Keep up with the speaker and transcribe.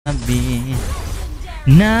sabihin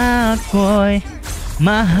na ako'y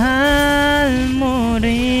mahal mo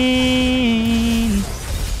rin.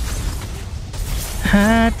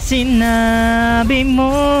 At sinabi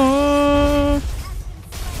mo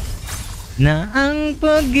na ang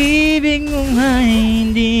pag-ibig mo ay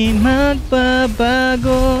hindi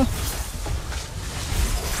magbabago.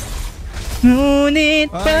 Ngunit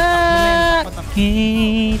bakit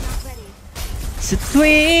sa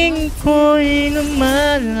tuwing ko'y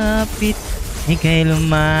lumalapit, ika'y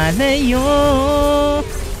lumalayo?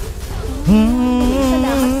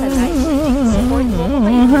 Salamat sa live. Support mo ko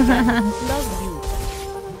kaibigan. Love you.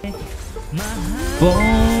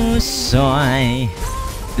 Puso'y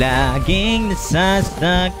laging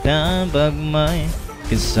nasasaktan pag may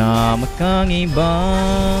kasama kang iba.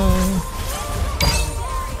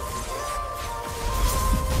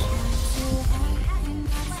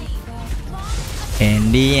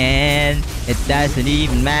 In the end, it doesn't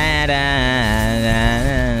even matter.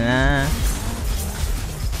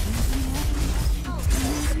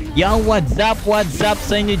 Yo, what's up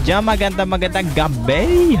sa inyo dyan? Magandang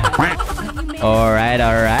gabi. Alright.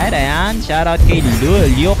 Ayan, shoutout kay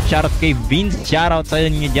Lulyok, shoutout kay Vince, shoutout sa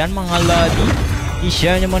inyo dyan mga lodi.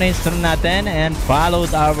 I-share nyo muna yung stream natin and follow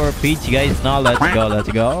our page guys. Now, let's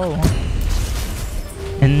go.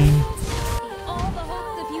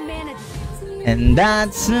 And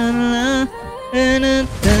that's a love and a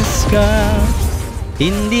scar.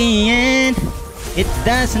 In the end, it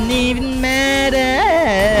doesn't even matter.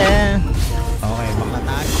 Okay, baka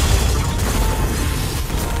tayo.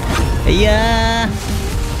 Yeah.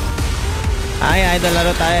 Ay,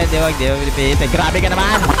 laro tayo. Diwag. Grabe ka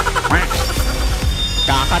naman.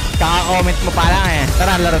 Kaka-comment mo pa lang eh.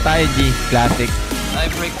 Tara, laro tayo, G. Classic.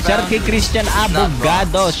 Shout kay Christian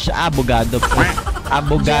Abogado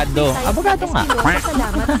nga.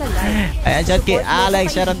 Ayan, shout kay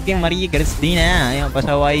Alex, shout kay Maria Cristina. Ayun,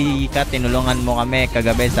 pasaway ka, tinulungan mo kami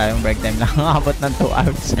kagabi sa yung break time lang. Abot ng 2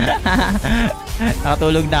 hours.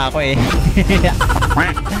 Nakatulog na ako eh.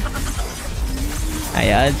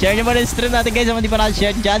 Ayan, share nyo mo rin stream natin guys. Kung hindi pa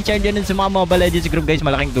na-share dyan, share nyo rin sa mga Mobile Legends group guys.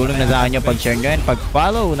 Malaking tulong na sa akin nyo pag-share nyo and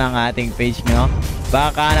pag-follow ng ating page nyo.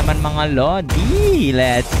 Baka naman mga lodi.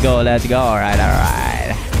 Let's go.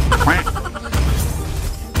 Alright.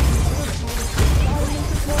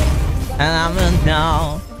 And I'm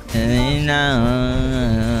down.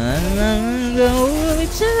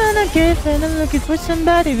 It's another gift and I'm looking for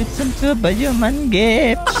somebody with some super human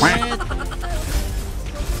gifts.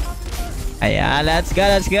 Ayan, let's go.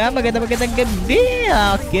 Magandang gabi.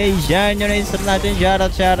 Okay, share nyo na yung stream natin.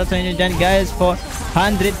 Shoutout sa inyo dyan guys. For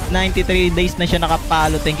 193 days na siya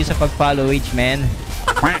nakapalo. Thank you sa pag-follow each man.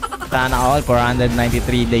 Sana all for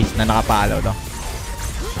 193 days na nakapalo to.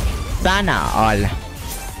 Sana all.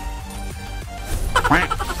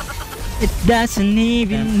 It doesn't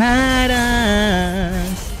even matter.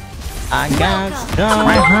 I got so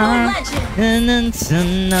hard and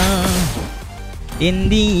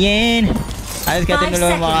in the end, ayos ka,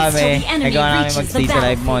 tinulungan mo kami. Nagawa namin mag-stay sa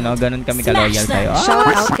live mo, no? Ganun kami ka-loyal sa'yo.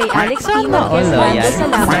 Shoutout kay Alex Timo.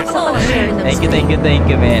 Salamat sa pag-share ng stream. Thank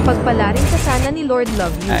you, man. Pagpalarin ka sana ni Lord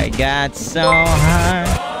Love You. I got so hard.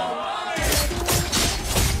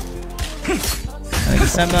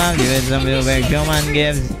 Nagsamang, give it some viewer, human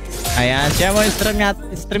gives. Ayan, share mo yung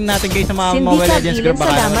stream natin guys sa mga Mobile Legends group.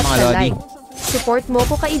 Baka naman mga lodi. Support mo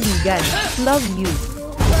ko kaibigan. Love you.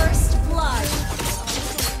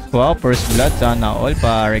 Wow, first blood. Sana all,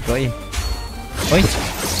 pare ko eh. Uy!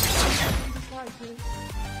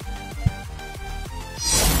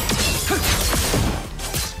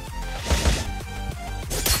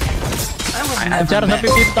 I'm sure sa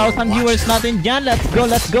 50,000 viewers natin dyan. Let's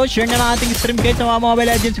go. Share na ng ating stream guys sa mga Mobile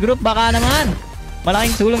Legends group. Baka naman.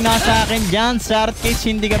 Malaking tulong na sa akin dyan. Sa case,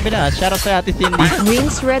 hindi ka pila. Shout out sa ate Cindy.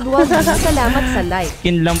 Wings Red Wall, salamat sa like.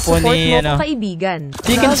 Skin lang po support ni, mo ko kaibigan.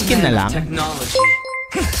 Chicken skin na lang.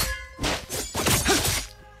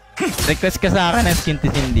 Request ka sa akin ng skin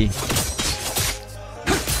to Cindy.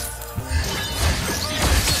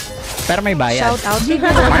 Pero may bayad. Shout out kay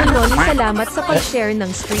Loli, salamat sa pag-share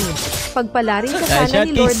ng stream. Pagpalarin ka sana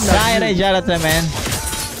ni Lord Love You. Shout out sa men.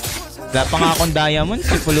 Wala pa nga akong diamond.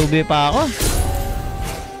 Si Pulubi pa ako.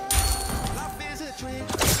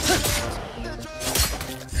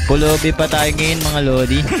 Pulubi pa tayo ngayon mga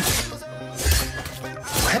lodi.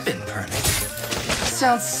 Weapon burning?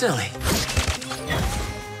 Sounds silly.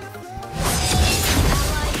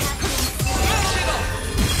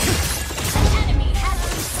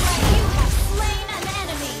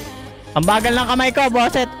 Ang bagal ng kamay ko,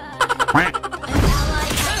 bosset.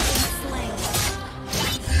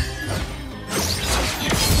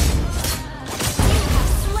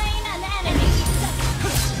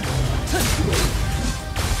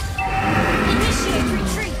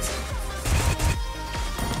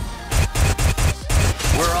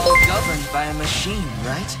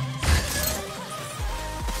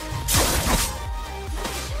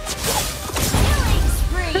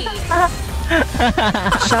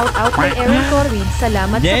 Shout out kay Aaron Corrid.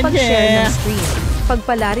 Salamat sa pag-share ng stream.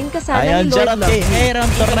 Pagpalarin ka sana Ayan, ni Lord shoutout kay Love. Aaron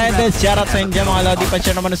Torredes. Shoutout sa inyo mga lodi.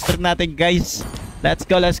 Pa-share naman ang stream natin guys. Let's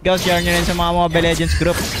go, let's go. Share nyo rin sa mga Mobile Legends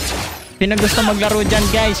group. Sino gusto maglaro dyan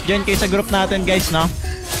guys? Join kayo sa group natin guys, no?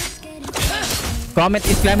 Comment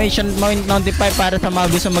exclamation point notify para sa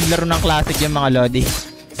mga gusto maglaro ng classic yung mga lodi.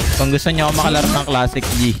 Kung gusto nyo ako makalaro ng classic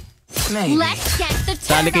G.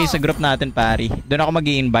 Sali kayo sa group natin pari. Doon ako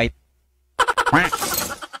mag-i-invite.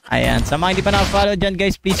 Ayan. Sa mga hindi pa naka-follow dyan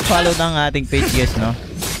guys, please follow ng ating page guys, no?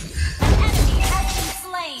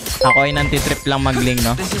 Ako ay nantitrip lang mag-link,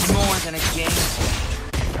 no? This is more than a game.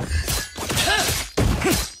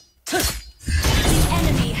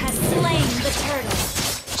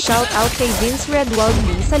 Shout out kay Vince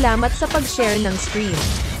Redwaldly. Salamat sa pag-share ng stream.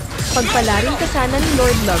 Pagpalarin ka sana ni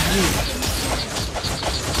Lord Love You.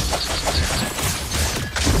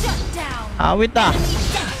 Awit ah.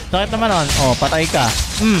 Sakit naman nun. Oh, patay ka.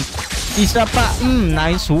 Isa pa.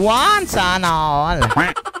 Nice one. Sana all.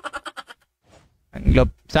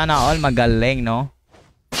 Sana all magaling, no?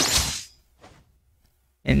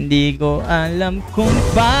 Hindi ko alam kung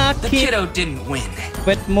The bakit. kiddo didn't win.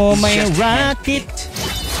 Pwet mo may rocket.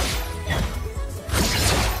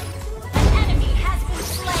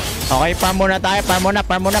 Okay, farm muna tayo. Farm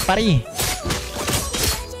muna pari.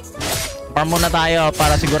 Farm muna tayo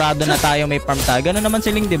para sigurado na tayo may farm tayo. Ganun naman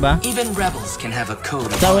siling, di ba? Even rebels can have a code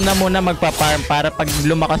of Sa una muna magpa-farm para pag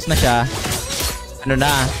lumakas na siya, ano na,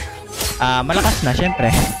 malakas na, syempre.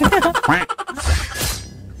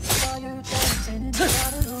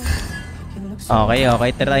 Okay.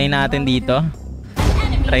 Try natin dito.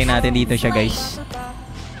 Try natin dito siya, guys.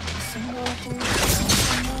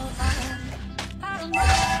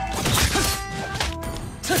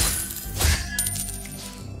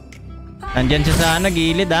 Nandyan siya sa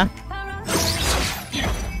gilid, ah.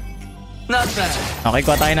 Not bad. Okay,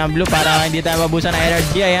 kuha tayo ng blue para hindi tayo mabusan ng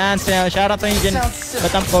energy. Ayan, shoutout to yun dyan.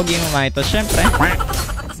 Ba't ang pogi mo, Maito? Siyempre.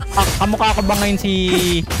 Kamukha ko ba ngayon si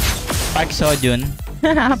Park Sojun?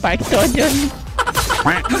 Park Sojun.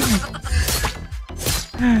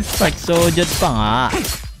 Park Sojun pa nga.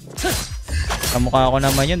 Kamukha ko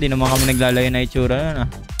naman yun. Di naman kami naglalayo na itsura yun, ah.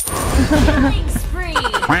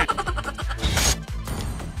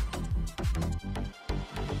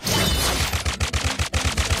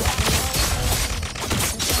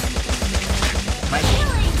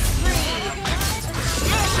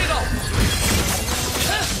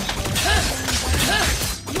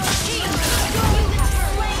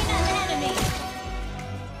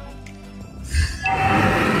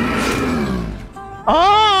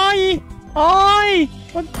 Ay!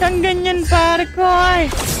 Huwag kang ganyan, pare ko, ay!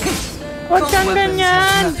 Huwag kang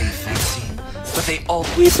ganyan!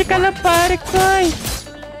 Easy ka lang, pare ko, ay!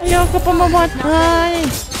 Ayoko pa mamatay!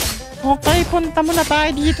 Okay, punta muna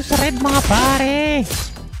tayo dito sa red, mga pare!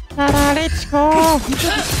 Tara, let's go!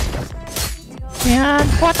 Yan,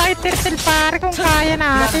 kuha tayo turtle, pare, kung kaya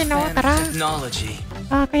natin, no? Tara!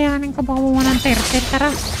 Kakayanin ko ba kumuha ng turtle, tara!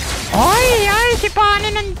 Ay! Si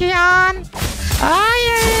Pani nandiyan! Ay!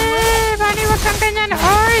 Pani, wag kang ganyan!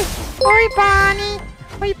 Ay! Pani!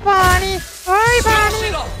 Ay, Pani! Ay, Pani!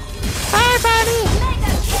 Ay, Pani!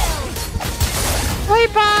 Ay,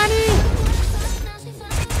 Pani!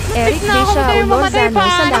 Eric Desha Ulozano,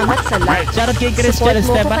 salamat sa like. Shoutout kay Christian Support mo ko,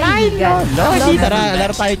 Esteban. Ay, kaibigan. Lodi, tara,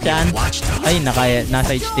 laro tayo dyan. Ay,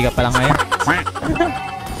 nasa HT ka pala ngayon.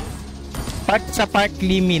 Park sa Park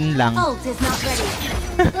Limin lang.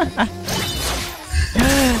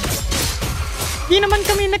 Di naman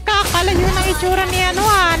kami nagkakalayo ng itsura ni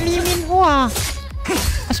Limin ho,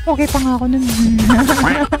 Mas pogi pa nga ako nun.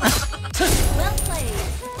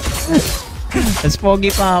 Mas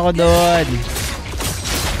pogi pa ako doon.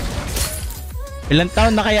 Ilang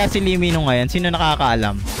taon na kaya si Limin ho ngayon? Sino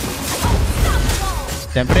nakakaalam?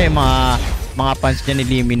 Siyempre, mga fans dyan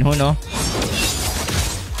ni Limin ho, no?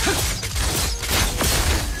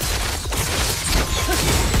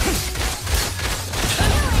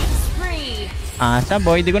 Asa,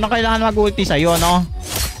 boy? Di ko na kailangan mag-ulti sa'yo, no?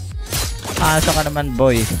 Asa ka naman,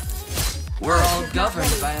 boy? We're all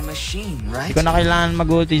governed by a machine, right? Di ko na kailangan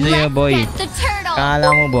mag-ulti sa'yo, boy. Kala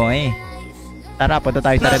mo, boy. Tara, punta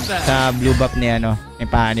tayo sa blue buff ni ni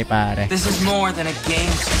Pani, pare. This is more than a game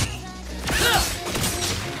to me.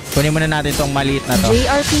 Kunin muna natin tong maliit na to.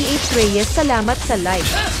 JRPH Reyes, salamat sa like.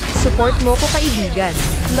 Support mo ko, kaibigan.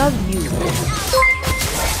 Love you.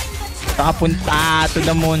 Nakapunta to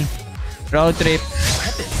the moon. Road trip.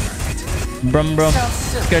 Brum.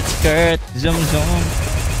 Skirt. Zoom.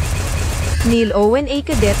 Neil Owen A.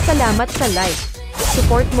 Cadet, salamat sa like.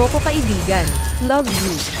 Support mo ko, kaibigan. Love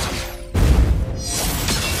you.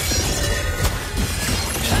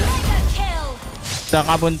 Sa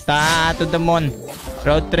kabunta to the moon.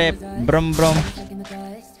 Road trip. Brum brum.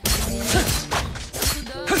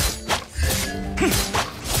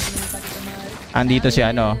 Andito si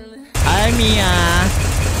ano. Hi Mia.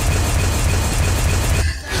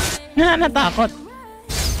 Natakot.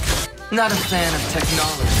 Not a fan of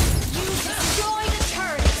technology.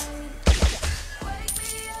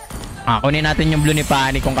 Kunin natin yung blue ni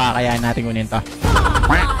Pani kung kakayahan natin kunin to.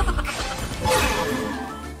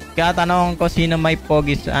 Kaya tanong ko sino may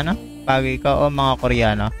pogis ano? Pagi ko o mga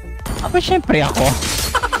Koreano? Aba syempre ako.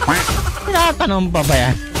 Tinatanong pa ba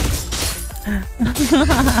yan?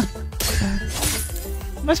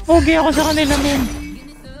 Mas pogi ako sa kanila men.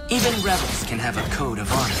 Even rebels can have a code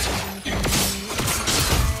of honor.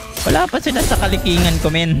 Wala pa sila sa kalikingan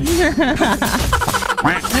ko men.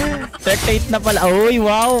 38 na pala. Uy,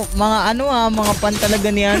 wow. Mga ano mga pan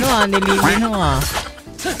talaga ni ano ni Livino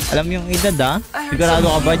Alam yung edad Sigurado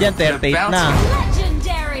ka ba dyan? 38 na.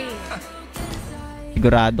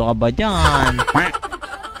 Sigurado ka ba dyan?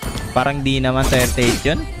 Parang di naman 38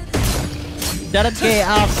 yun. Shoutout kay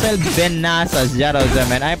Axel Benasa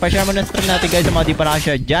 07. Ay, pa-share mo na stream natin guys sa mga di pa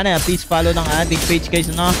nakashare dyan. Please follow ng ating page guys.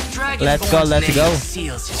 No? Let's go, let's go.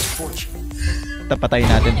 Tapatayin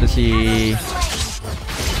natin to si...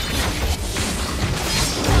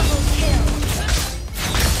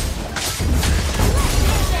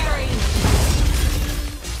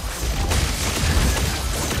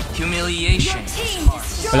 Humiliation.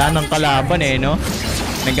 Wala nang kalaban no?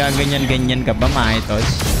 Nagaganyan-ganyan ka ba, Maitos?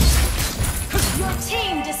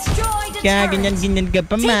 Kaya ganyan-ganyan ka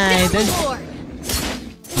pa, Maitos?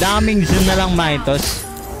 Daming zoom na lang, Maitos.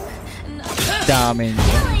 Daming.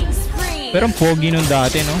 Pero ang pogi nung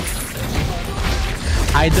dati, no?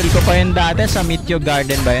 Idol ko pa yun dati sa Meet You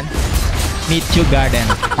Garden ba yun? Meet You Garden.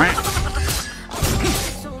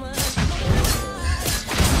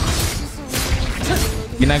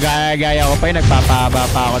 Ginagaya-gaya ko pa yun. Nagpapahaba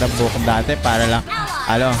pa ako ng bukong dati para lang.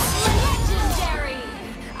 Alo.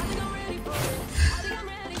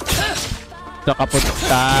 So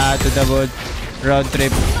kapunta to the wood. Road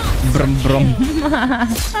trip. Brum brum.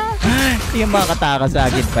 Yung mga katakas sa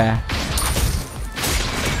agit pa.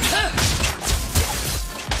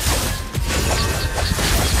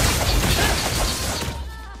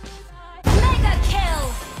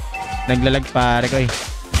 Naglalag pare ko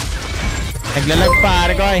Naglalag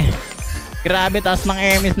pare ko Grabe taas ng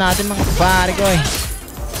emis natin mga pare ko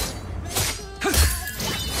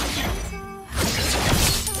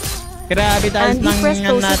Grabe taas ng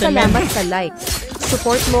Presto natin salamat sa like.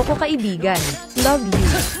 Support mo ko kaibigan. Love you.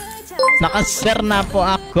 Naka-share na po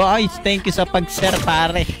ako. Thank you sa pag-share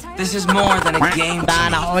pare. This is more than a game.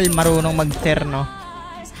 Sana all marunong mag-share no.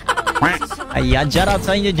 Ayan, shout out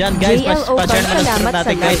sa inyo dyan guys. Pa-share mo na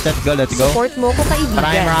natin guys. Let's go. Support mo ko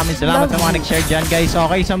kaibigan. Maraming salamat sa mga nag-share dyan guys.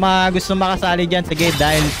 Okay, sa mga gusto makasali dyan, sige,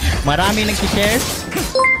 dahil marami nag-share.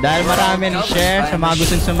 Dahil marami nag-share, sa mga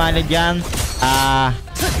gusto sumali dyan,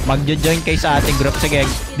 magjo-join kayo sa ating group. Sige,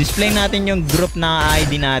 display natin yung group na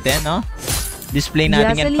ID natin, no? Display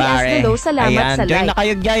natin yan pare. Ayan, join na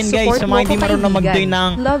kayo dyan guys. Sa mga hindi marunong mag-join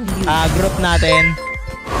ng group natin.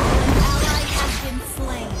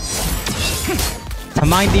 Sa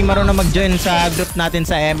mga hindi marunong mag-join sa group natin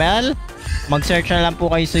sa ML, mag-search na lang po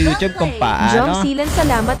kayo sa YouTube kung paano.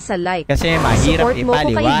 Salamat sa like. Kasi mahirap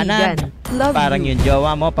ipaliwanag. Parang yung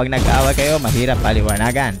jowa mo, pag nag-aaway kayo, mahirap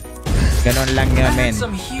paliwanagan. Ganon lang yun, men.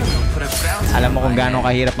 Alam mo kung gano'ng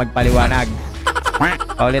kahirap magpaliwanag.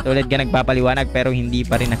 Ulit-ulit ka nagpapaliwanag pero hindi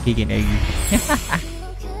pa rin nakikinig.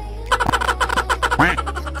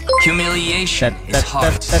 Humiliation is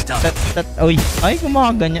hard to stop. Uy, ay,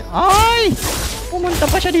 gumaganyan. Ay! Pumunta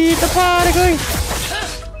pa siya dito, pare ko.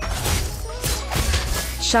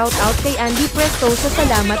 Shout out kay Andy Presto sa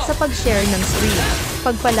salamat sa pag-share ng stream.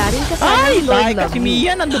 Pagpalarin ka sana ni Lord Love kasi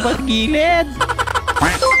Mia, nandun pa sa gilid.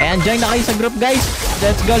 Ayan, join na kayo sa group, guys.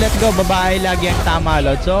 Let's go, let's go. Babae lagi ang tama,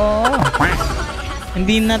 Lord. So,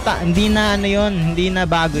 hindi na ano yun. Hindi na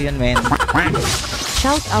bago yun, men.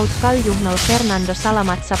 Shout out kay Yuhnal Fernando.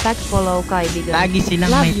 Salamat sa pag-follow kaibigan. Lagi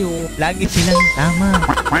silang Love may, you. lagi silang tama.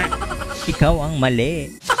 Ikaw ang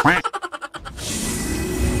mali.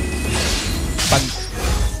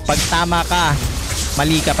 Pag tama ka,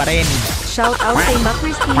 mali ka pa rin. Shout out kay Ma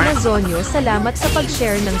Cristina Zonyo. Salamat sa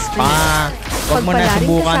pag-share ng stream. Huwag mo na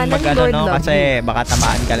subukan mag-ano, no? Kasi baka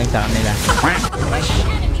tamaan ka lang sa kanila.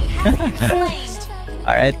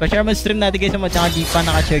 Alright, pa-share mo stream natin guys. Tsaka di pa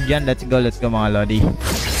naka-share dyan. Let's go mga lodi.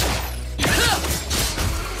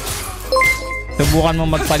 Subukan mo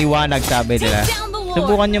magpaliwanag, sabi nila.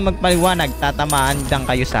 Subukan nyo magpaliwanag, tatamaan lang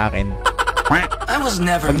kayo sa akin. I was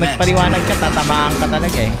never Pag meant to nagpaliwanag ka, tatamaan ka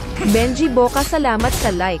talaga eh. Benji Boca, salamat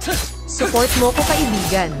sa like. Support mo ko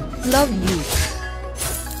kaibigan. Love you.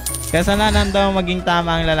 Kasalanan daw maging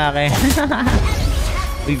tama ang lalaki.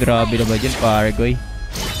 Uy, grabe na ba dyan, Pargoy?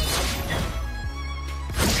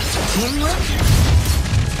 teamwork?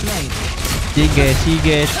 Maybe.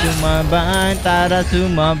 Sige, sumabay, tara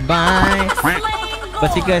sumabay.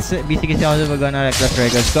 Busy kasi ako sa pag-ano Reckless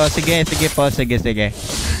Records ko. Sige.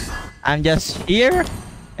 I'm just here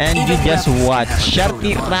and you just watch.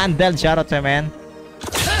 Sharky Randall, shoutout sa man.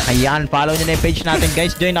 Ayan, follow nyo na yung page natin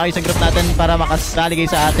guys. Join na kayo sa group natin para makasali kayo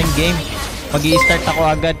sa ating game. Mag-i-start ako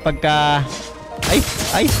agad pagka...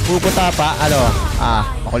 Ay, pupunta pa.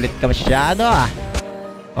 Makulit ka masyado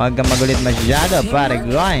Huwag kang magulit masyado, pare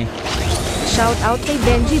goy. Shout out kay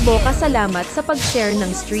Benji Boca, salamat sa pag-share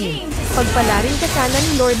ng stream. Pagpalarin ka sana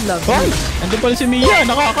ni Lord Love you. Hoy, nandun pala si Mia,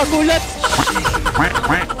 nakakagulat.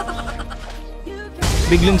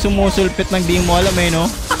 Biglang sumusulpit ng di mo alam no?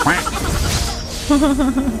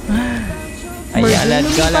 Ayan,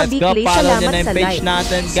 let's go. Follow nyo na yung page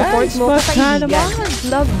natin, guys. Support mo ko kaibigan.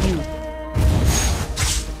 Love you.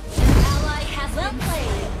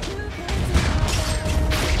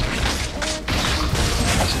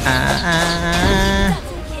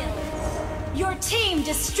 Your team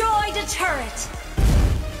destroyed a turret.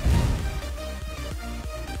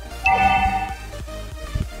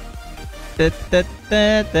 This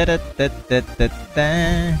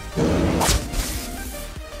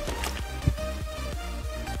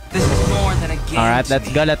is more than a game. Alright, let's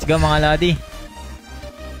go mga lodi.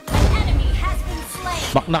 An enemy has been slain.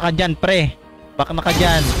 Back na ka dyan, pre. Back na ka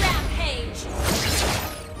dyan. Rampage.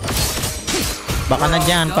 Baka na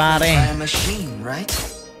dyan, pare. By a machine, right?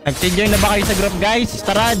 Nag-join na ba kayo sa group, guys?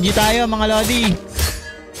 Tara, G tayo, mga lodi.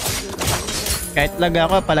 Kahit lag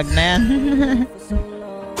ako, palag na yan.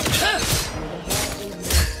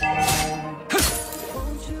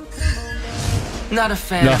 Not a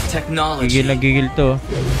fan of technology. Gigil to.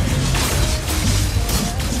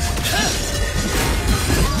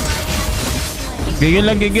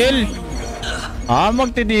 Gigil.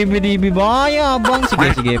 Magti-DB ba? Yabang.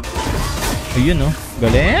 Sige. Ayun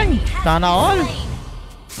galing. Sana all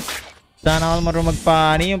marunong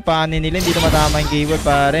magpani. Yung pani nila hindi na matama yung keyboard,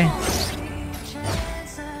 pare.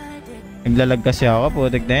 Naglalag kasi ako,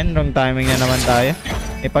 putik din. Wrong timing na naman tayo.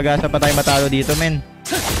 May pag-asa pa tayo matalo dito, men.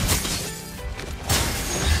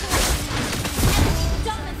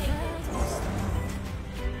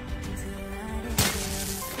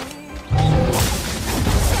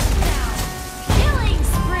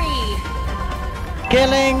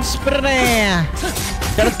 Killing spree!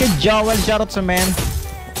 Shoutout kay Joel, shoutout sa men.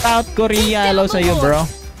 South Korea, hello sa iyo, bro.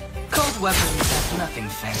 Cold weapons have nothing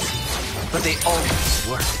fancy, but they always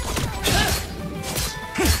work.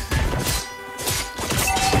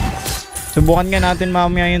 Subukan nga natin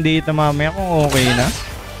mamaya yung data mamaya kung okay na.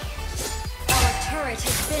 Our turret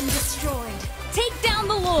has been destroyed. Take down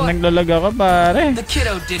the Lord. Naglalaga ka, pare. The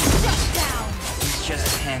kiddo didn't. Shut down. He's just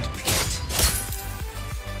handpicked.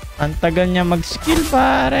 Ang tagal niya mag-skill,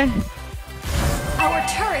 pare. Our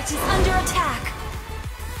turret is under attack.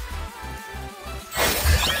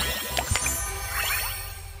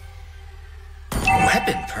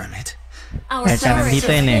 Weapon permit? Our Teka, turret has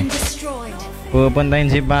nandito yun been destroyed.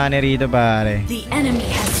 Pupuntahin si Bunny rito, pare. The enemy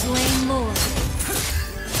has slain Lord.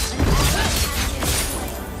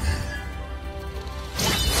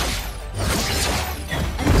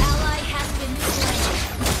 An ally has been slain.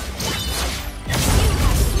 You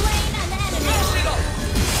have slain an enemy.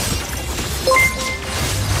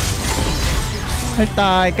 Ay,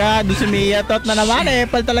 tay ka. Doon si Mia. Tot na naman,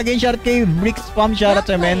 Epal talaga yung short kay Brick Spam. Shoutout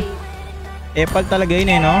sa men. Epal talaga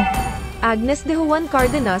yun, no? Agnes de Juan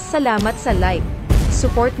Cardenas, salamat sa like.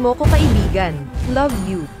 Support mo ko kaibigan. Love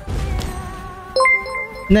you.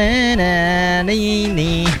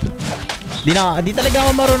 Ni. Di talaga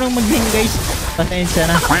ako marunong mag-ding, guys. Pasensya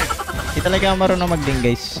na. Di talaga ako marunong mag-ding,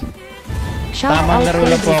 guys. Tamang laro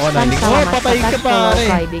lang po ako na. Oh, patay ka, pare.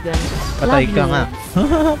 Patay ka nga.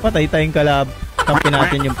 Patay tayong kalab. Kampi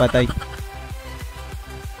natin yung patay.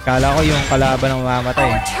 Kala ko yung kalaban ng mamatay.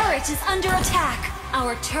 Our turret is under attack.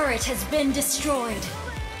 Our turret has been destroyed.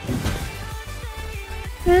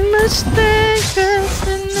 I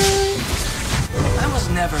was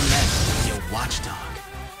never meant to be a watchdog.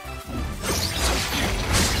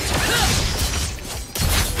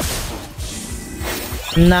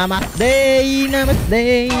 Namaste.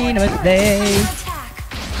 Attack.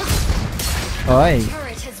 Oy.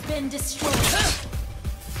 Turret has been destroyed.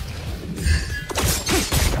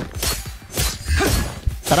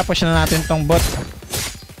 Tara, push na natin tong bot.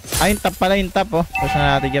 Ay, yung top pala, yung top, oh. Push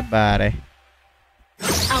na natin yan, pare.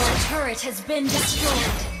 turret has been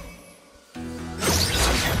destroyed.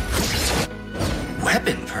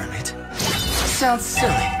 Weapon permit? Sounds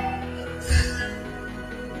silly.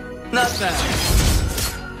 Not bad.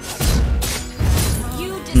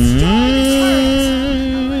 You destroyed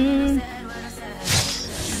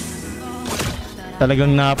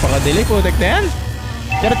Talagang napakadali po, tek na yan.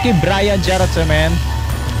 Charot kay Brian, charot sa men.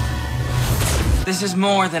 This is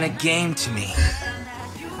more than a game to me.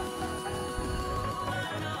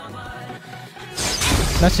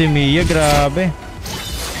 Na si Mia, grabe. I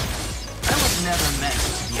was never meant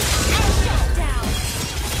to be a down.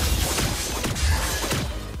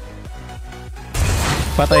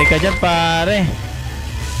 Patay ka dyan, pare.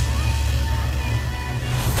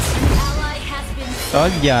 Ally has been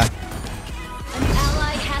Told ya. An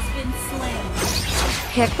ally has been slain.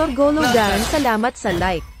 Hector Golodan, salamat sa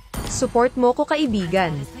like. Support mo ko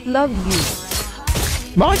kaibigan. Love you.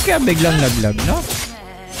 Bakit kaya biglang naglag, no?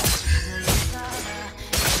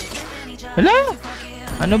 Hala?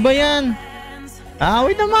 Ano ba yan?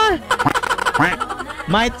 Wait naman.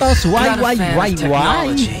 Mytos, why?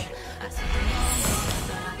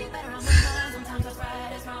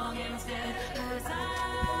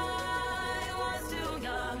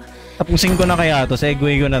 Tapusin ko na kaya to,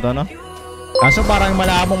 segue ko na to, no? Kaso parang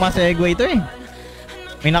malabong ma-segue to eh.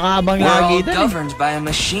 May nakaabang We're all lagi to eh. governed by a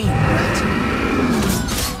machine, right?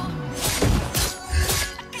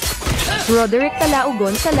 Roderick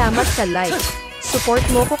Talaugon, salamat sa like. Support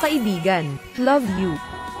mo ko kaibigan. Love you.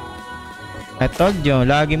 I told you,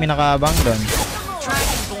 lagi may nakaabang doon.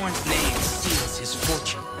 Dragonborn's name seals his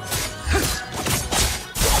fortune.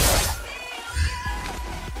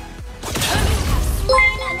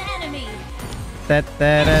 Slain an enemy.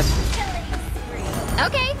 Teteret.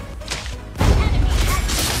 Okay. Enemy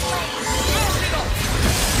has been slain.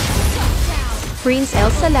 Shut down. Prince L,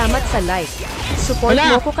 salamat sa like. Support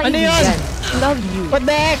Wala! mo ko Ano yun? kaibigan. Love you. What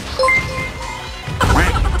the heck?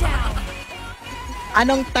 Down.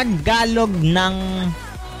 Anong Tagalog ng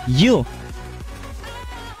you?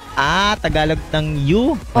 Tagalog ng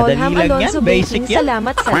you. Madali Olham lang yan. Alonso Basic Baking, yan.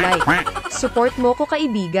 salamat sa like. Support mo ko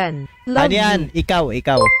kaibigan. Love Ano yan? you. Ikaw.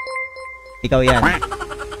 Ikaw yan. An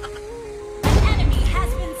enemy has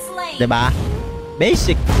been slain. Diba?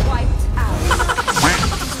 Basic. Wiped out.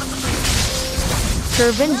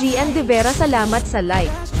 Servant GN De Vera, salamat sa like.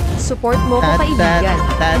 Support mo ko kaibigan.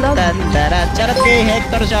 Love you. Charot kay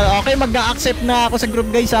Hector siya. Okay, mag-a-accept na ako sa group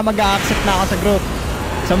guys ha. Mag-a-accept na ako sa group.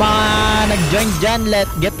 Sa mga nag-join dyan,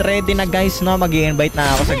 get ready na guys no. Mag-i-invite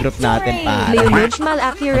na ako sa group natin pa. Leonid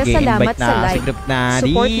Malacura, salamat Mag-i-invite na sa ako sa like. group natin.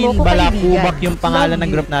 Support mo ko Balakubak kaibigan. yung pangalan Love ng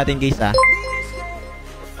you. group natin guys ha.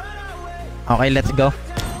 Okay, let's go.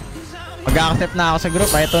 Mag-a-accept na ako sa group.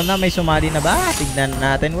 Ito na, may sumali na ba? Tignan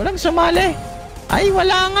natin. Walang sumali. Ay,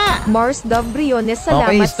 wala nga. Mars Dove Briones, Okay,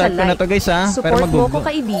 salamat sa start ko na like. to guys ha. Support mo ko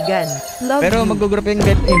kaibigan. Love Pero you. mag-group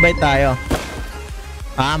invite tayo.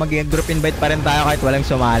 Mag-group invite pa rin tayo kahit walang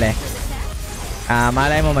sumali.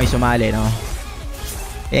 Malay mo may sumali, no?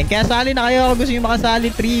 Kaya sali na kayo kung gusto nyo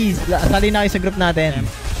makasali, please. Sali na kayo sa group natin.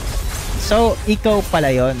 So, ikaw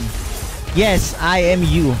pala yon. Yes, I am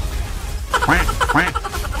you.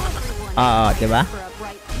 Diba?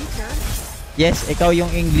 Yes, ikaw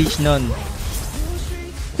yung English nun.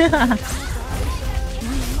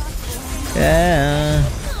 Yeah.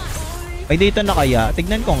 May data na kaya?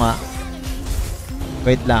 Tignan ko nga.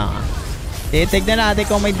 Wait lang. Tignan natin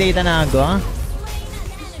kung may data na ako.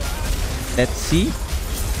 Let's see.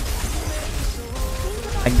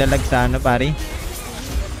 Nagdalag sa ano pare?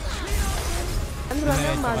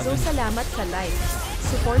 Ronald Mazo, salamat sa like.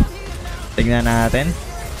 Support. Tignan natin.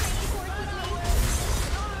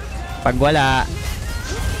 Pag wala,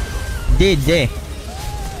 DJ.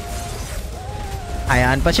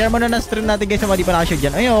 Ayan, pa-share mo na ng stream natin guys sa mga di pa nakashare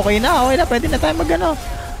dyan. Ay, okay na, pwede na tayo mag-ano.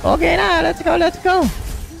 Okay na, let's go.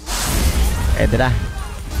 Pwede na.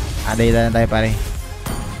 Data na tayo pare.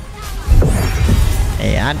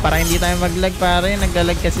 Ayan, para hindi tayo mag-lag pare.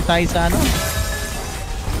 Naglalag kasi tayo sa ano.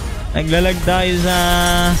 Naglalag tayo sa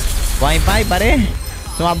Wi-Fi pare.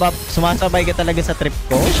 Sumasabay ka talaga sa trip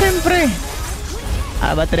ko. Oh, syempre.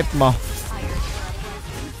 Ba trip mo?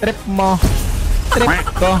 Trip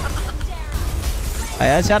ko.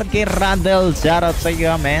 Ayan, shout kay Randall. Shout out sa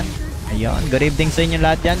iyo, man. Ayun, good evening sa inyo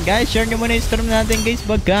lahat yan. Guys, share nyo muna yung stream natin, guys.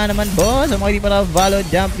 Bagka naman, boss. Sa mga di pa na-follow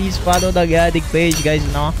dyan, please follow the Gadig page, guys,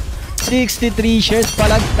 no? 63 shares pa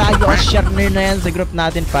lang tayo. Share nyo na yan sa group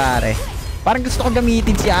natin, pare. Parang gusto ko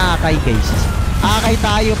gamitin si AKAI, guys. AKAI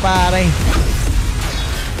tayo, pare.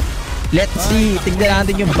 Let's see. Tignan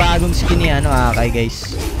natin yung bagong skin ni AKAI,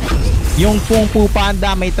 guys. Yung Kung Fu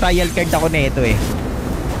Panda, may trial card ako nito, eh.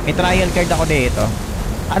 May trial card ako dito.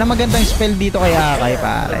 Ano magandang spell dito kay AKAI,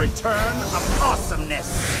 pare? Return of awesomeness.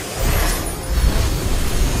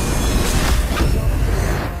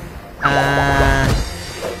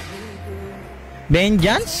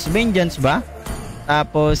 Vengeance? Vengeance ba?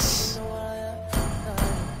 Tapos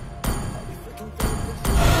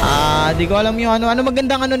di ko alam yung ano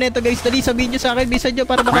magandang ano nito guys. Dali sabihin nyo sa akin, bisa nyo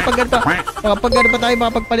para makapagpalit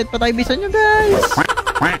pa tayo, bisa nyo guys.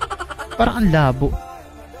 Parang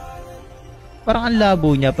ang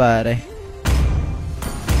labo niya, pare.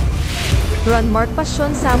 Ron Mark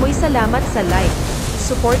Passion Samoy, salamat sa like.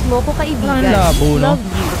 Support mo ko, kaibigan. Ang labo, no? Love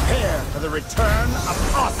you. Prepare for the return of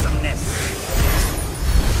awesomeness.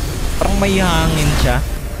 Parang may hangin siya.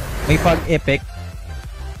 May pag-effect.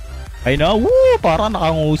 Ay na, woo! Parang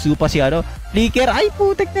nakanguso pa si ano. Flicker, ay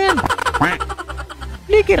putik na yan.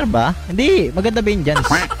 Flicker ba? Hindi, maganda vengeance.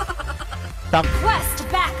 Tak. Request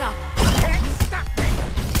backup.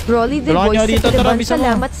 Rolly the Tulungan nyo Voice dito, sa tara, Kiraban, bisa mo.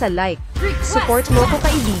 salamat sa like. Support mo ko,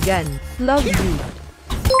 kaibigan. Love you.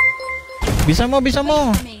 Bisa mo. Me.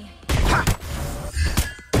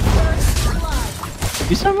 First blood.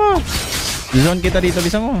 Bisa mo. Zone kita dito,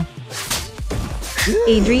 bisa mo.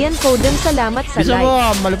 Adrian Coden, salamat sa Bisa like. mo,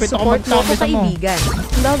 malupit ako Support mo mag-talk, ko, bisa mo. kaibigan.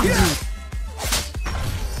 Love you.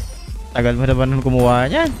 Tagal mo na ba nung kumuha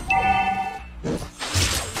niyan?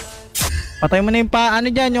 Patay mo na yung ano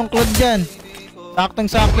dyan, yung cloud dyan.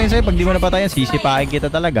 Saktong-sakto yun sa'yo. Pag di mo napatayan, sisipain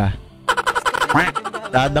kita talaga.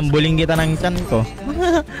 Dadambuling kita ng tiyan ko.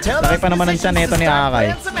 Sakay pa naman ng tiyan neto ni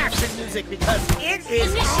AKAI. Initiate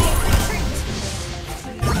retreat.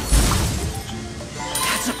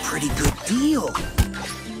 That's a pretty good deal.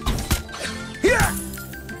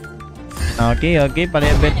 Okay.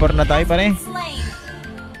 Pa-level 4 na tayo, pare. Slain.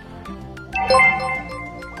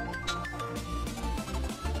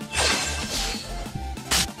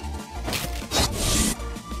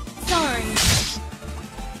 Sorry.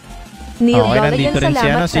 Neil Okay, Dollagan, nandito rin si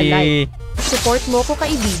salamat sa si... like. Support mo ko,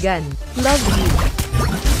 kaibigan. Love you.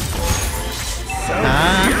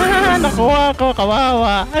 Nakuha ko,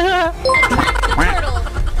 kawawa. Turtle.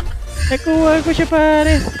 Nakuha ko siya,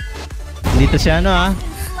 pare. Dito si ano,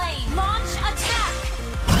 Slain. Launch attack.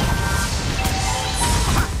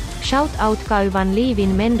 Shout out Calvan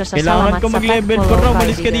Levin Mendoza, Kailangan salamat ko sa mag-level pag-follow, 4 na,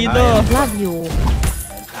 umalis ka kaibigan. dito. Love you.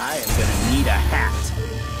 I am gonna need a hat.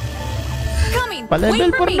 Coming. Pa-level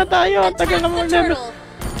Wait for 4 me. na tayo. Tagal Attack naman the level. turtle.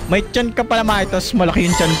 May tiyan ka pala, Maitos. Malaki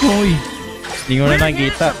yung tiyan ko, eh. Hindi ko na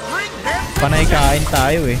nakikita. Panay kain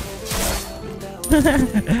tayo, eh.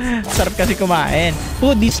 Sarap kasi kumain.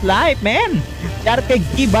 Food is life, man. Charot kay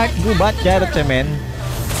Gibat, Gubat, charot siya, man.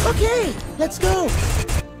 Okay, let's go.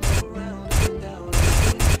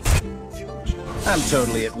 I'm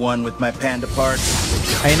totally at one with my panda parts.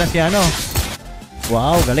 Ayun na si ano.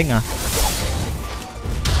 Wow, galing, ah.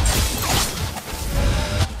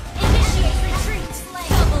 Initiate retreat.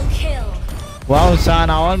 Double kill. Wow,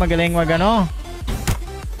 sana all. Magaling magano.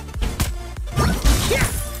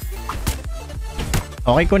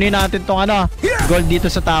 Okay, kunin natin tong ano. Gold dito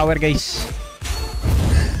sa tower, guys.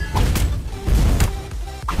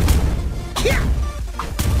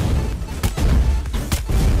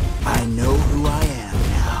 I know who I am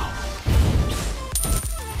now.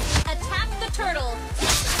 Attack the turtle.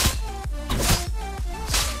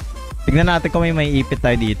 Tignan natin kung may ipit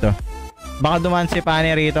tayo dito. Baka dumaan si Pani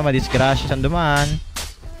rito, madisgrasya siyang dumaan.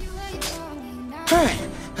 Alright,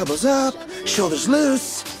 elbows up, shoulders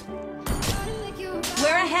loose.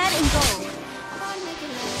 We're ahead in gold.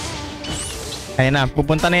 Ayun na,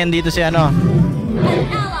 pupunta na yan dito si ano. An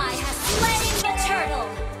ally has slain the turtle.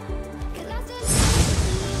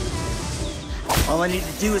 All I need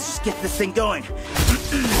to do is just get this thing going.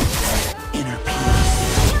 Inner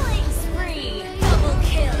peace. Killing spree. Double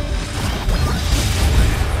kill.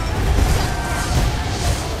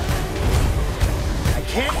 I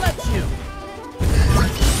can't let you.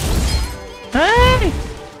 Hey!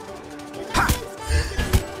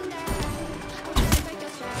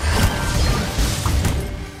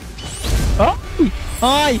 Oh!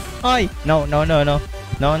 Ay! Ay! No. No.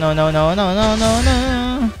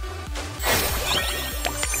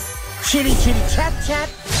 Chitty chitty chat chat.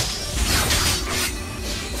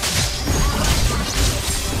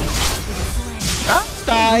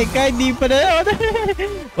 Tayo ka, hindi pa na.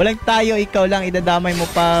 Walang tayo, ikaw lang. Idadamay mo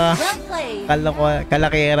pa. Well played.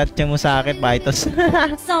 Kalakirat niya mo sa akin, Baitos.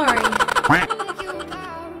 Sorry.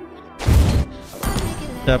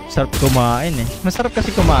 Sarap kumain, eh. Masarap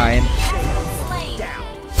kasi kumain. Slain.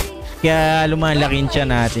 Kaya lumalaking siya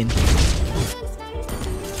natin.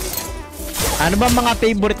 Ano ba mga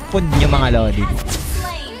favorite food niyo, mga lodi?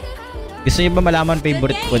 Slain. Gusto niyo ba malaman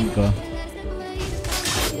favorite food ko?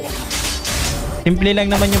 Simple lang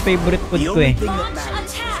naman yung favorite food The ko only eh. thing that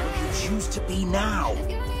matters is who you choose to be now.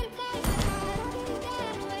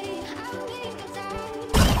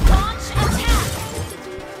 Launch attack.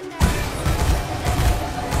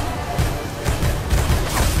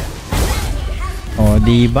 Oh,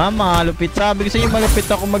 di ba? Malupit. Sabi ko sa inyo, malupit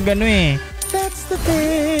ako magano eh. That's the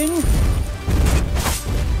thing.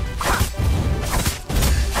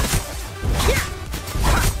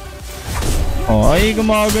 Oh, ay,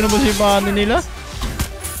 gumagano ba si paano nila?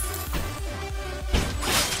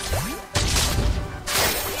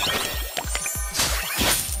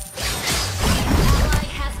 Ally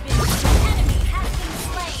has been enemy has been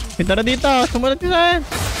slain. Hey, tara dito. Sumunod ka sa akin.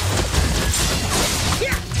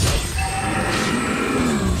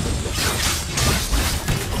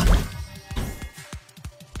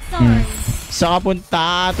 Sorry. Sa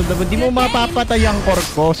kapunta. Di mo mapapatay ang core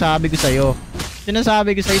ko. Sabi ko sa'yo.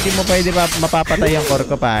 Sinasabi ko sa'yo, di mo pwede mapapatay ang core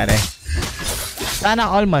ko, pare.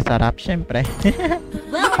 Sana all masarap, syempre.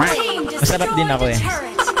 Well, team Masarap din ako destroyed eh. the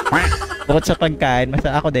turret. Bukod sa pagkain,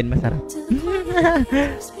 ako din masarap.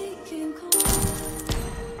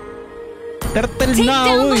 Turtle Take na,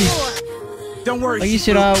 down the uy. lord. Don't worry. Ay, Shifu.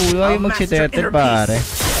 si Raul. Ay, I'll master magsi-turtle, inner pare.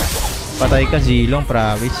 peace. Patay ka, Zilong,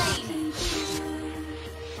 promise.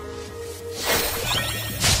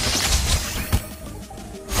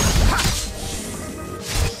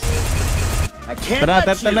 I can't Tara, let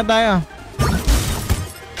turtle you. na tayo.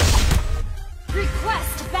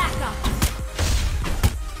 Request backup.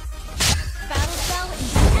 Battle cell in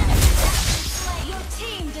the enemy has been slain. Your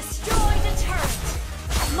team destroyed a turret.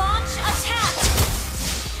 Launch attack.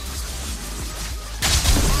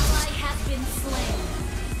 Ally has been slain.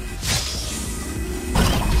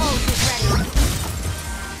 Ult is ready.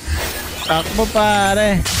 Takbo, pare.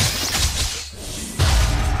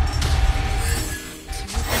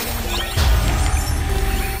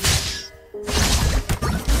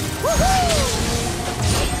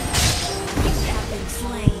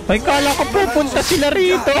 Ay, kala ko pupunta sila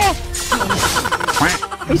rito.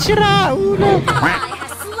 Ay, si Raul. Ally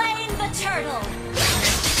has slain the turtle.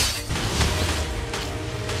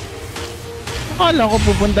 Akala ko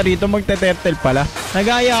pupunta rito magte-turtle pala.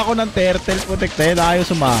 Nagaya ako ng turtle, putik tayo na ayaw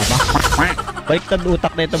sumama. Baliktad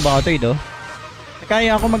utak na itong bato ito.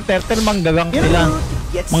 Kaya ako mag-turtle, manggagang sila.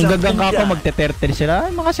 Get Manggagang something ka pa, done. magte-turtle sila.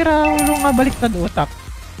 Ay, mga si Raul nga, baliktad utak.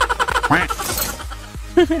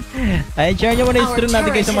 Ay, share nyo muna yung stream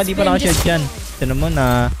natin kayo sa mga di pa nakashare dyan. Ito naman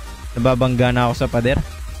na nababangga na ako sa pader.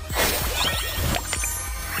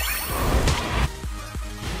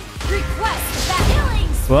 Request back.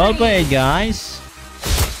 Killing spree. Well played, guys.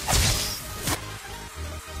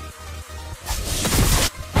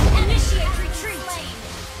 Initiate retreat.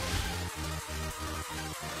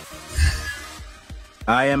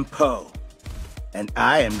 I am Poe, and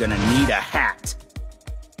I am gonna need a hat.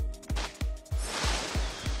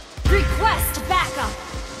 Request backup.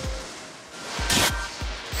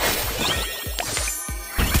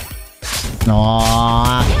 No,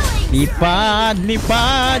 lipad,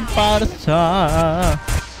 lipad para sa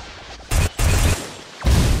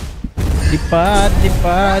lipad,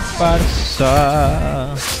 lipad para sa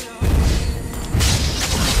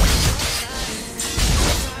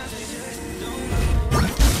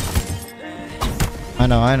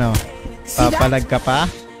ano? Papalag ka pa?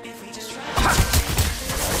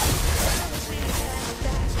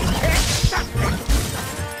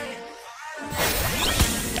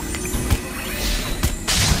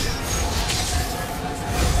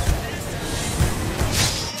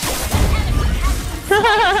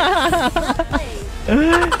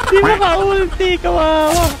 Di maka-ulti,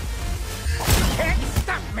 kawawa. Can't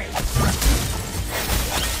stop me.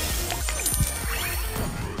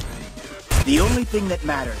 The only thing that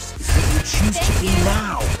matters is what you choose to be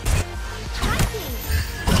now.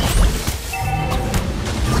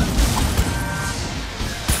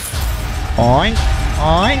 Oink,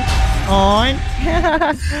 oink, oink.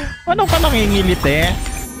 Ano ka nangingilit eh?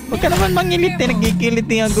 Huwag ka naman mangilit eh,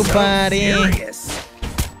 nagkikiliti ang gupare. Furious.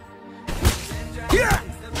 Yeah.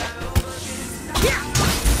 Yeah.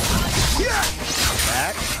 Yeah.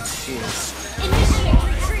 That is Initiate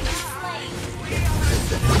retreat. Killing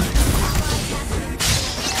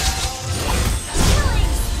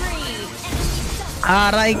spree.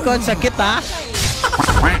 Aray ko, sakit ha.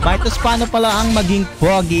 Baitos, paano pala ang maging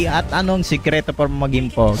pogi at anong sikreto para maging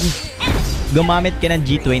pogi? Gumamit ka ng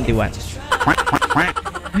G21.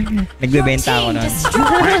 Nagbebenta ako nun.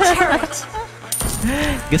 Destroyed a turret.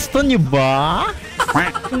 Gusto nyo ba?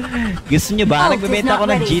 Gusto nyo ba? Ult is Nagbebenta ako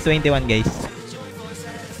not ng ready. G21, guys.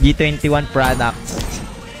 G21 products.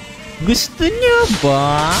 Gusto nyo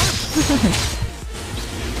ba?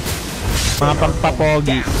 Mga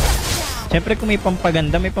pampapogi. Siyempre kung may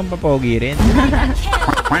pampaganda, may pampapogi rin.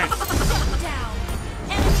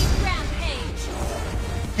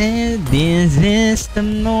 And this is the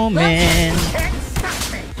moment.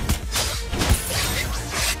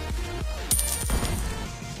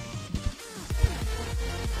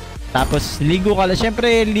 Tapos ligo ka lang.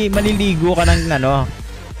 Siyempre maliligo ka ng ano,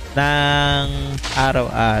 ng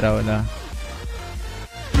araw-araw na.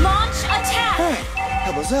 Launch attack!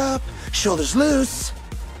 Elbows up, shoulders loose.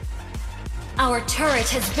 Our turret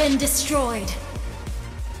has been destroyed.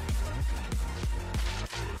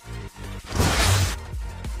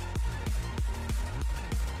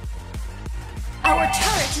 Our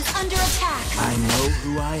turret is under attack. I know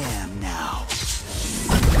who I am now.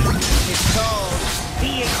 It's called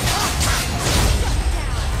being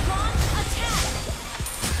Launch attack!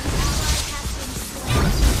 An ally has been slain.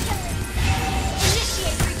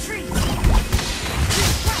 Initiate retreat.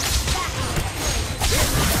 Request backup.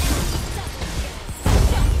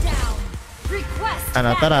 Shut down. Request Ano,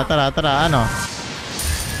 tara, ano?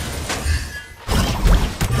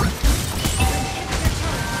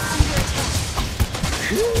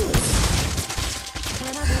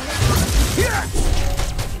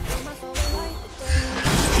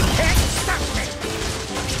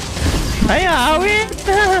 Ay, awit!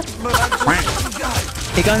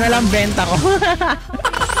 Ikaw na lang benta ko.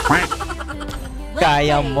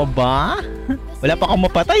 Kaya mo ba? Wala pa akong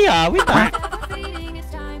mapatay, awit ah.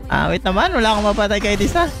 Awit naman, wala akong mapatay kahit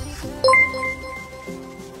isa.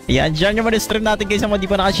 Ayan, dyan yung stream natin guys. Ang di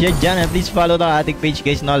pa nakashare dyan, please follow the ating page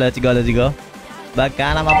guys. No, let's go, let's go.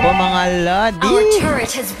 Baka naman po mga lodi. Our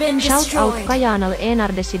turret has been Shout out destroyed. kay Anal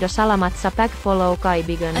Enardesido. Salamat sa pag-follow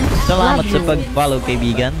kaibigan. Salamat Love sa you. pag-follow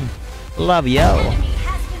kaibigan. Love you. Enemy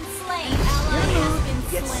has been slain. Ally has been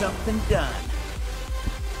get slain. something done.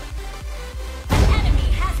 An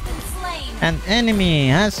enemy has been slain. An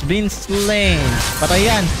enemy has been slain. Patay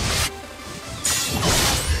yan.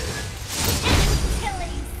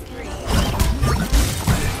 Killing spree.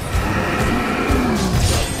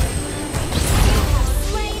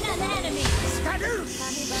 Slain an enemy.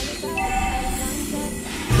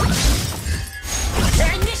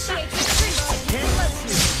 Initiate retreat.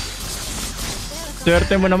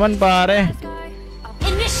 Swerte mo naman pare.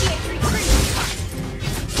 Initiate retreat.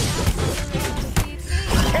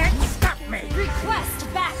 Request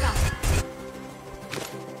backup.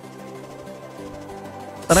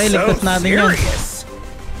 Tara, iligtas natin yan.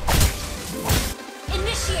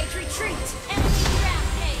 Initiate retreat. Enemy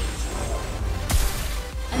rampage.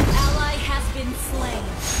 An ally has been slain.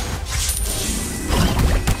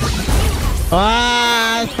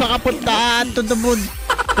 Ah, sa kapuntaan to the moon.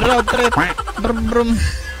 Road trip. Brum brum.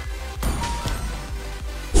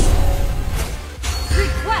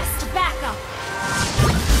 Request backup.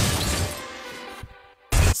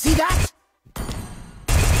 See that?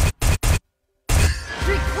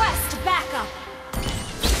 Request backup.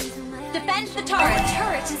 Defend the turret. Our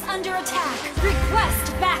turret is under attack. Request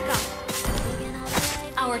backup.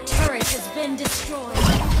 Our turret has been destroyed.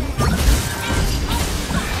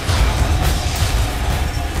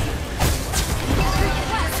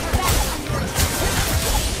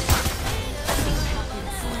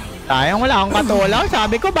 Sayang wala akong katulong.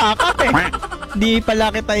 Sabi ko backup eh. Hindi pala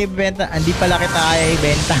kita ibenta. Hindi pala kita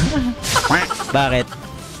ibenta. Bakit?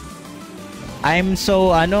 I'm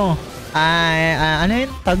so ano ano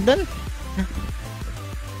yun? Tag doon?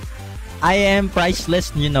 I am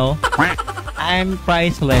priceless, you know. I'm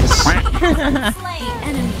priceless. Slain.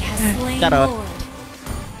 Enemy has slain Charot. Lord.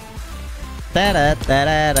 Tarat,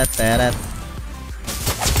 tarat, tarat.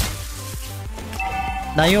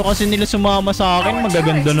 Nayo kasi nila sumama sa akin.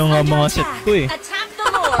 Magaganda na nga mga set ko eh. Attack the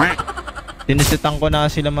Lord. Tinisitan ko na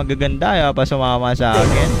sila magaganda. Kaya pa sumama sa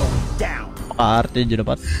akin. Down. Paka-arte dyan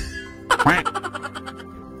dapat.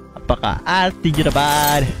 Paka-arte dyan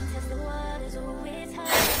dapat.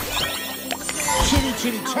 Chitty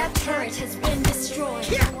chitty Our chat. turret has been destroyed.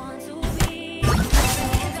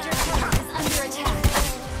 Inhibitor turret is under attack.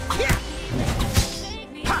 Your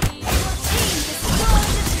team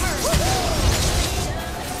destroyed the turret.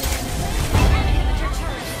 Inhibitor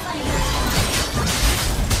turret is under attack.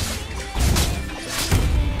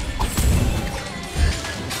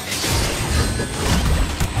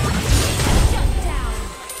 Shut down.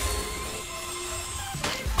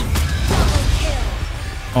 Double kill.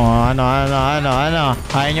 Oh, ano.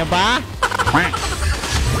 Kaya nyo pa?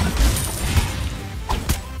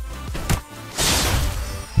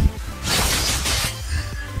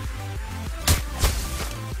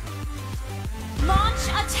 Launch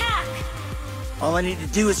attack. All I need to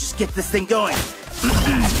do is just get this thing going.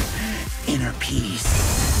 Inner peace.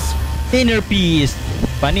 Inner peace.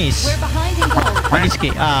 Panis. We're behind in gold. Panis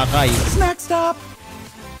kay AKAI. Snack stop.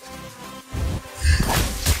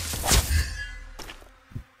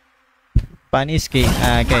 Panis kay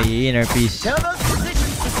AKAI. Inner peace. Tell those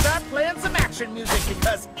musicians to start playing some action music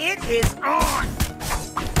because it is on.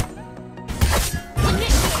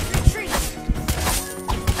 Initiate retreat.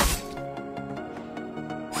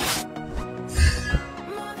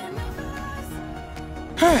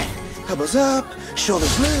 Alright, elbows up,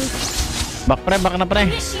 shoulders loose. Back pre, back na pre.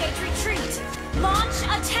 Initiate retreat. Launch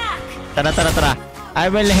attack. Tara, tara, tara. I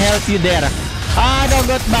will help you there. No,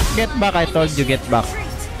 get back, get back. I told you, get back. Retreat.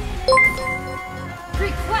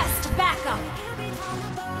 Request backup.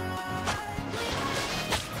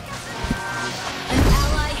 An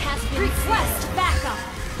ally has been request backup.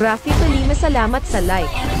 Rafi Palima, salamat sa like.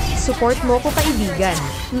 Support mo ko kaibigan.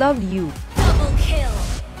 Love you. Double kill.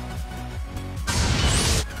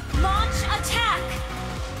 Launch attack.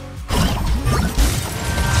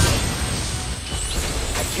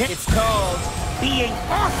 It's called being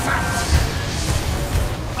awesome.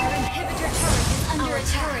 Our inhibitor turret is under attack. Our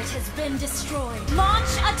turret has been destroyed. Launch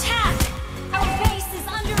attack. Our base is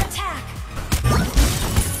under attack.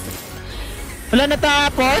 Wala na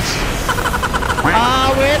tapos?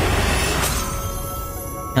 Wait.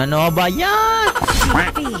 Ano ba yan?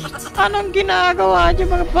 Anong ginagawa niyo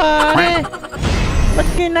mga pare? Ba't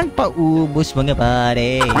kayo nagpaubos mga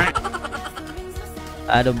pare?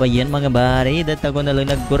 Ano ba yan mga pare? Dahil ako na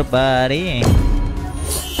lang nag-group pare.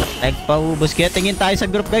 Nagpaubos. Kaya tingin tayo sa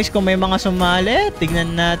group guys kung may mga sumali.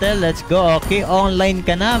 Tignan natin. Let's go. Okay, online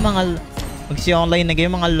ka na mga... Magsi-online na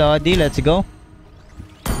kayo mga lodi. Let's go.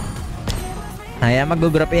 Ayan,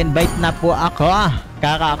 mag-group invite na po ako.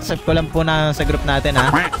 Kaka-accept ko lang po na sa group natin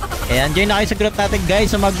ha. Ayan, join na kayo sa group natin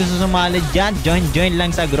guys. So magsusumali dyan, join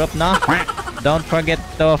lang sa group no. Don't forget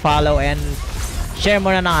to follow and share mo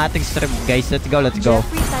na ng ating stream guys. Let's go, let's go.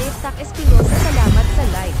 Jeffrey Tayostak Espinosa, salamat sa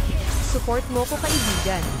like. Support mo ko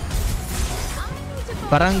kaibigan.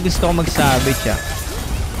 Parang gusto ko mag-savage ah.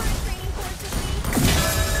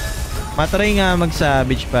 Matry nga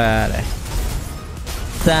mag-savage pare.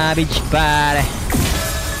 Savage pare.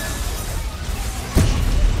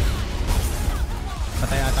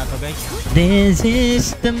 Patay ata to guys. This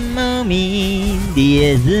is the moment,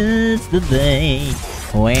 this is the day.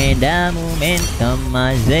 When the moment comes,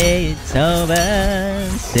 I say it's over.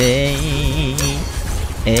 Say,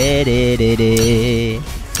 this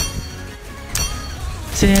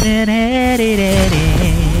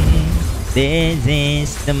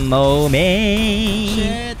is the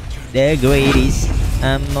moment, the greatest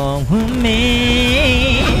moment.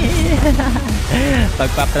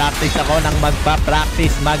 Magpa-practice ako ng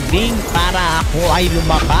magpa-practice mag-ring para ako ay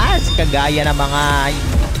lumakas kagaya ng mga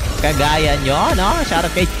kagaya nyo, no?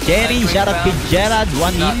 Shoutout kay Cherry, shoutout kay Gerard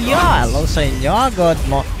Juanillo. Hello sa inyo,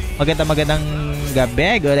 magandang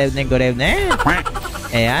gabi, good evening, good evening.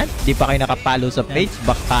 Ayan, di pa kayo nakapalo sa page,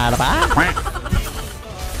 baka pa.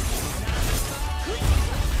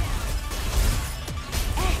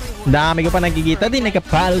 Dami ko pa nagkikita din,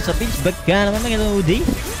 nakapalo sa page, baka naman mga loading.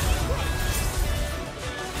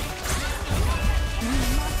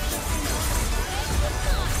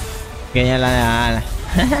 Ganyan lang yan.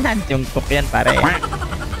 Jungkook yan pare.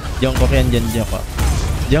 Jungkook yan, Jungkook.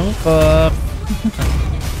 Jungkook.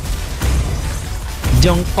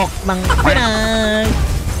 Jungkook ng Pinas.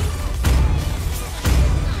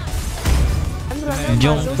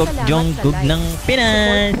 Jungkook ng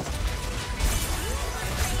Pinas.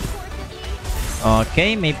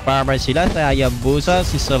 Okay, may farmer sila sa Hayabusa,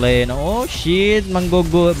 si Selena. Oh shit,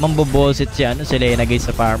 mambobosit si Selena guys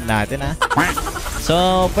sa farm natin ha.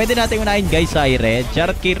 So, pwede natin unahin guys sa Red.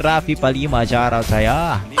 Shoutout kay Rafi Palima, shoutout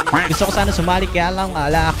sa'yo. Gusto ko sana sumali kaya lang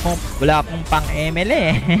wala akong pang ML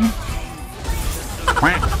eh.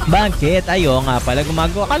 Bakit? Ayo nga pala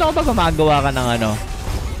gumagawa. Akala ko ba gumagawa ka ng ano?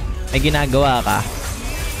 May ginagawa ka?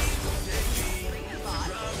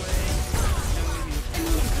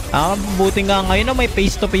 Buti nga ngayon na may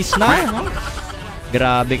face to face na. No?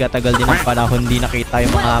 Grabe katagal din ang panahon di nakita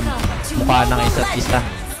yung mga mukha ng isa't isa.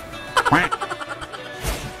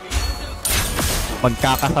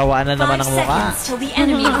 Magkakasawaan na naman ang mukha. Till the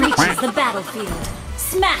enemy reaches the battlefield.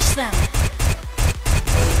 Smash them.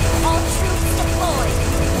 All troops deployed.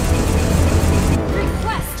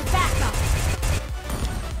 Request backup.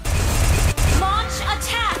 Launch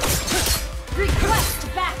attack.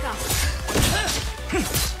 Request backup.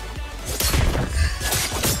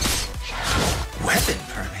 Weapon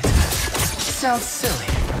permit? Sounds silly.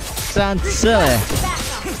 Sounds silly.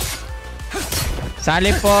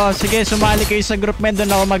 Sali po. Sige, sumali kayo sa group men.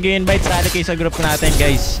 Doon ako mag-invite. Sali kayo sa group natin,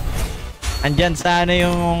 guys. Andyan sa ano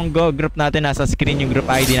yung group natin. Nasa screen yung group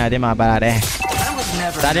ID natin mga pare.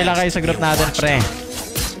 Sali lang kayo sa group natin, pre.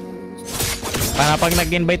 Para pag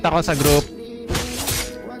nag-invite ako sa group,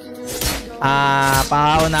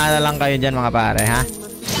 pakauna na lang kayo dyan mga pare, ha?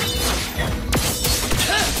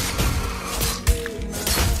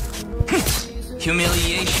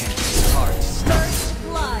 Humiliation is hard.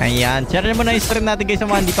 Ayan, share mo na yung stream natin guys. Sa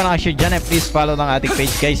mga hindi pa nakashare dyan, please follow ng ating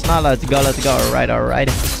page guys na. Let's go, let's go. Alright.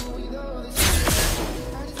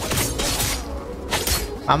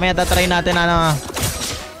 Mamaya tatry natin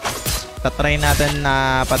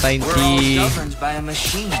na patayin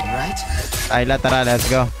si Tyla. Tara, let's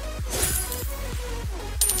go.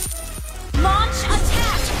 Launch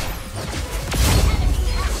attack.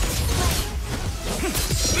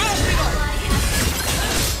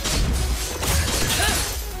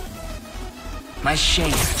 My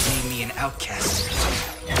shame made me an outcast.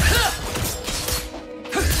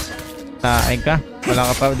 Ay ka. Wala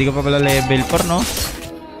ka pa, di ka pa pala level 4, no?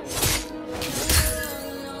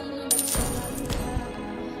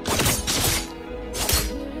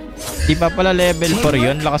 Di pa pala level 4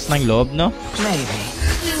 yun. Lakas ng loob, no? Maybe.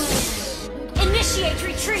 Initiate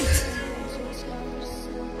retreat.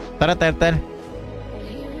 Tara, Turtle.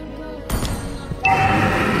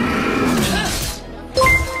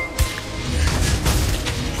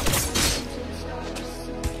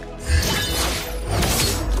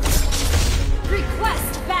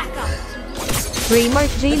 Request backup.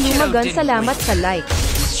 Raymark J. Lumagan, salamat sa like.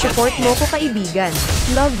 Support mo ko kaibigan.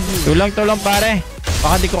 Love you. Tulang pare.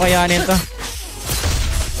 Baka di ko kayanin to.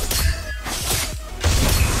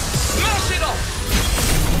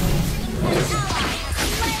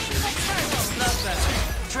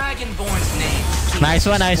 Dragonborn's name. Nice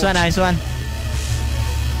one.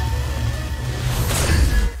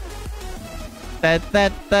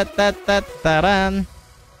 Taran.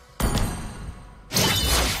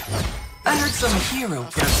 I heard some hero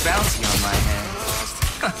put a bounty on my head.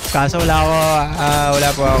 Kaso wala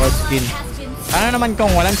po ako skin. Ano naman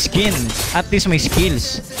kung walang skin? At least may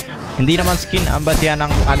skills. Hindi naman skin ang basihan ng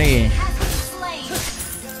ano eh.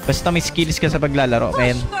 Basta may skills ka sa paglalaro,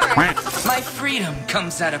 man. My freedom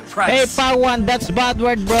comes at a price. Hey, Pawan, that's bad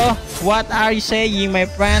word, bro. What are you saying, my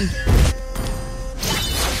friend?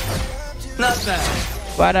 Not bad.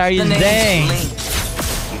 What are you The name's saying? Link.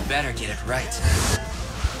 You better get it right.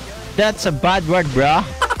 That's a bad word, bro.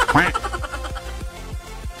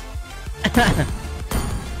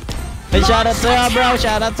 Hey, shout out sa'yo, bro.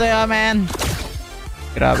 Shout out sa'yo, man.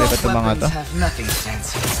 Grabe ba Cold itong mga to? weapons have nothing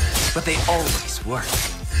fancy, but they always work.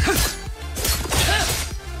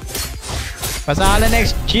 Pasala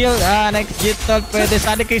next chill, next Jitol. Pwede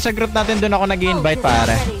sali kayo sa group natin. Doon ako nag-invite,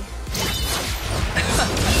 pare.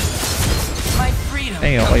 My freedom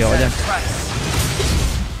Ayoko comes at dyan. a price.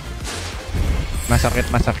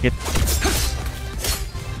 Masakit.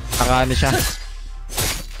 Nakaano siya.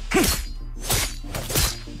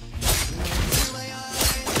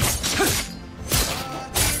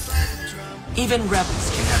 Even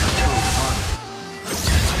rebels can have a code of honor.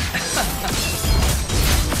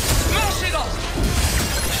 Smash it all!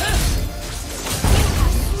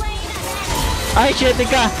 Ay, shit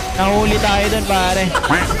ka. Nahuli tayo dun, pare.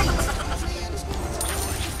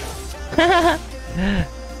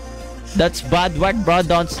 That's bad word, bro.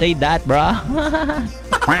 Don't say that, bro.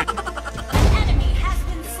 Enemy has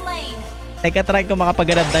been slain. Teka, try ko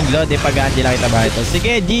makapaganap ng load. Pag-anti lang kita ba ito.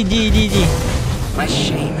 Sige, GG. My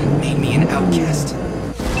shame made me an outcast.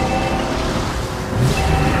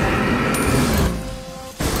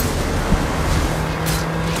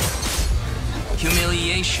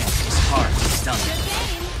 Humiliation is hard to stomach.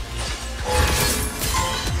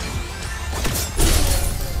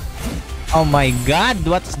 Oh my god,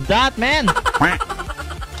 what's that, man? The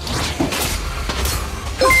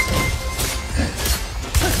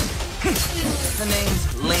name's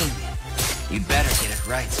Ling. You better get it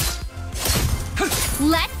right.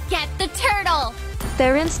 Let's get the turtle.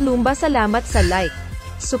 Terence Lumba, salamat sa like.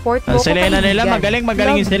 Support mo ko Selena kaibigan. nila, magaling yung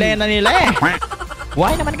Love you. Selena nila eh.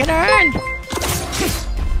 Why naman ganun?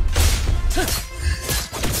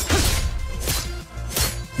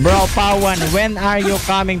 Bro, Pawan, when are you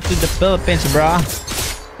coming to the Philippines, bro?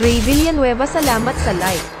 Ray Villanueva, salamat sa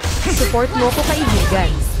like. Support mo ko kaibigan.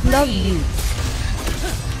 Love you.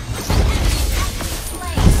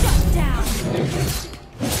 Shut down.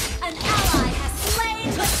 An ally has slain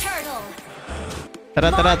the turtle.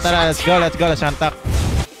 Tara, let's go, let's antak.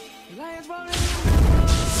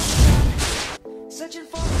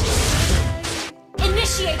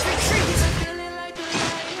 Initiate retreat.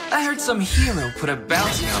 I heard some hero put a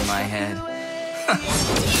bounty on my head.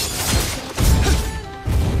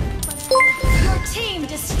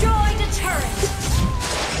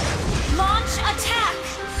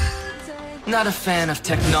 Not a fan of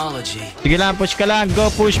technology. Sige lang, push ka lang.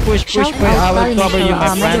 Go, push, push, push. Shout I out will cover you,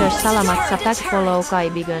 my friend. Mayor, salamat sa pag-follow,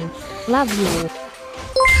 kaibigan. Love you.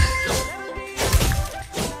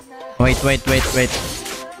 Wait.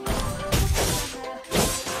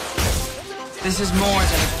 This is more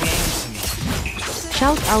than a game to me.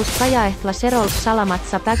 Shout out kaya Flaserol, salamat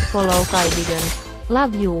sa pag-follow, kaibigan.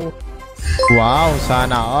 Love you. Wow,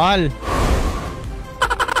 sana all.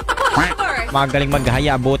 Magaling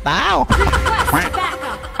maghaya butaw.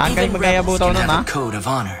 Ang galing maghaya butaw nun, ha? Code of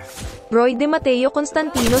honor. Roy De Mateo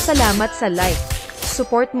Constantino, salamat sa like.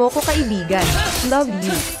 Support mo ko, kaibigan. Love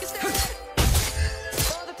you.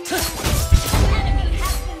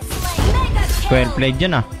 Well played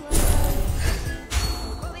yun, ah.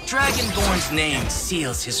 Dragonborn's name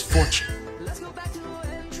seals his fortune.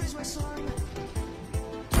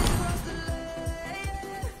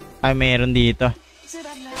 Ay, meron dito.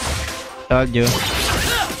 Told you.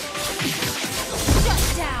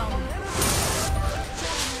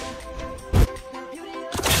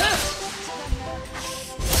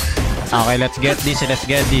 Okay, let's get this.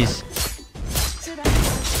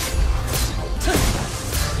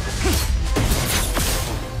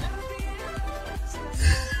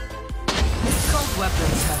 Cold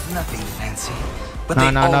weapons have nothing fancy, but No,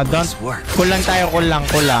 they don't. always work. Kulang tayo, kulang.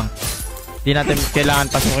 Di natin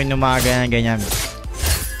kailangan pasukin ng mga ganyan.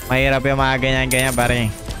 Mahirap yung mga ganyan,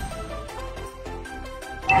 pare.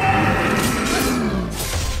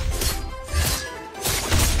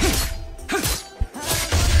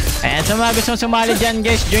 Ayan, sa mga gusto sumali dyan,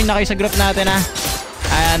 guys, join na kayo sa group natin, ha.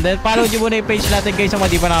 And then, follow nyo muna yung page natin, guys, kung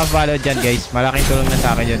di pa nakafollow dyan, guys. Malaking tulong na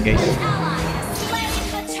sa akin dyan, guys.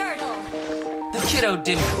 The kiddo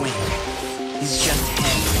didn't win. He's just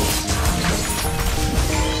handled.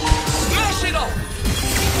 Smash it all!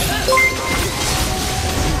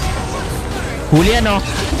 Huli yan, oh.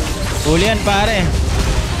 Huli yan, pare.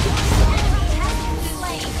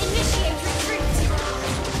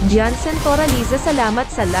 Jansen Toraliza, salamat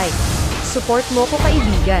sa like. Support mo ko,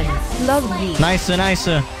 kaibigan. Love you. Nice.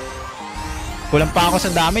 Kulang pa ako sa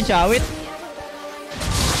damage, awit.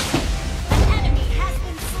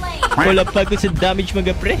 Kulang pa ako sa damage,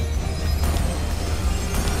 mga pre.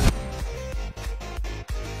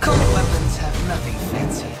 Cold weapons have nothing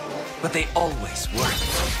fancy, but they always work.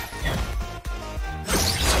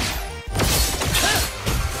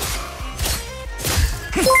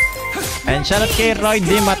 And shout out kay Roy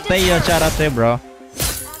De Mateo. Shout out to you, bro.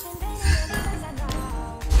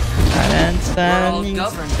 And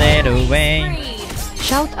stay away.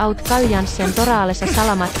 Shout out Kalyan Sentorale, sa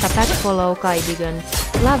salamat sa pag-follow, kaibigan.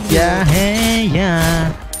 Love you. Yeah, hey,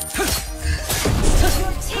 yeah.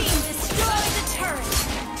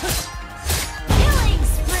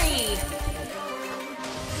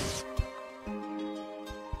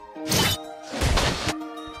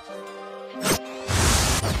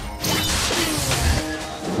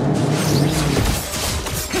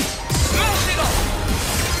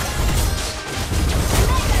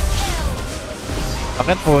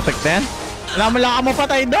 Bakit putik din? Wala mo lang mo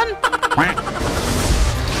patay doon.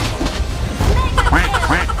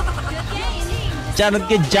 Charot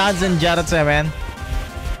kay Johnson, Jarot 7.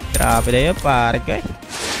 Grabe na yun, pare ko eh.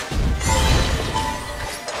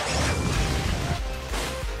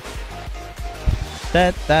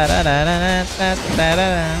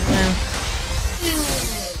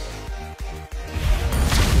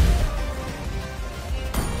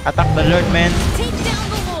 Attack the Lord, man. The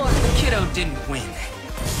kiddo didn't win.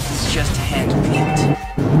 He's just hand-picked.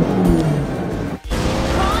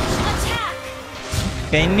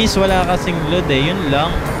 Kay Nis wala kasing load eh, yun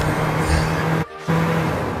lang.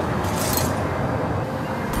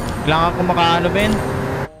 Kailangan ako makaano, Ben.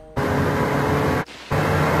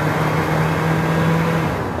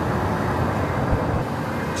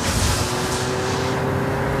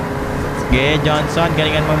 Sige, Johnson,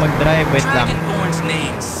 galingan mo mag-drive. Wait lang. Dragonborn's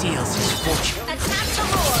name seals his fortune. Attack the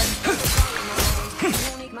Lord. Good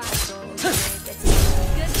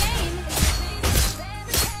game.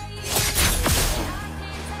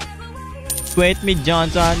 Wait me,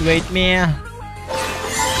 Johnson. Wait me.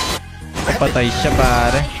 Patay siya,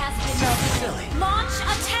 pare. Launch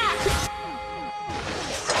attack.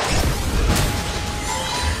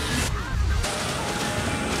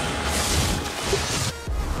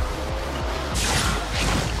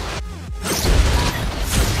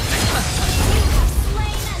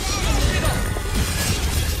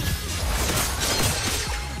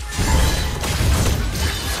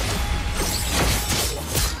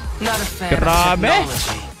 Not a fan Grabe. of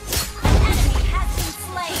technology.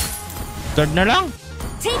 Third na lang.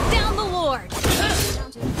 Take down the Lord.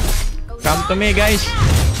 Come to me, guys.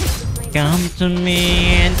 Come to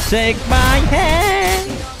me and take my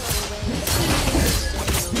hand.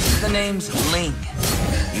 The name's Ling.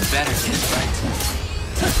 You better get it right.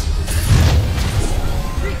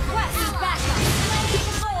 Request backup.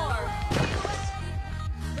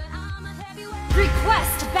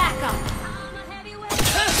 Request backup.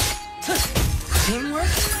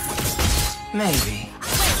 Teamwork? Maybe.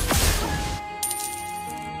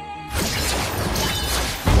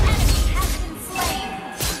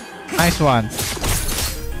 Nice one.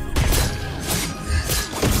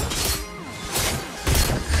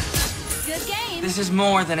 Good game. This is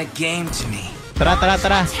more than a game to me. Tara, tara,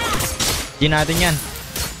 tara. G natin yan.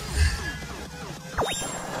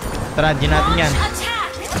 Tara, G natin yan.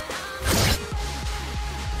 Attack.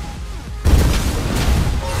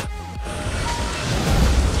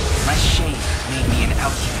 My shame made me an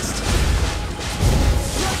outcast.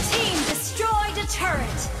 Your team destroyed a turret.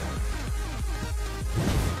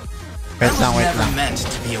 I Wait was lang, wait never lang. meant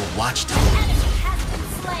to be a watchdog. Enemy has been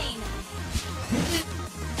slain.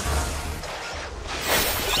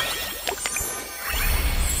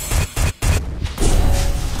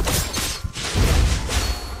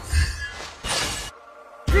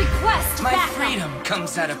 Request My backup. freedom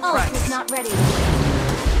comes at a Ult is price. not ready.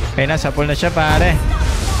 Okay na, sapul na siya pare.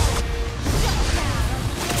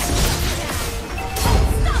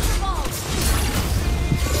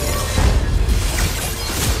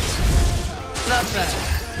 Not bad.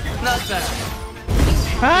 Not bad.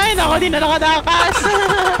 Ay, nako, di na nakatakas.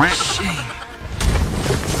 Shame.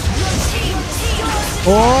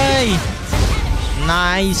 Oy!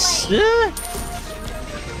 Nice!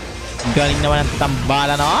 Galing naman ang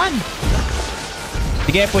tambala noon.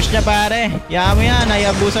 Sige, push niya pare. Yaan mo yan,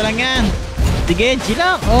 hayabusa lang yan. Sige, chill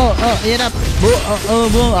lang. Yan up.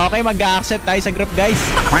 Boom. Okay, mag-accept tayo sa group guys.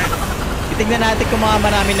 Titignan natin kung mga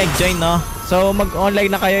marami nag-join, no? So,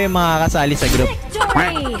 mag-online na kayo yung mga kasali sa group.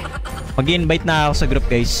 Victory. Mag-invite na ako sa group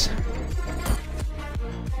guys.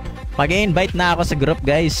 Mag-invite na ako sa group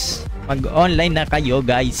guys. Mag-online na kayo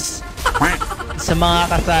guys. Sa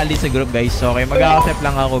mga kasali sa group guys. Okay, mag-accept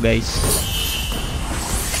lang ako guys.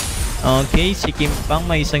 Okay, si Kim Pang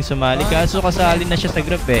may isang sumali. Kaso kasali na siya sa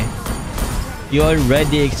group eh. You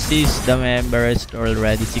already exist. The members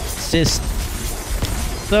already exist.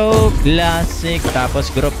 So, classic. Tapos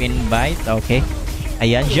group invite. Okay.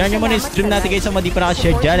 Ayan, share nyo muna yung stream natin guys. Sa mga di pa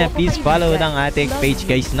nakashare dyan. And please follow ng ating page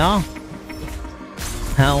guys, no?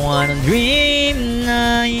 I wanna dream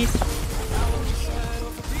night.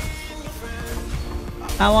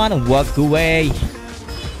 I wanna walk away.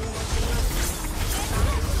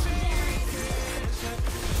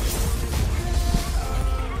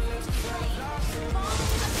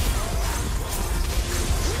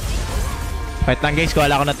 Wait lang guys, kuha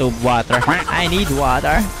ko na tube water. I need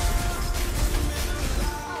water.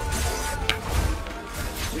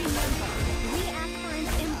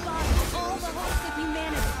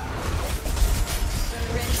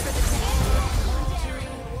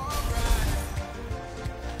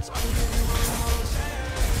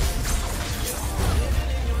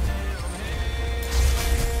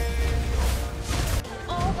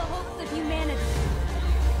 All the hopes of humanity.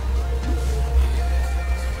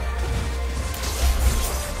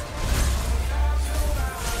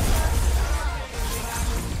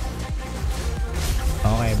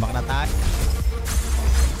 Okay, baka na tayo.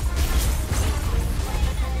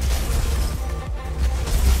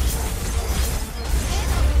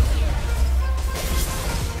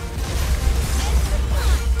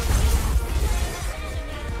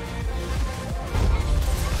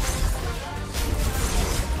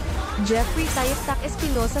 Jeffrey Tayektak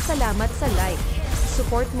Espinosa, salamat sa like.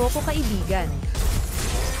 Support mo ko kaibigan.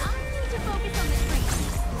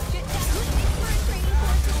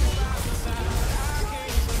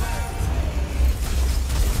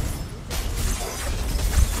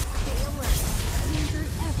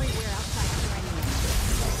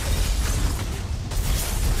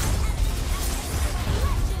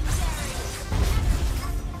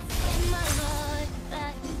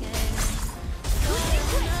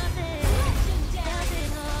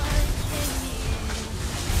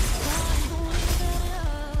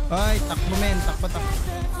 Ay, takbo men, takbo.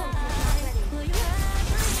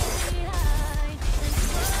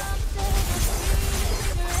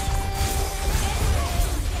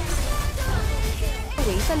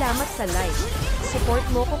 Anyway, salamat sa like. Support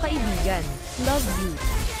mo ko kaibigan. Love you.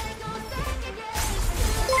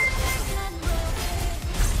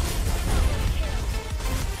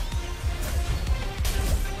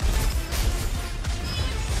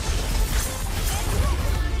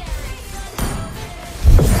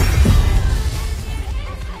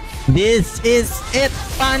 This is it,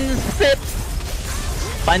 pansit.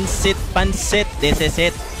 Pansit, pansit, this is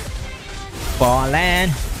it. Fallen.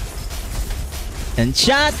 And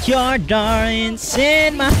shut your darlings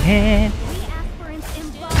in my head.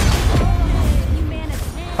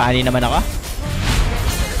 Pani naman ako.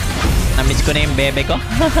 Namiss ko na yung bebe ko.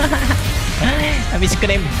 Namiss ko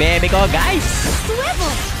na yung bebe ko, guys.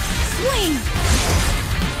 Swivel! Swing!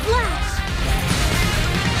 Flash!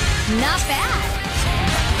 Not bad!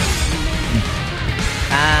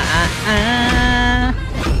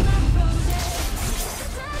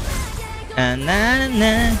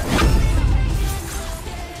 Na.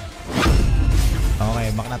 Okay,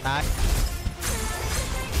 back na tayo.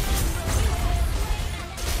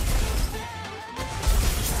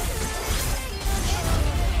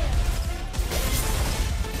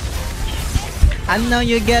 I know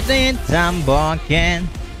you get it, I'm walking.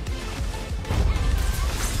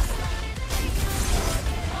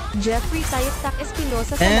 Jeffrey Tayaktak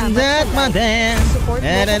Espinosa, And salamat that sa my like. dance. Support mo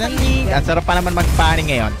ko kaibigan. Ang sarap pa naman magparing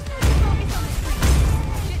ngayon.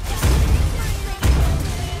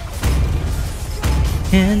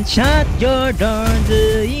 And shut your doors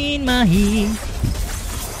in my heat.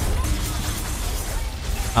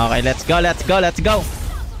 Okay, let's go, let's go, let's go.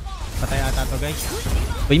 Patay ata to, guys.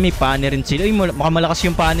 Uy, may pani rin sila. Uy, mukhang malakas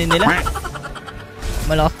yung pani nila.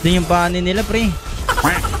 Malakas din yung pani nila, pre.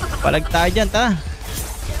 Palag tayo dyan, ta.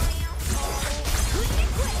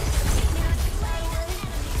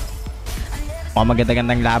 Mukhang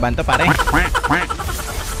maganda-gandang laban to, pare.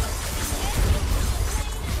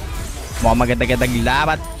 Mukhang maganda-gandang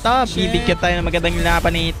laban to. Bibigyan tayo ng magandang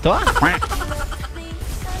laban nito.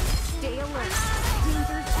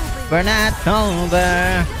 We're not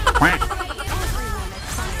over.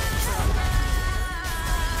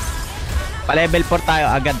 Pa-level 4 tayo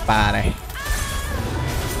agad, pare.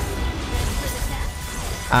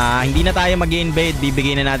 Hindi na tayo mag-invade.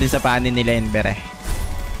 Bibigyan na natin sa panin nila yan, bere.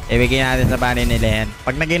 Ibigay natin sa panin nila yan.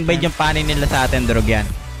 Pag nag-invade yung panin nila sa atin, drug yan.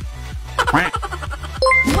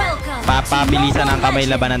 Papabilisan ang kamay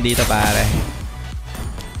labanan dito, pare.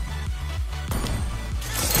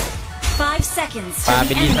 5 seconds.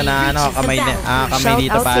 Pabilisan na kamay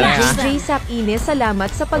dito, pare. Shoutout sa JJ Sapines,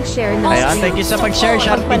 salamat sa pag-share ng Ayun, thank you sa pag-share.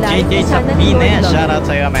 Shout kay JJ Sapines. Shoutout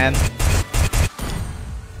sa'yo, man.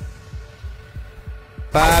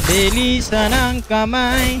 Pabilisan ang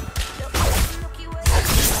kamay.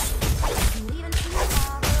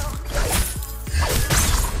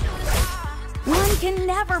 One can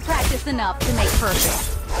never practice enough to make perfect.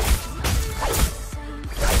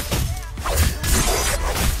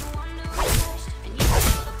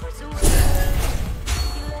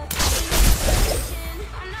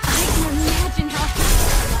 I can imagine how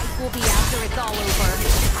life will be after it's all over.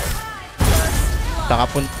 Saka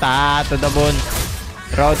punta to the moon.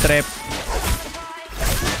 Road trip.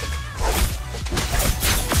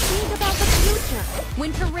 Think about the future.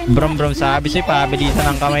 Brom sabi si pabilisan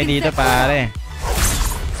ang kamay dito, pare.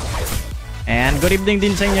 And good evening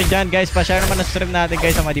din sa inyo dyan, guys. Pa-share naman na stream natin,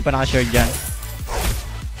 guys, ang hindi pa naka-share dyan.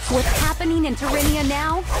 What's happening in Tyrannia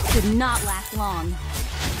now did not last long.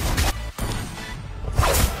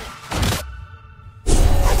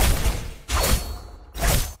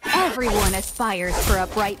 Everyone aspires for a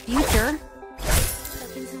bright future.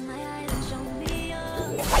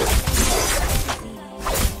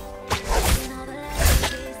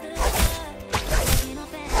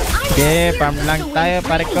 Okay, farm lang tayo,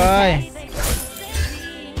 pare koy.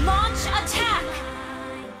 Launch attack.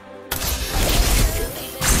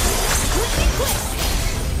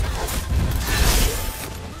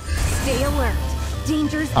 Stay alert.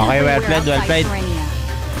 Dangers Okay, well played, well played.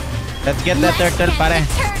 Let's get the turtle, pare.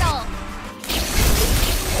 Turtle.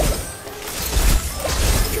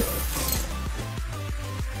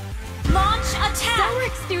 Launch attack.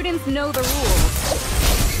 Celic students know the rules.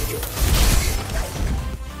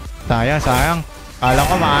 Sayang. Kala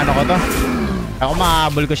ko maano ko to. Ako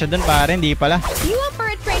mahabol ko siya dun, pare. Hindi pala. You up for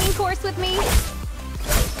a training course with me?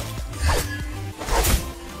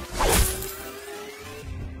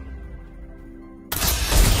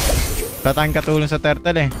 Tatang katulong sa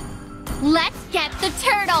turtle eh. Let's get the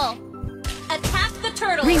turtle. Attack the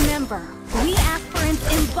turtle. Remember, we aspirants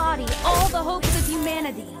embody all the hopes of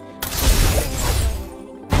humanity.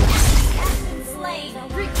 Slave,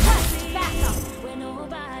 request backup.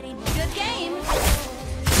 Good game.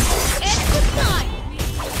 It's the time.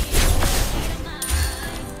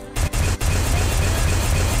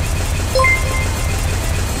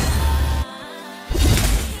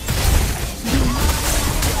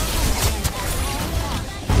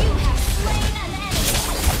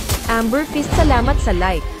 Amber Fist, salamat sa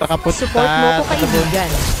like. Support mo ko kaibigan.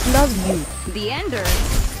 Love you. The Ender,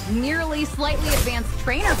 nearly slightly advanced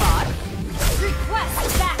trainer bot. Request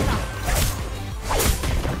backup.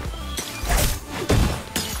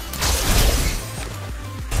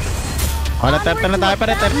 Wala, turtle na tayo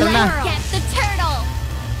pare, turtle na. Get the turtle.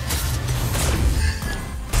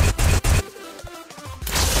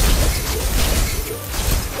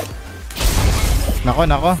 Nako,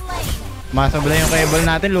 nako. Masabla yung cable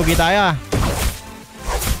natin, lugi tayo ah.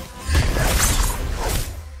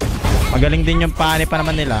 Magaling din yung pani pa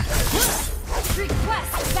naman nila.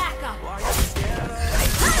 Request backup.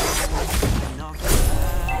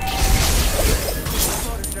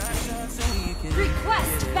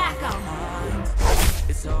 Request backup.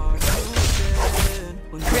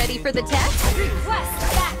 Ready for the test? Request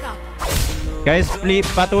backup. Guys, please,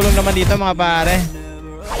 patulong naman dito mga pare.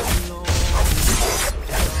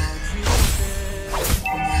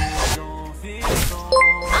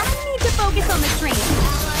 I need to focus on the training.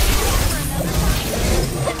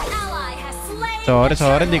 An ally has slain.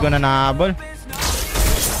 Sorry, di ko na nahabol.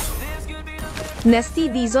 Nesty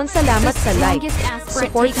Dizon, salamat sa like. Strongest aspirant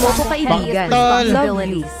Support takes mo on ko the kaibigan. heaviest Love you.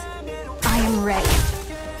 responsibilities. I am ready.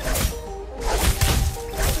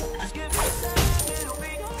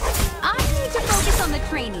 I need to focus on the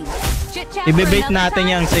training. Chit-chat for Ibe-bait another natin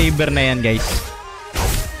time. yung saber na yan, guys.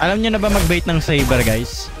 Alam nyo na ba mag-bait ng saber,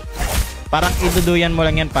 guys? Parang iduduyan mo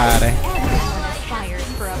lang yan, pare. Everyone aspires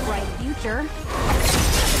for a bright future.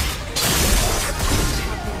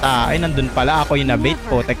 Ay, nandun pala. Ako yung nabait.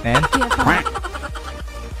 Putek na yan. Give up.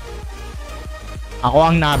 Ako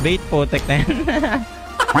ang nabait. Putek na yan.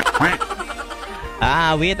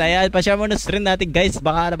 Wait. Ayan. Pa-share mo na stream natin, guys.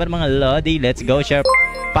 Baka naman mga lodi. Let's go, share.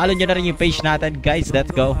 Follow nyo na rin yung page natin, guys. Let's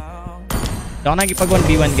go. Ako nagipag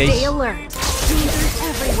 1v1, guys. Stay alert. Dangers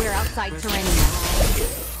everywhere outside Terrenia.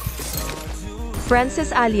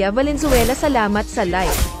 Francis Alia Valenzuela, salamat sa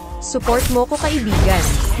like. Support mo ko kaibigan.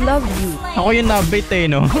 Love you. Ako yung nabait eh,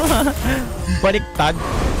 no? Baliktad.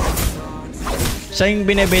 Siya yung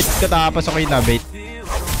binibait ko tapos ako yung nabait.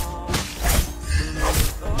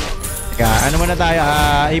 Teka, ano muna tayo?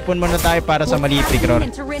 Ipon muna tayo para sa malipig, Ror.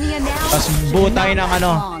 In Terrenia now Tapos buo tayo ng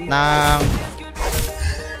ano, ng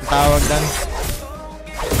tawag doon.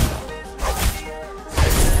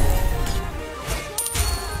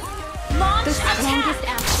 the strongest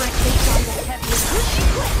aspirant takes on the heaviest.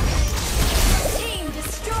 Team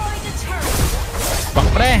destroy the turret. Bak,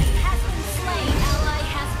 pre. Has been slain. Ally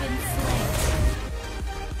has been slain.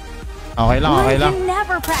 Okay lang, okay One lang. can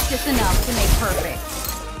never practice enough to make perfect.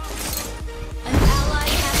 An ally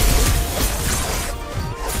has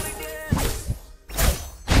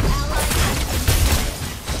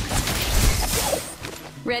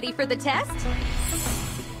Ready for the test?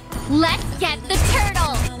 Let's get the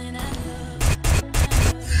turtle.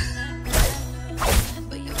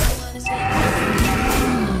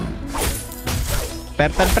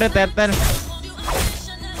 Turtle, pre, turtle.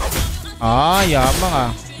 Yamang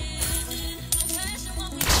ah.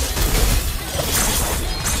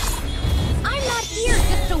 I'm not here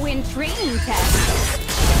just to win training tests.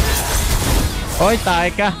 Oy, tayo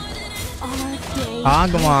ka. Our day.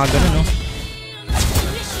 Gumagano, no?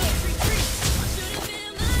 Initiate retreat.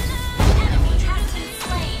 Enemy has been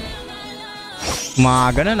slain.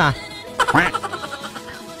 Gumagano na.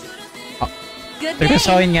 Good day.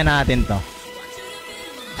 Seryosohin nga natin to.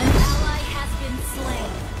 An ally has been slain.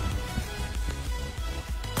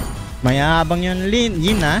 Mayabang yung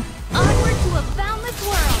Yin, ah. Onward to a boundless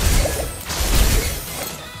world.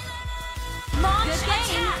 Launch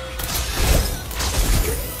attack.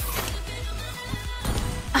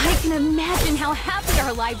 I can imagine how happy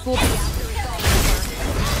our lives will be after it's all over.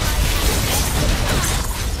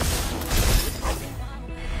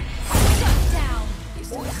 Shut down.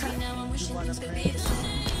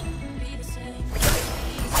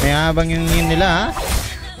 Mayabang yung Yin nila, ha.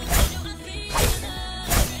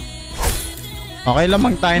 Okay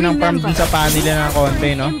lamang tayo ng farm dun sa panel ng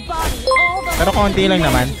konti, no? Embody all the Pero konti lang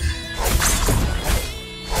naman.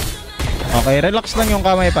 Okay, relax lang yung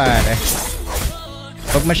kamay, pare.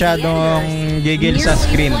 Huwag masyadong gigil sa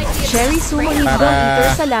screen. Cherry Sumo Hidong Para- Eater,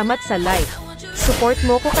 salamat sa like. Support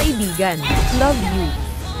mo ko kaibigan. Love you.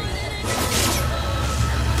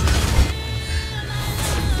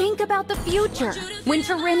 Think about the future, when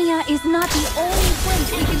Terrenia is not the only place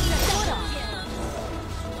we can set foot on.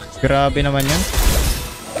 Grabe naman yun.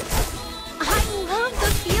 I love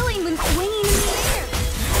the feeling when swinging in the air.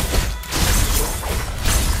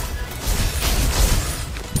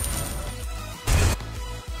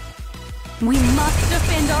 We must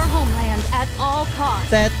defend our homeland at all costs.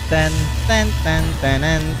 Ten, ten, ten, ten, ten,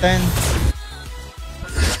 ten, ten.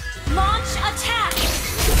 Launch attack!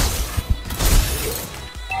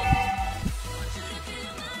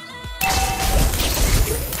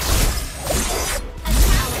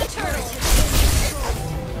 Attack the turret has been destroyed.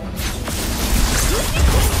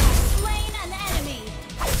 Slain an enemy.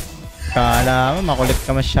 Kala mo, makulit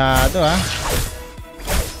ka masyado, ha?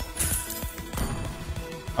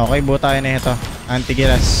 Okay, buo tayo na ito.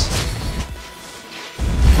 Antigiras.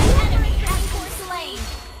 Enemy has been slain.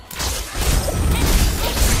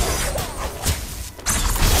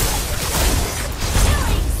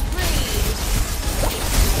 Killing spree.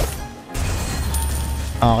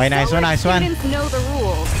 Okay, nice one, nice one. Students know the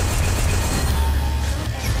rules.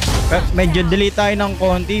 Pero medyo delay tayo ng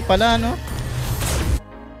konti pala, no?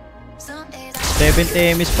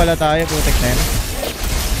 70 MS pala tayo, putik na yun.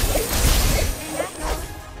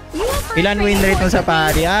 Ilan win rate mo sa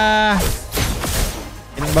pari?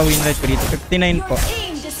 Ilan ba win rate ko dito? 59 po.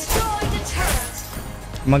 Team destroyed a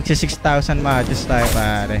turret. Magsi 6,000 matches tayo,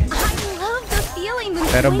 pare. I love the feeling when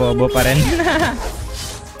Pero swinging bobo in pa the rin. air.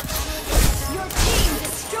 Your team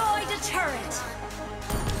destroyed a turret.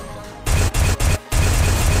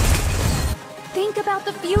 Think about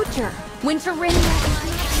the future. When Serenia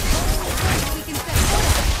we can set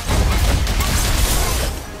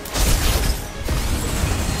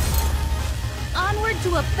onward to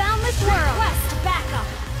a boundless world. Request backup.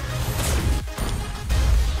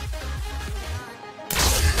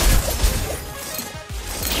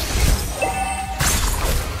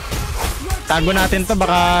 Tago natin to,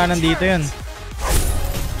 baka nandito yun.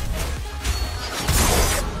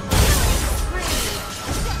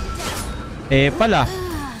 Pala.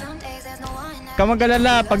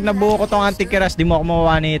 Kamagalala, pag nabuo ko tong antikiras, di mo ako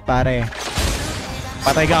mawawanit, pare.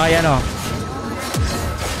 Patay ka kaya, no?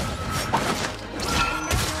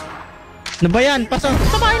 Ano ba yan?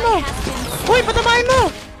 Patabahin mo! Uy, patabahin mo!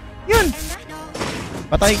 Yun!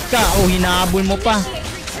 Patay ka! Oh, hinahabol mo pa.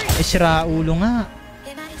 Sira ulo nga.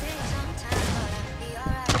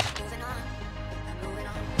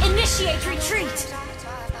 Initiate retreat.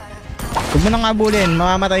 Huwag mo nang abulin,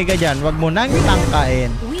 mamamatay ka dyan. Huwag mo nang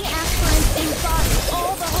tangkain. We ask for an embody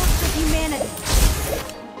all the hopes of humanity.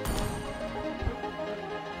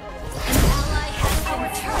 An ally has our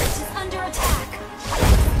turret is under attack.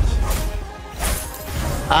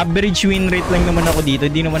 Average win rate lang naman ako dito.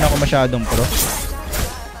 Hindi naman ako masyadong pro.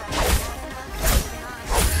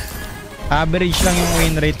 Average lang yung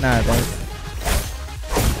win rate natin.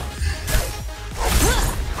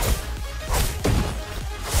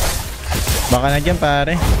 Baka na dyan,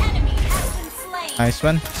 pare. Enemy has been slain. Nice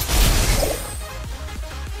one.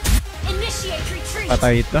 Initiate retreat.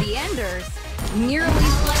 Patay ito. The Enders nearly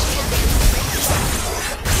slightly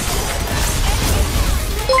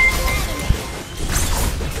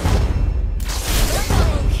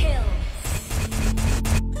Double kill.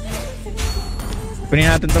 Kunin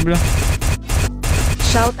natin to, bro.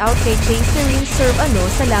 Shout out kay Chaserine Serve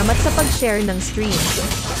salamat sa pag-share ng stream.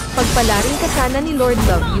 Pagpalarin ka sana ni Lord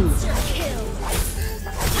Love You.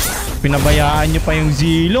 Pinabayaan nyo pa yung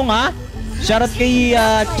zilong, ha? Shoutout kay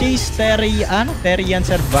Chase Terry, Terrian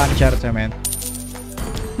Servan. Shoutout sa men.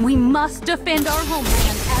 We must defend our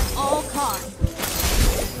homeland at all costs.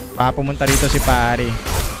 Pumunta rito si pare.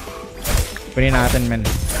 Kunin natin, men.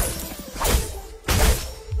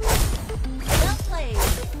 Well played.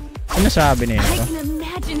 Ano sabi niya I ito? can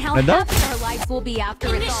imagine how Nado? happy our lives will be after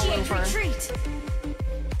it's all Initiate over. retreat.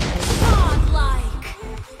 Godlike.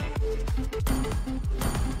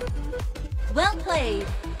 Well played.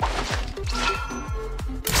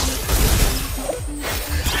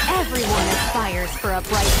 Everyone aspires for a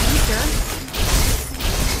bright future.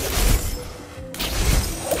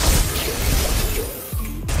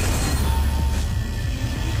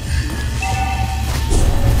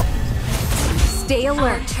 Stay Our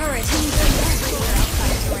alert. turret is Everywhere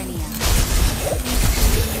outside Serenia.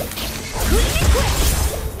 Couldn't be quick.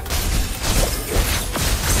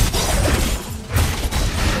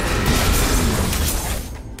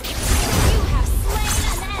 You have slain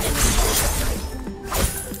an enemy.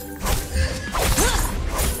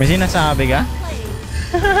 May sinasabi ka? Played.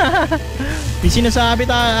 May sinasabi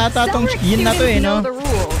ata tong yun na to, eh, no? Know the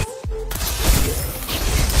rules.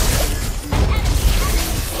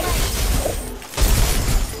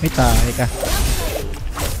 May tayo ka.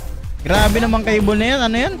 Grabe naman cable na yan.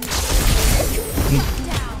 Ano yan?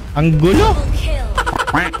 Ang gulo. Double kill.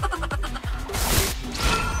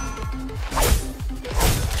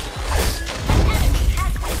 Enemy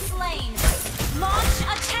has been slain. Launch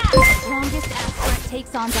attack. Strongest aspirant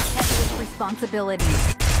takes on the heaviest responsibilities.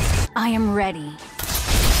 I am ready.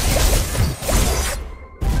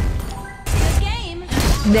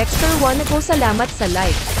 Dexter 1 ako, salamat sa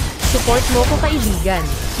like. Support mo ko, kaibigan.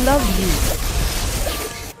 Love you.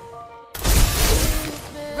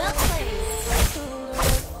 Well played.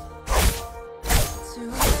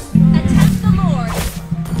 Attack the Lord.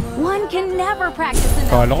 One can never practice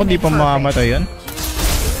enough. Kala ko to di make pa perfect. mamamatay yun.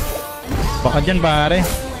 Baka dyan pare.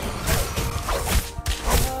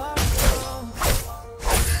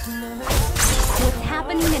 What's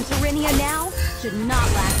happening in Tyrannia now should not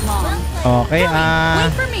last long. Okay,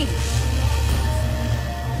 Wait for me.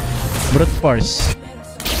 brute force.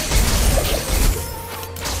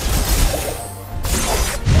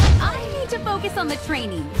 I need to focus on the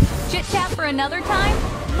training. Chit chat for another time.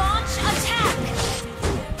 Launch attack.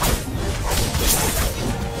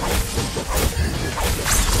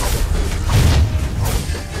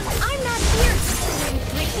 I'm not here just to win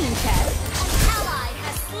training tests. Ally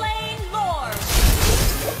has slain Lord.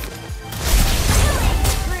 Killing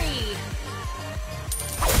spree.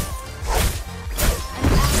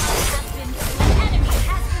 An enemy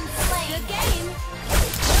has been slain. Good game.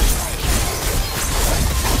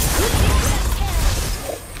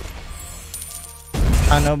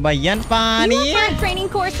 Ano ba yan, You Pani? want for a training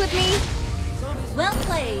course with me? Well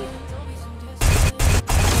played.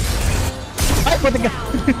 Ay, puti ka.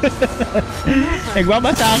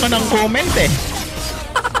 Nagbabasa ako ng comment eh.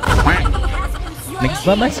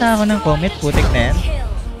 Nagbabasa ako ng comment, putik na yan.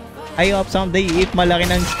 I hope someday if malaki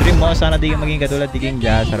ng stream mo, sana di ka maging katulad ni King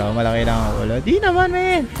Jazro. Malaki lang ako ulo. Di naman,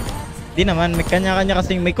 men. Di naman, may kanya-kanya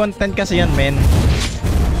kasi, may content kasi yan, men.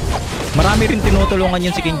 Marami rin tinutulungan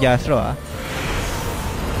yun si King Jazro, ah.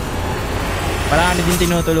 Marami din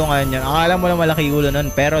tinutulungan yun. Akala mo lang malaki ulo nun,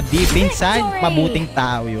 pero deep inside, mabuting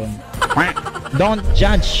tao yun. Don't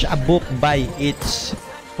judge a book by its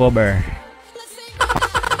cover.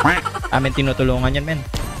 Amin tinutulungan yan, men.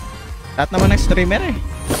 Lahat naman ng streamer eh.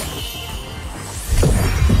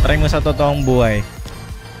 Try mo sa totoong buhay.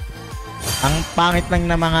 Ang pangit lang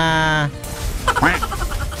na mga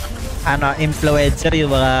influencer,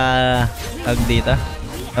 yung mga dito.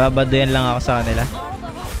 Nababadoyan lang ako sa kanila.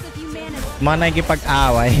 Mga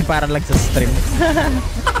nakikipag-away para lang sa stream.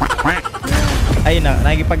 Ayun na,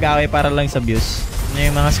 nakikipag-away para lang sa views.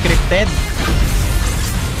 Yung mga scripted.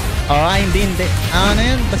 Oh, hindi. Ano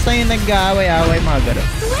yun? Basta yung nag-aaway-away, mga gano'n.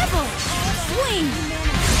 Swivel! Swing!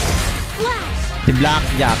 Flash! Si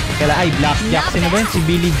Blackjack. Blackjack. Sino ba yun? Si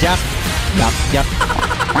Billy Jack. Blackjack.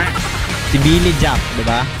 Si Billy Jack,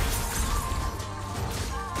 diba?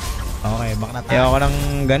 Okay, baka na tayo. Ayoko ng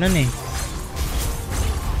ganun eh.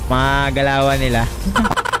 Mga galawan nila.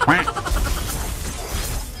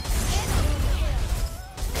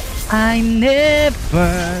 I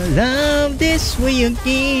never loved this way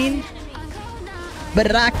again,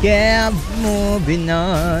 but I kept moving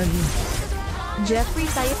on. Jeffrey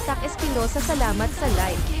Tayestak Espinosa, salamat sa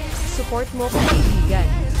like. Support mo ko, kaibigan.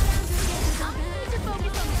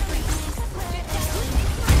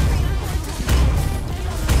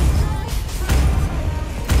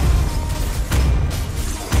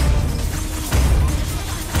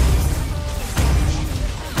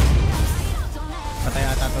 Patay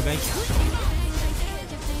ata to, guys.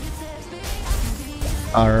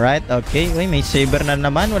 Alright, okay. Uy, may saber na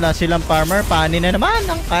naman. Wala silang farmer. Pani na naman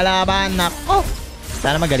ang kalaban. Nako.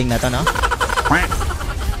 Sana magaling na to, no?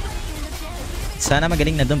 Sana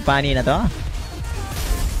magaling na dun pani na to.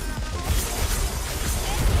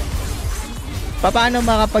 Paano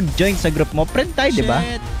makapag-join sa group mo? Friend tayo, di ba?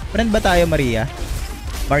 Friend ba tayo, Maria?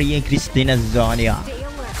 Maria Cristina Zonia.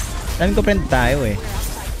 Alam ko friend tayo eh.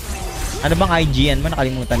 Ano bang IGN mo?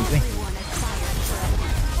 Nakalimutan ko eh.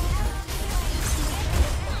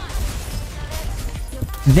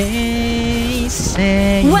 They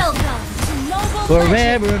say Welcome to Mobile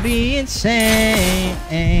forever Legends. be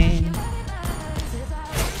insane.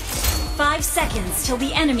 5 seconds till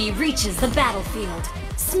the enemy reaches the battlefield.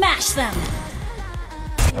 Smash them.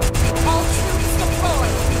 All troops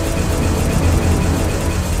deployed.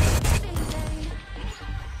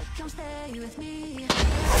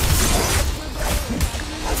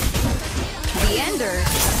 The Ender,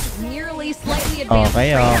 nearly slightly advanced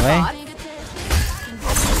Okay, trainer okay. bot.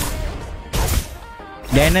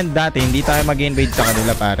 Ganyan dati, hindi tayo mag-invade sa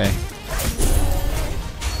kanila, pare.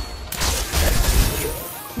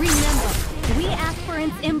 Remember, we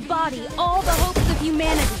aspirants embody all the hopes of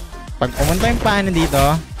humanity. Pag pumunta yung paano dito,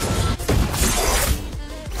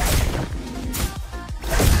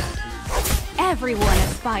 Everyone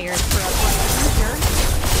aspires for a bright future.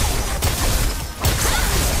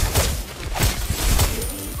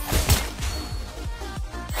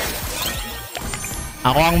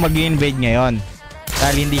 ako ang mag-invade ngayon.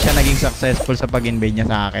 Dahil hindi siya naging successful sa pag-invade niya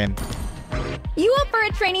sa akin. You for a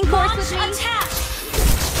training course with me? Attack!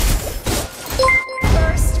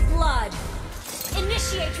 First blood.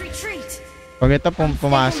 Initiate retreat. Pag ito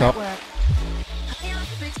pumasok.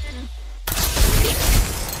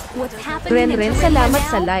 What's happening Ren, in salamat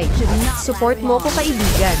Torrenia sa now like. should not Support last mo long. ko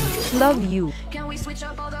kaibigan. Love you.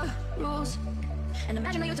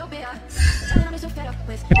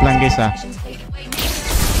 Hit lang guys ah.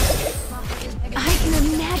 I can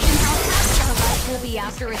imagine how happy our life will be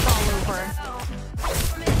after it's all over.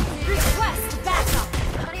 Request backup.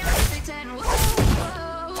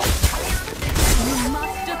 We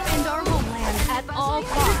must defend our homeland at all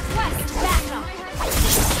costs. Request backup.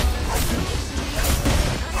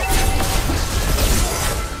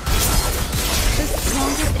 The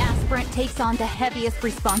strongest aspirant takes on the heaviest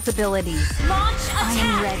responsibilities. Launch I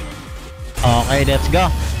am attack. ready. Okay, let's go.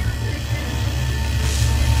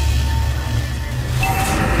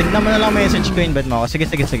 Tignan mo na lang message ko, invite mo ako.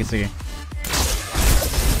 Sige.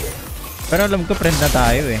 Pero alam ko friend na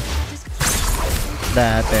tayo eh.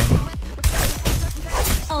 Dati.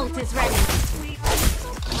 Ult is ready.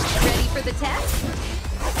 Ready for the test?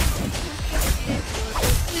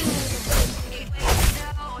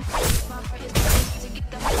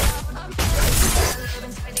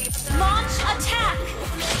 Launch attack.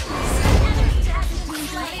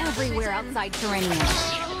 Everywhere outside Torrenia.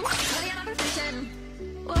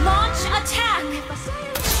 Launch attack.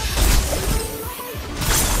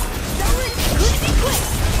 Could be quick.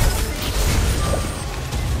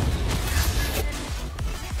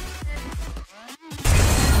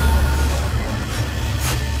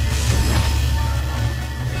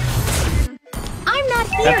 I'm not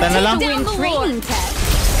here Kata na lang. to win training test.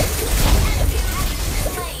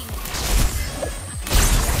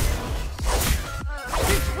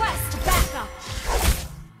 Request backup.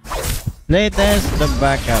 Latest, the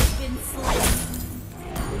backup. Been slain.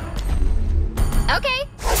 Okay.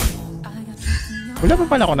 Wala pa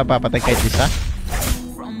pala ako napapatay kahit isa.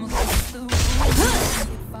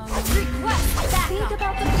 Request Think backup.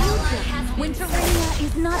 about the future. Winterrenia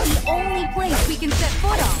is not the only place we can set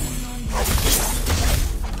foot on.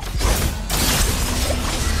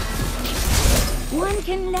 One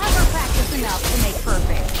can never practice enough to make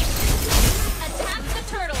perfect. Attack the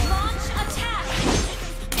turtle. Launch attack.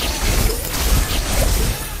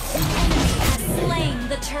 Slain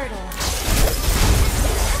the turtle.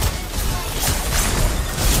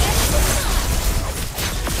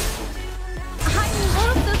 I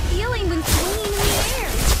love the feeling when swinging in the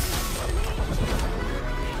air.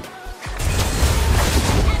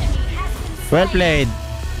 Well played.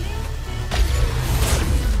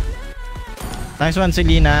 Nice one,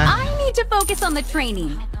 Selena. I need to focus on the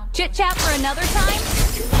training. Chit chat for another time?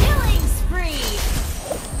 Killing spree.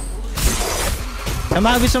 Sa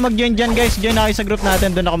mga gusto mag-join dyan guys, join na kayo sa group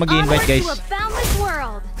natin. Doon ako mag-invite guys. Onward to a boundless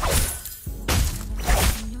world.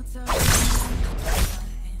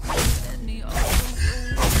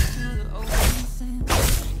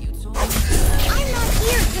 I'm not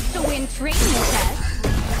here just to win training tests.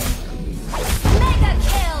 Mega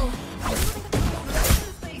kill.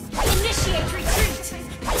 Initiate retreat.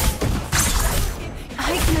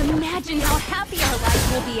 I can imagine how happy our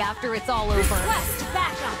life will be after it's all over. Request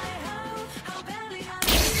backup.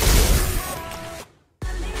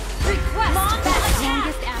 Request The backup.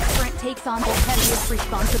 strongest aspirant takes on the heaviest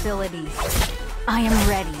responsibilities. I am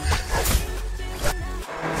ready.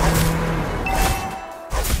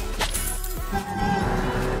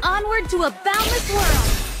 Onward to a boundless world.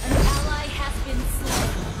 An ally has been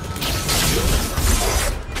slain.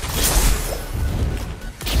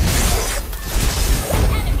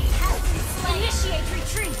 Enemy has been slain. Initiate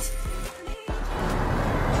retreat.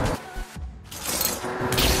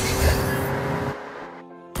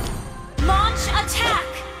 Launch attack.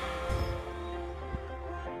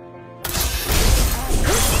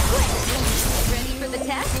 Ready for the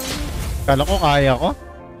test? Kala ko kaya ko.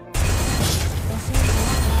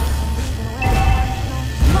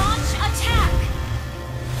 Launch attack.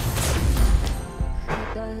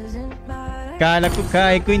 Kala ko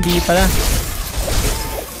kaya ko, hindi pala.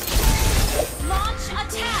 Launch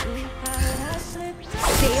attack.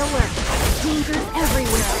 Stay alert. Dangers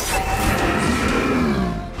everywhere outside.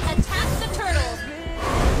 Attack the turtle.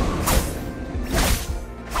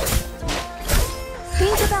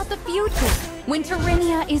 Think about the future.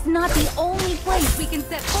 Winterrenia is not the only place we can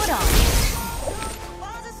set foot on.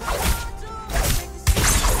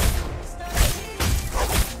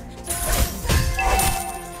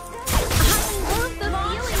 I love the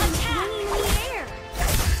feeling of swinging in the air.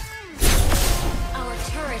 Our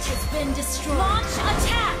turret has been destroyed. Launch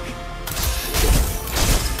attack.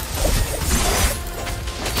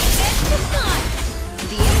 Get the sun.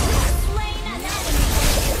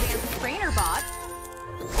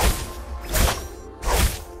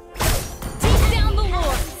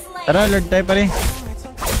 Tara, Lord tayo pare.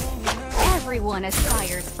 Everyone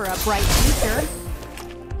aspires for a bright future.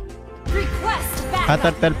 Request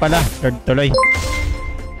backup. Turtle pala. Lord tuloy.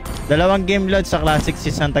 Dalawang game load sa Classic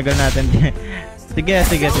 6 ang tagal natin. Sige.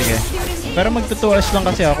 Pero magtutuwas lang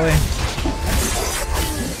kasi ako eh.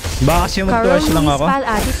 Baka kasi magtuwas lang ako. Carol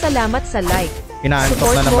Ate, salamat sa like. Inaantok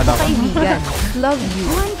Support na mo naman ko ako. kaibigan. Love you.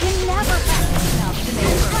 One can never have enough to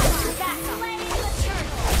make perfect.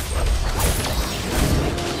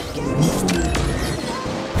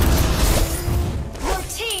 Your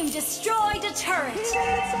team destroyed a turret.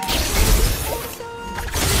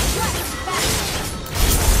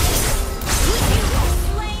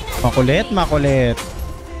 Makulit.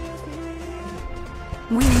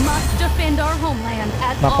 We must defend our homeland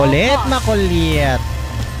at all Makulit. costs.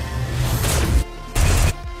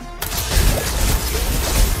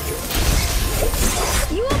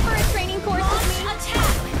 You up for a training course with me?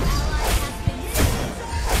 Attack.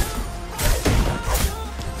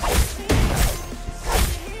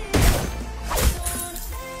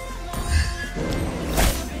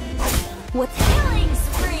 What's Killing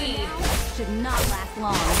spree. should not last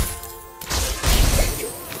long.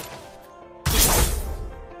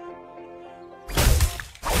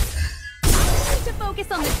 To focus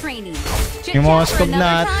on the training. Yung mga Chit-chat for scope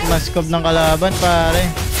another time? mas scope ng kalaban pare.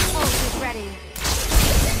 Always ready.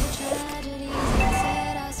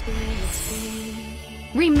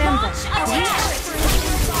 Remember, Launch attack.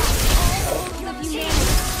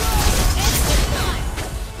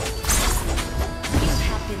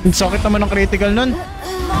 Ang sakit naman ng critical nun.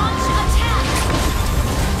 Launch attack.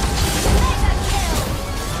 Mega kill.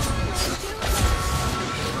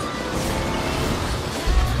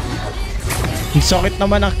 Ang sakit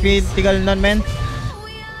naman ang critical nun, men.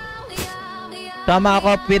 Tama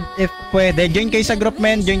ako with if pwede. Join kayo sa group,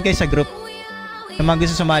 men. Join kayo sa group. Sa mga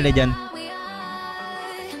gusto sumali dyan.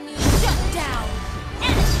 Shut down.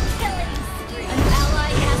 Enemy killing spree. An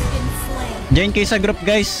ally has been slain. Join kayo sa group,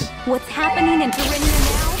 guys. what's happening in Perinia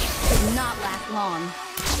now will not last long.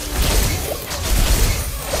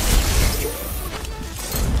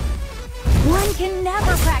 One can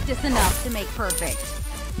never practice enough to make perfect.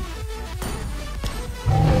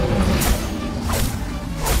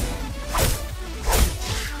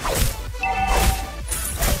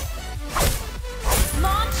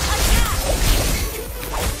 Launch attack.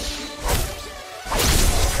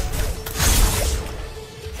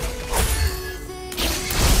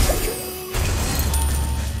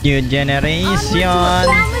 New Onward to a generation.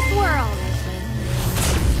 boundless world.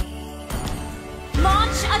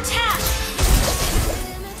 Launch attack.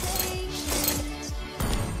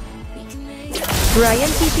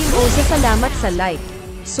 Brian Titim Osa, salamat sa like.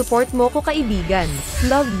 Support mo ko kaibigan.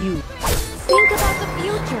 Love you. Think about the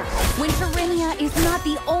future, when Perinia is not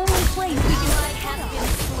the only place we can Ally has been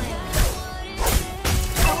slain.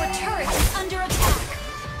 Our turret is under attack.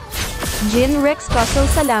 Jin Rex Castle,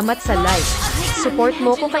 salamat sa like. Support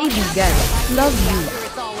mo ko kaibigan. Love you. after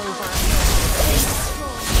it's all over.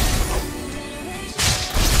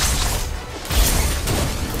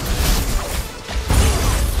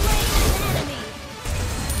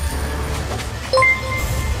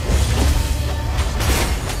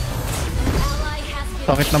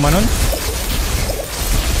 Sakit naman nun.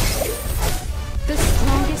 The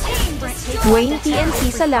strongest sprint takes Wayne TNC,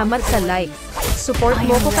 salamat sa like. Support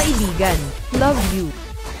mo ko kaibigan. Love you.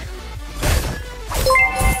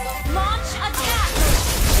 Launch attack.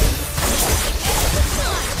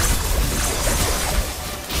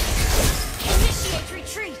 Initiate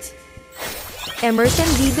retreat. Emerson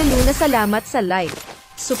D. De Luna, salamat sa like.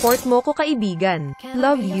 Support mo ko kaibigan.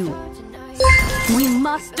 Love you. We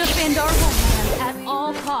must defend our homeland at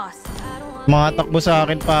all costs. Mga takbo sa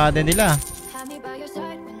akin pa din nila.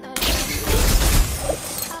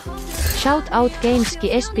 Shout out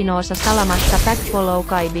Gamesky Espinosa, salamat sa tag follow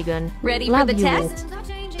kaibigan. Ready for Love the you. test? An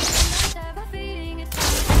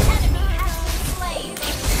enemy has been slain.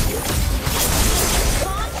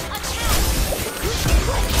 Launch attack.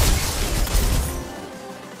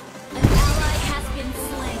 An ally has been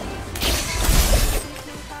slain.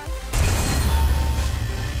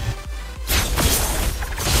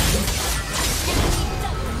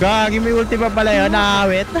 Gagi, may ulti pa pala yun.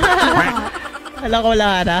 Naawit. Alam ko wala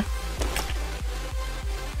na.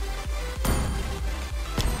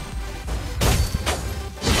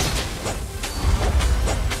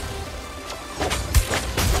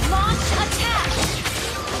 Launch attack.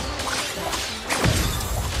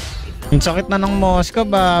 Ang sakit na ng Moscow,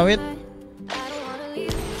 bawit.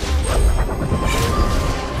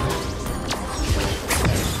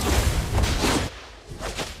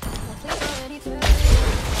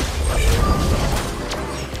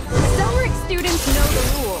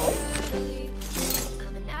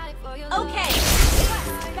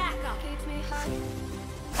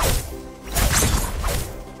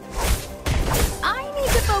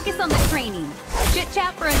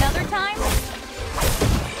 chat for another time?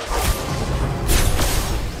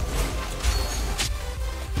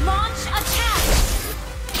 Launch attack!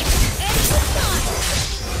 It's done!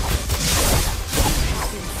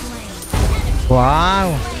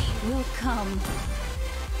 Wow! Will come.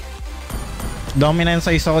 Dami na yung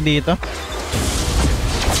size ako dito.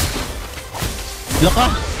 Laka!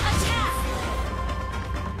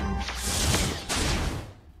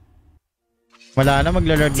 Wala na,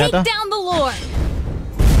 magla-lord na to. Take down the Lord!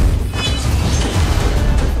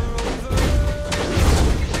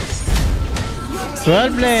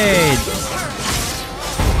 Sword Blade!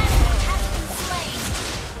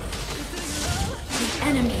 The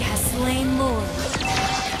enemy has slain Lord.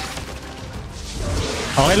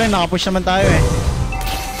 Okay lang, nakapush naman tayo eh.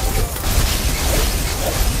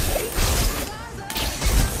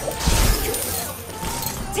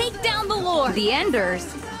 Take down the Lord! The Enders,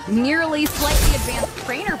 nearly slightly advanced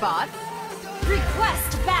trainer bots.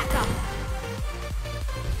 Request backup.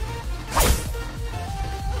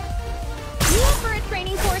 You up for a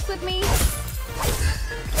training course with me?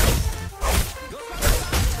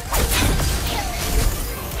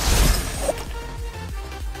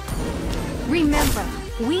 Remember,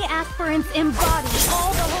 we aspirants embody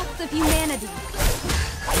all the hopes of humanity.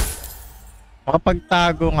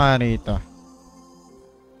 Makapagtago nga rito.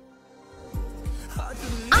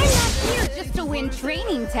 I'm not here just to win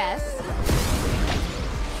training tests.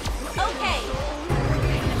 Okay.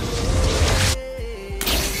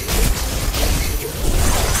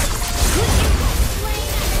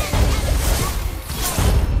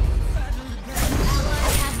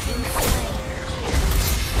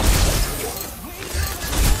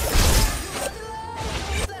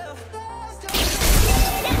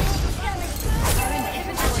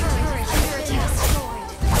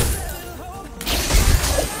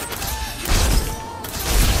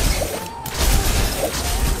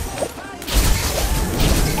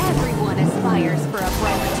 Everyone aspires for a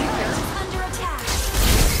bright future. Under attack.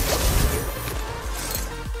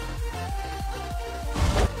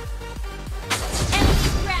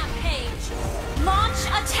 Enemy rampage. Launch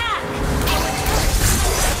attack.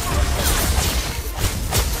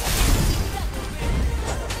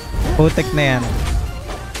 Putek na yan.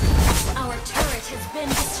 Our turret has been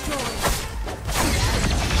destroyed.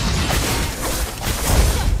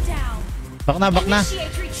 Shut down. Back na, back na.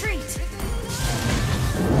 Initiate retreat.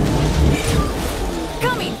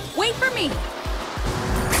 Coming! Wait for me!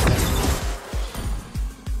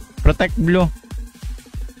 Protect blue.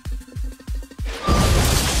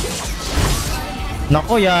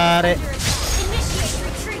 Nako, yari. Initiate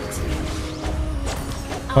retreat.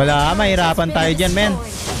 Wala, mahirapan tayo dyan, men.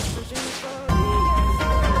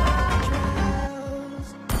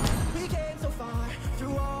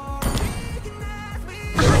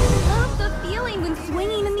 I love the feeling when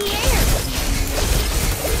swinging in the air.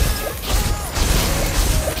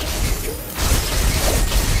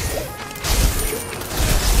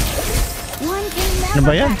 One can Ano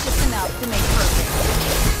ba never yan? practice enough to make perfect.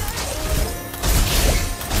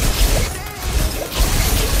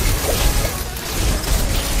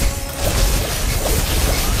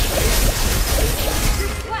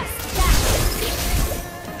 Request backup.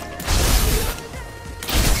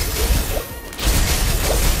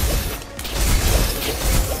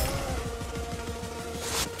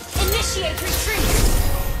 Initiate retreat.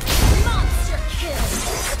 Monster kill.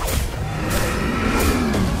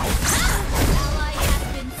 Ally has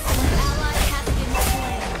been slain. Ally has been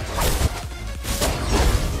slain.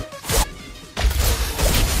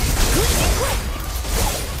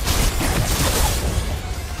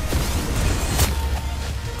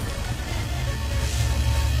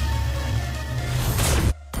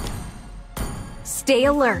 Stay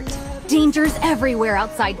alert. Dangers everywhere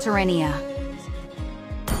outside Terrenia.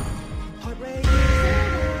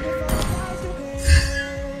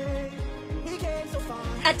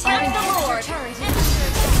 Attack the Lord.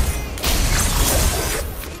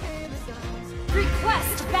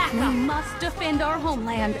 Request We backup. must defend our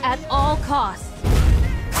homeland at all costs.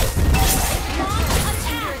 Launch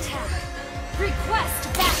attack.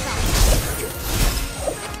 Request backup.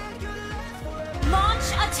 Launch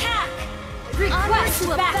attack. Onward Request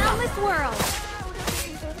to a backup. boundless world.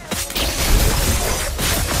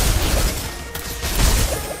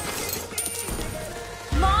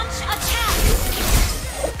 Launch attack.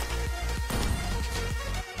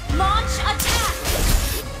 Launch attack.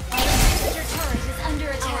 Your turret is under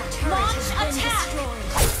attack. Launch attack.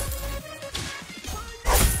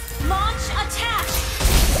 Launch attack.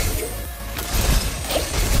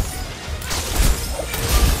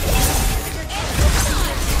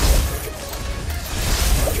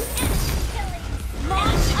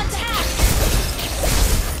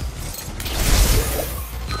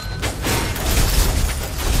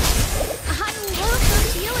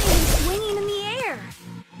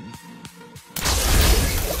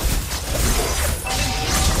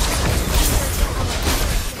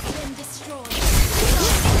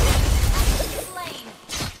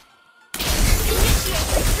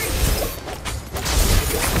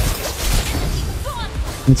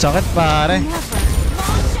 Ang sakit pare.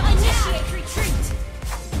 Launch, initiate retreat.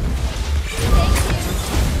 Thank you.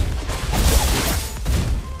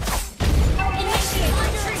 Initiate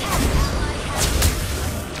retreat.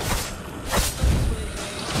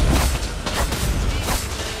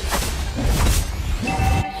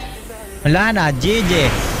 Wala na, GG.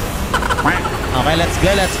 Okay, let's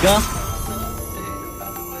go, let's go.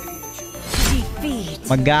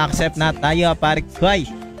 Mag-accept na tayo, pare Koy.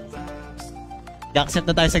 Mag-accept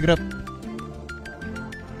na tayo sa group.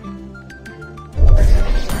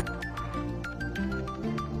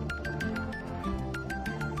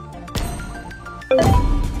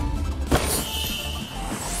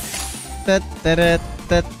 Tet.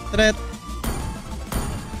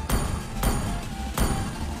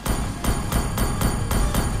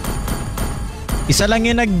 Isa lang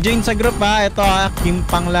yung nag-join sa group ha. Ito ha,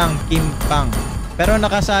 Kimpang lang, Kimpang. Pero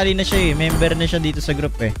nakasali na siya eh. Member na siya dito sa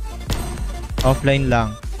group eh. Offline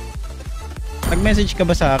lang. Nag-message ka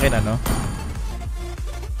ba sa akin ano?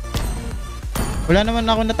 Wala naman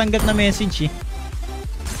ako natanggap na message eh.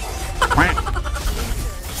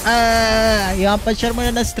 Yung pa-share mo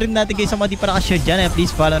na na stream natin guys sa mga di pa nakashare dyan.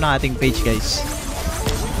 Please follow na ating page guys.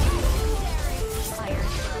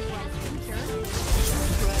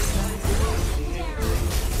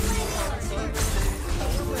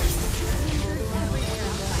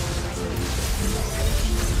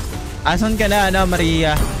 Asan ka na, ano,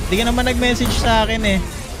 Maria? Hindi ka naman nag-message sa akin eh.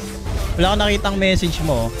 Wala akong nakitang message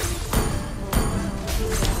mo.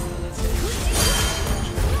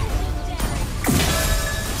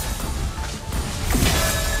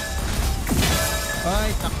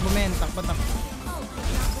 Ay, takbo men, takbo.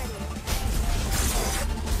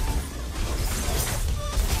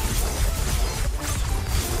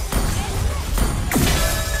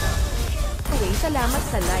 Okay, salamat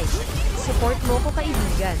sa like. Support mo ko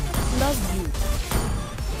kaibigan. Love you.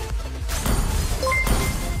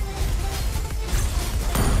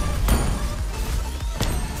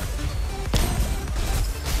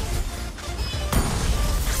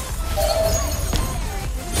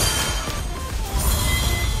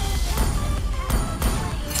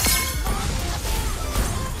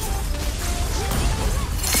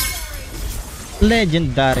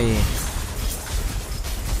 Legendary.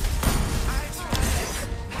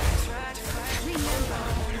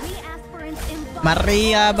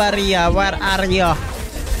 Maria, where are you?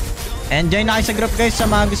 Enjoy na kayo sa group guys. Sa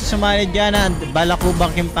mga gusto sumali dyan,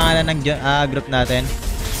 Balakubak yung pangalan ng group natin.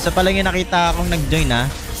 Isa pa lang yung nakita akong nag-join ha.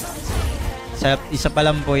 Isa pa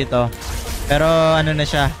lang po ito. Pero ano na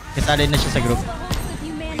siya, kasali na siya sa group.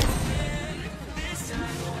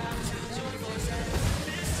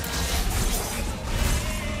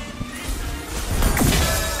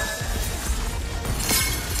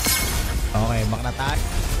 Okay, bak na tayo.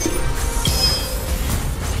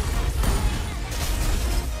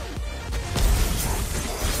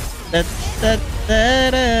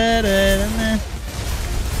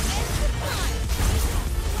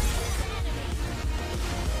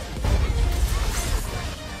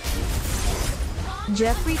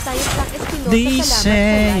 Jeffrey Tayosak Espinosa, They salamat sa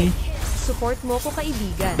say. like. Support mo ko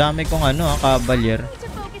kaibigan. Dami kong ano, kabalyer.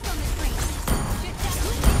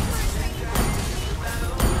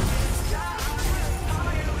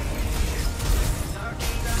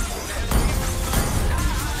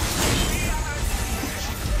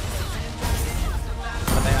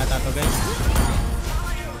 Patay ata to guys.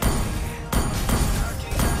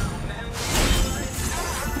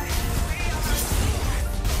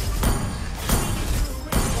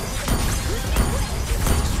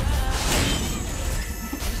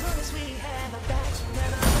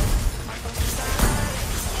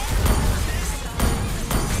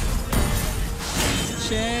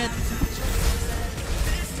 Shit.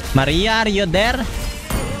 Maria, are you there?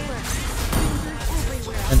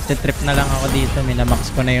 Nagtitrip na lang ako dito.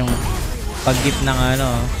 Minamax ko na yung pag-gift ng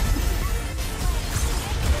ano.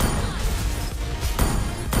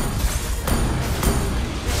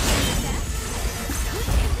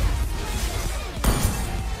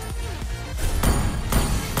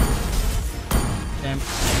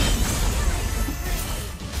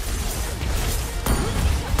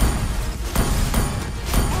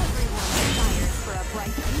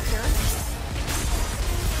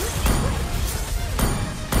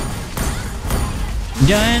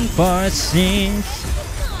 Join forces.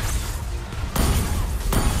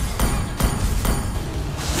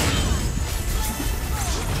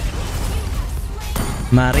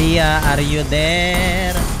 Maria, are you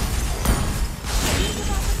there?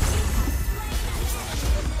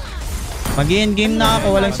 Mag-end game na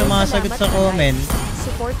ako, walang sumasagot sa comment.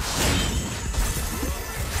 Support.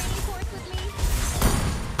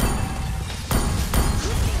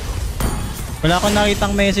 Wala akong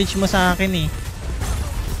nakitang message mo sa akin eh.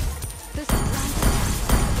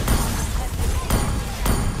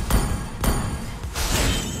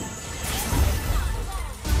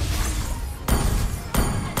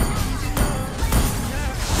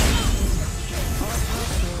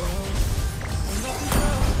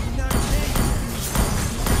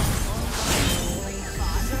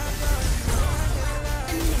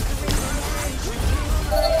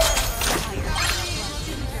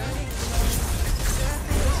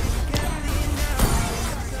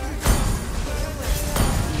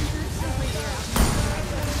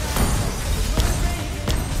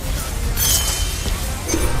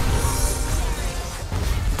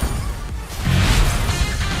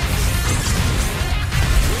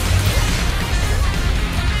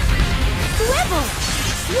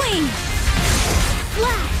 Swing!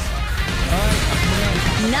 Flash!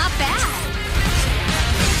 Not bad!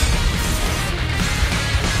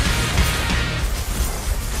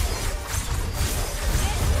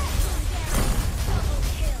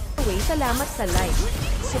 Away, salamat sa like.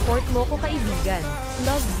 Support mo ko kaibigan.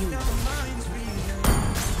 Love you.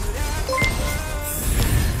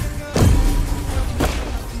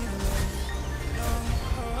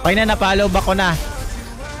 Okay na, napollow ba ko na?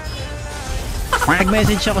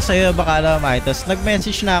 Nag-message ako sa'yo, baka alam ay. Tapos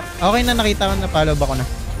nag-message na ako. Okay na, nakita ko na follow ba ko na.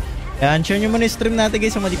 Ayan, share nyo muna yung stream natin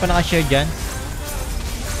guys. Kung hindi pa nakashare dyan.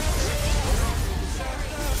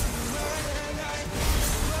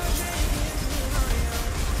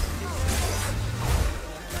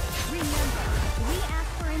 Remember, we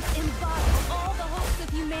aspirants embody all the hopes of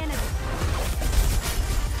humanity.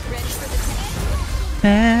 Ready for the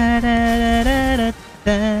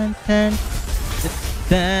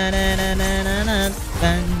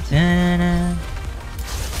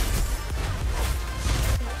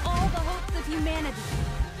all the hopes of humanity.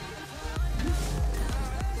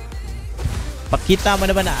 Pakita mo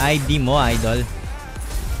na ba na ID mo, idol?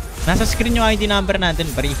 Nasa screen yung ID number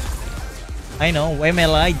natin, pare. I know,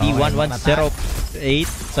 MLID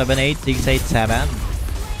 1108788687.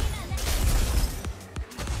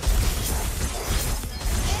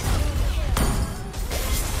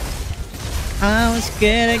 I was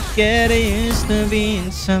getting used to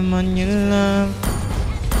being someone you love.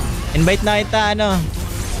 Invite na kita, ano?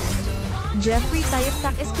 Jeffrey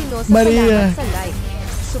Tayaktak Espinosa, Maria. salamat sa like.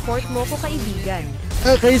 Support mo ko kaibigan.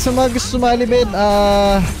 Okay, sa mga gusto sumali, men,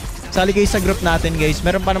 sali kayo sa group natin, guys.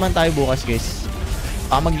 Meron pa naman tayo bukas, guys.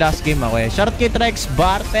 Mag last game ako eh. Shoutout kay Trex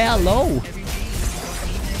Bartelo.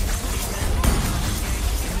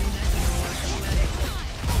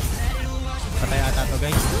 Patay ata to,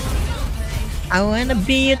 guys. I wanna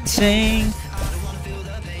be a thing.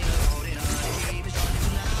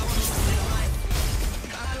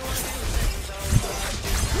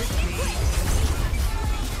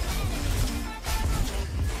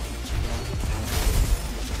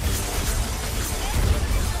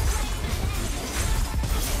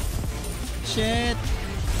 Shit.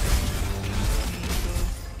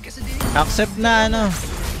 Accept na, ano.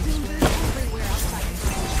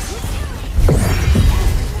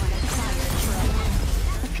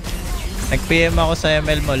 Nag-PM ako sa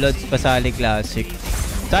ML mo, Lods, pasali classic.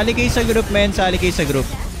 Sali kayo sa group, men. Sali kayo sa group.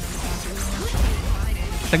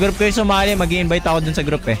 Sa group kayo sumali, mag-i-invite ako dun sa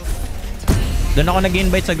group eh. Doon ako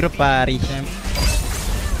nag-i-invite sa group, pari.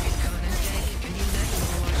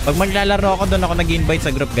 Pag maglalaro ako, doon ako nag-i-invite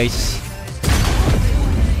sa group, guys.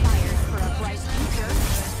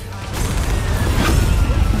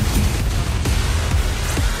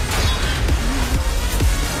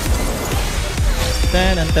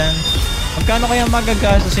 Tan. Magkano kaya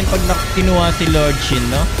magagastusin pag kinuha si Lord Shin,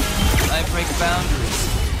 no? I break boundaries,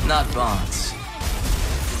 not bonds.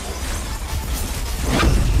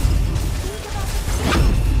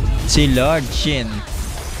 Si Lord Shin.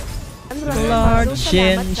 Lord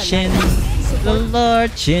Shin. The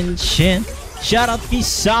Lord Shin. Shoutout kay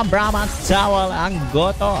Sombra Matawal, ang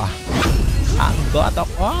goto. Ang goto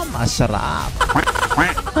ko, masarap.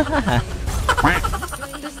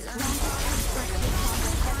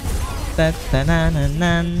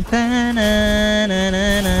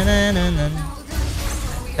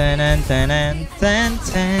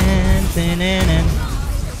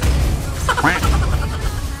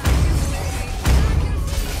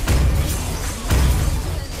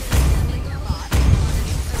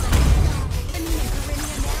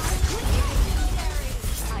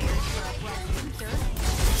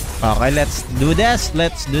 Okay, let's do this.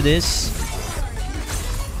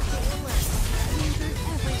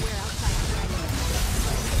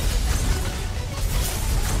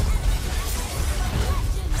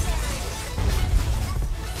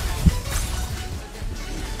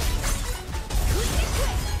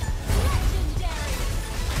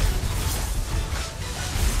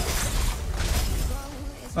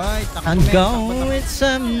 I'm going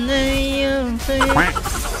someday,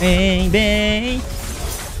 baby.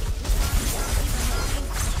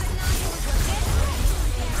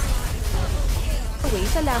 Away,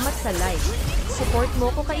 salamat sa like. Support mo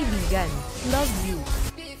ko kaibigan. Love you.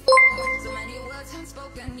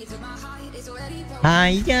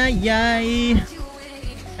 Ay, ay, ay.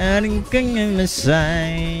 Aring kang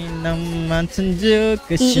masay naman sanjo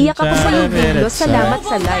kasi Iiyak ako sa iyong video. Salamat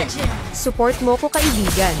sa like. Support mo ko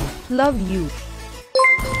kaibigan. Love you.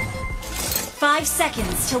 5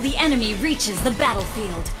 seconds till the enemy reaches the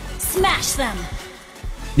battlefield. Smash them.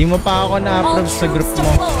 Di mo pa ako na-approve sa group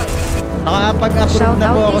mo. Nakapag-approve na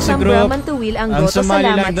po ako sa group. Shoutout kay Will ang Goto.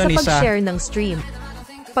 Salamat sa pag-share ng stream.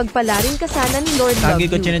 Pagpalarin ka sana ni Lord Love Lagi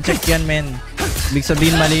ko You. chinecheck yan, men. Ibig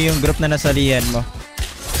sabihin mali yung group na nasalihan mo.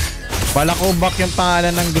 Wala ko back yung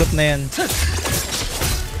pangalan ng group na yan.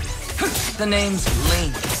 The name's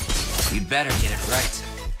Link. You better get it right.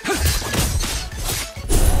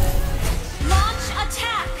 Launch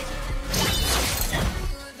attack.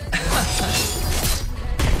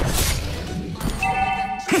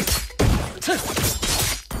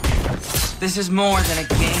 This is more than a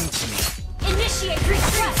game to me. Initiate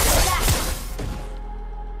retreat.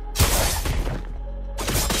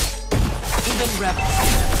 Even rebels.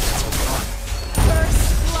 First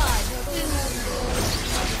blood.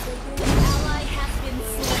 An ally has been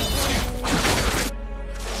slain.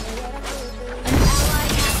 An ally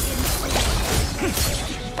has been slain.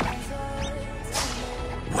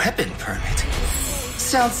 Weapon permit?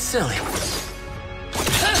 Sounds silly.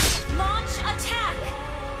 Launch attack.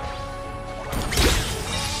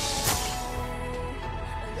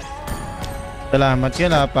 Salamat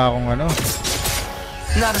yun, wala pa akong ano.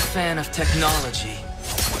 Not a fan of technology.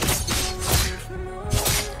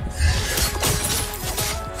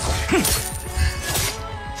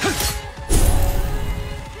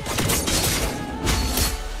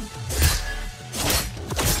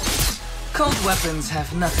 Cold weapons have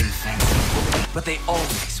nothing fancy, but they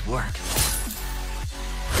always work.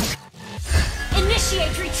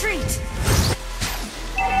 Initiate retreat.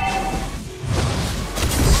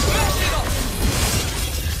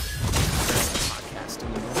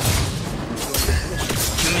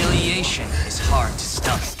 Humiliation is hard to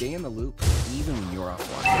stomach. Stay in the loop, even when you're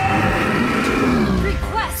offline.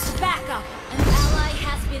 Request backup. An ally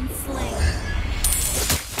has been slain.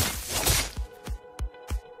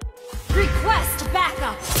 Request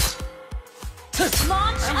backup.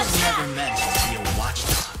 Launch I was never attack. meant to be a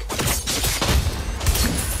watchdog.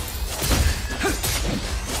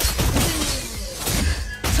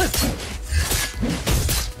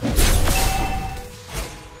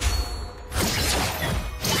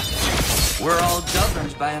 We're all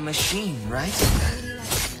governed by a machine, right?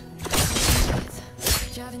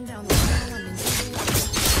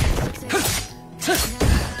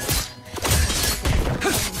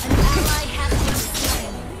 Ally has been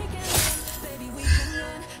slain.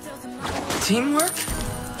 Teamwork?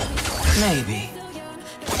 Maybe.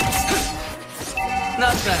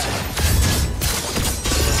 Not bad.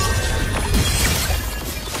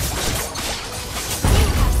 You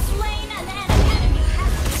have slain an enemy.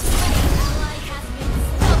 Has been slain. Ally has been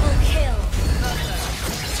double kill.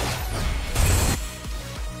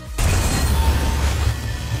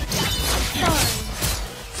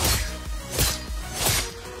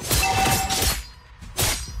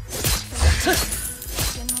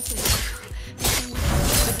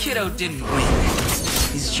 The kiddo didn't win.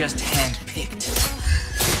 He's just handpicked.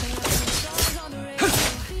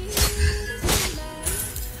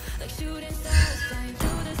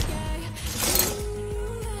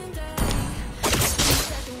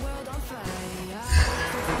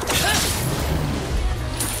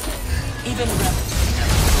 Even rebels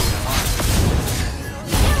never lose arm.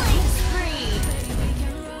 Killing spree.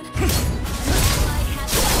 Ally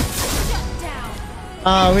has been shut down.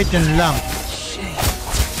 Wait yun lang. Shame.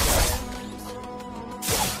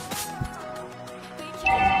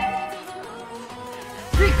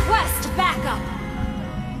 Request backup.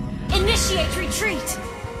 Initiate retreat.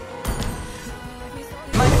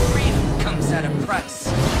 My freedom comes at a price.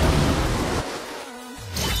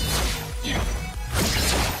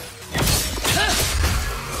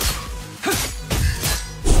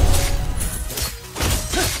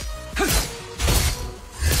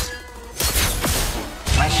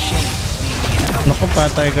 My shame made me an outcast. Naku,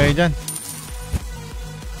 patay kayo dyan.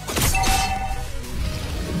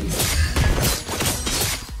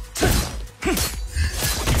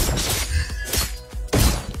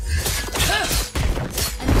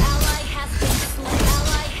 An ally has been slain.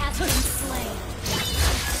 Ally has been slain.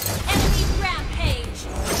 Enemy rampage.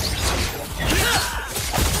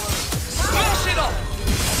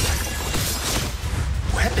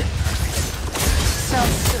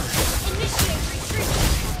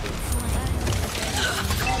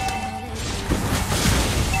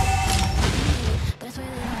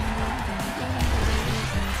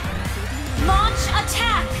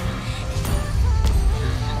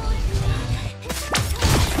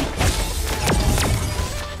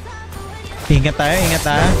 Ingat tayo, ingat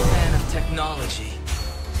tayo. Fan of technology.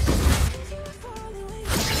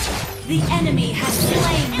 The enemy has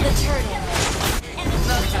slain the turtle.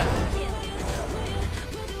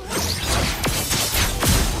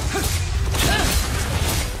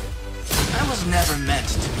 I was never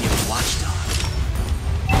meant to be a watchdog.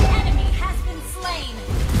 The enemy has been slain.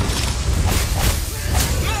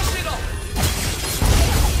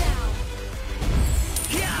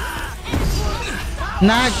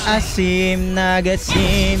 Nag-asim,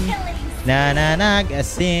 nag-asim.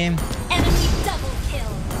 Nag-asim. Enemy double kill.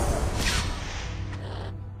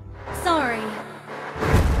 Sorry.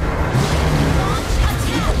 Launch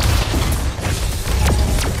attack.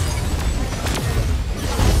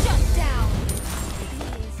 Shut down.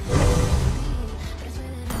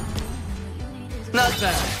 Not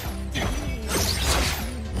bad.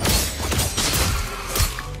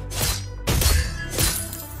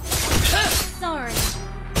 Sorry.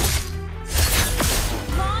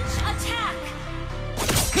 Launch attack.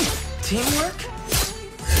 Teamwork?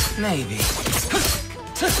 Maybe.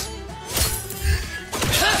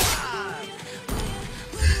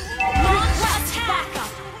 Launch attack.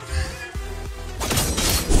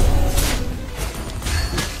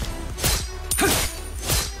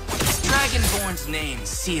 Dragonborn's name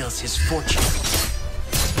seals his fortune.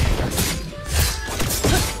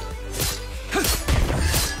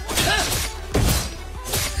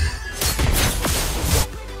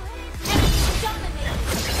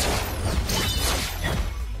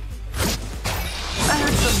 I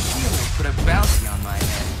heard some hero put a bounty on my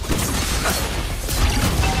head.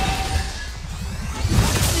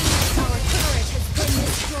 Our turret has been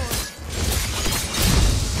destroyed.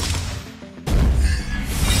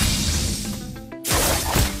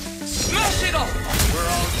 Smash it all! We're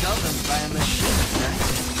all governed by a machine, right?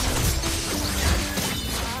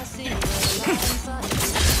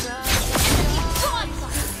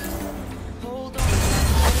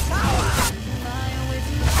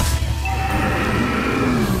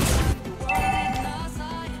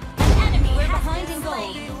 Enemy behind in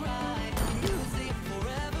gold.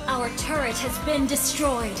 Our turret has been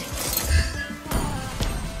destroyed.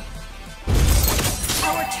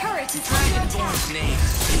 Our turret is under attack. Dragonborn's name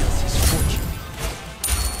seals his fortune.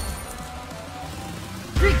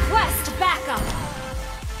 Request backup.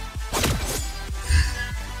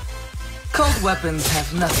 Cold weapons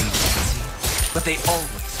have nothing fancy, but they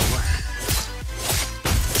always work.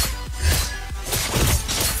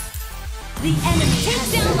 The enemy has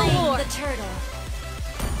slain the turtle.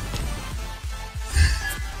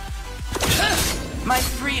 My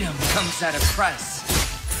freedom comes at a price.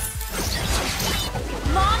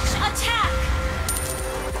 Launch attack.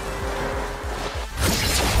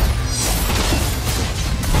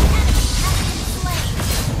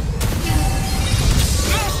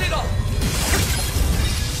 Smash it all!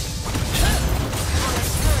 Our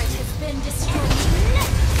turret has been destroyed. You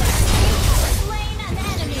have slain an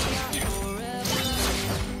enemy.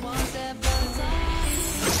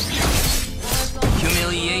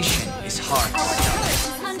 Humiliation is hard to Our stop. turret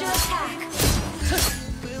is under attack.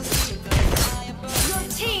 Your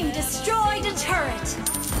team destroyed a turret.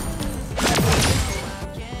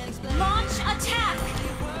 Launch attack.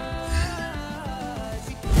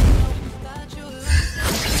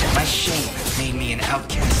 My shame made me an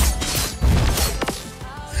outcast.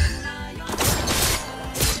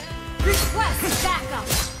 Request backup.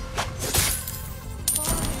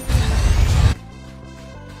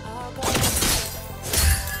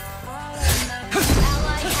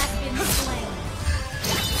 Ally has been slain.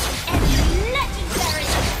 Enemy legendary.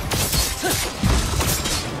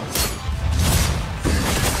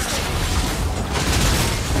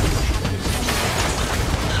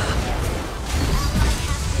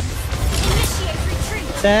 Initiate retreat.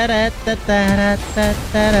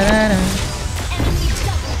 Ta-ra-ta-ta-ra-ta-ta-ra-ra. Enemy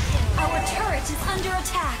double kill. Our turret is under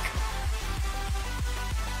attack.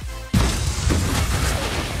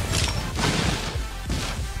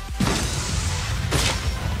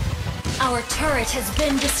 Our turret has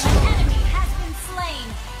been destroyed. An enemy has been slain.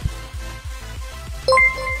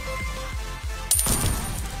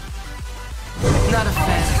 Not a Our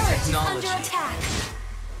fan of turret is under technology. attack.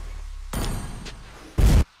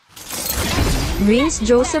 Rins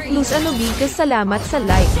Joseph Luz Anobigas, salamat sa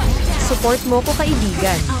like. Support mo ko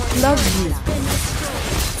kaibigan. Love you. Been destroyed.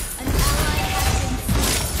 An ally has been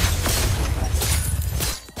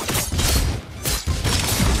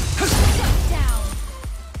shut down.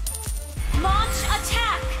 Launch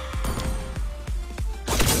attack.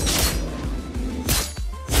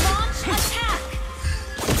 Launch attack.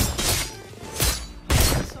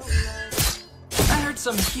 I heard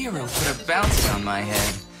some hero put a bounty on my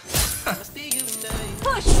head.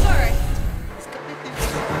 Push first.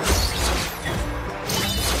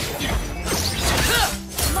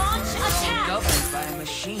 Launch attack. Governed by a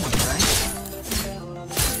machine, right?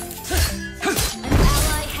 An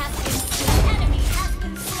ally has been slain. An enemy has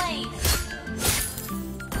been slain.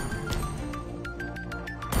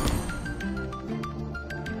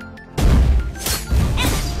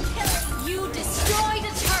 Enemy killing. You destroyed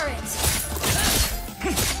a turret.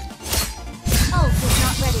 Ult is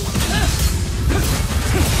not ready.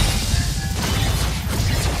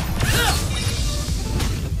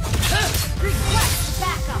 Request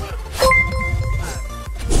backup.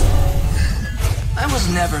 I was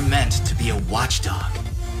never meant to be a watchdog.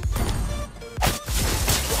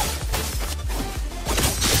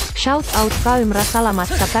 Shout out Kaimra salamat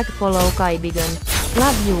sa tag-follow kaibigan.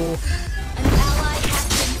 Love you. An ally has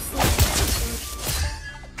been slain.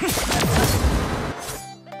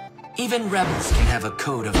 Even rebels can have a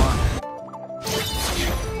code of honor.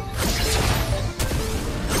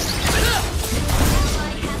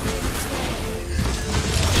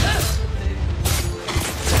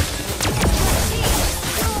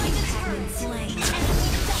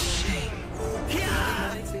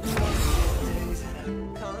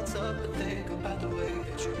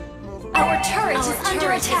 Our turret is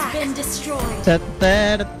under attack. Has been destroyed.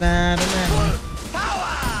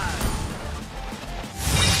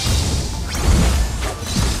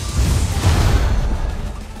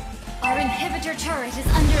 Our inhibitor turret is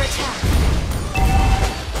under attack.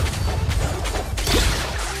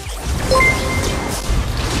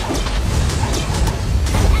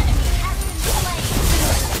 Enemy has been slain.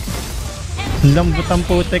 Lambot ang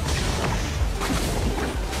putik.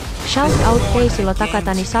 Shout out kay Silo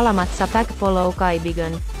Takatani salamat sa tag-follow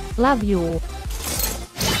kaibigan. Love you.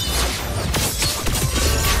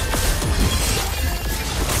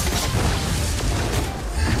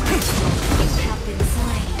 Have been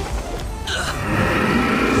slain.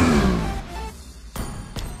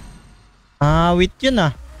 Awit yun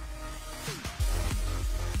ah.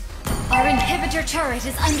 Our inhibitor turret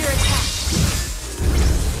is under attack.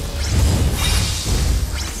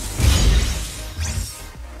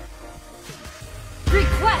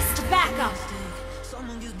 Request backup.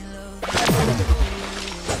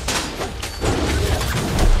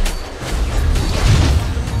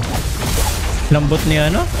 Lambot ni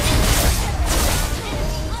ano?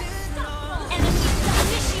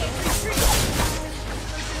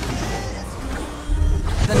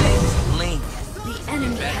 The name's Ling. The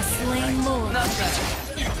enemy has slain Lord. Not bad.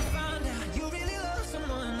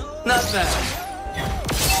 Not bad.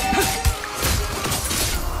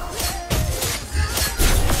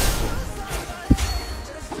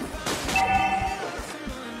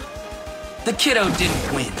 The kiddo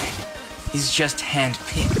didn't win. He's just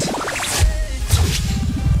handpicked.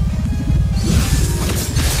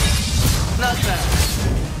 Not bad.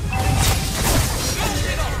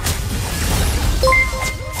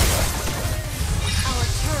 Our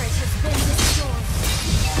turret has been destroyed.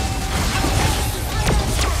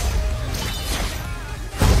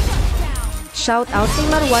 Shout out kay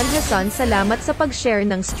Marwan Hasan salamat sa pag-share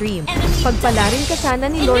ng stream. Pagpalarin ka sana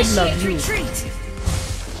ni Lord Love You. Retreat.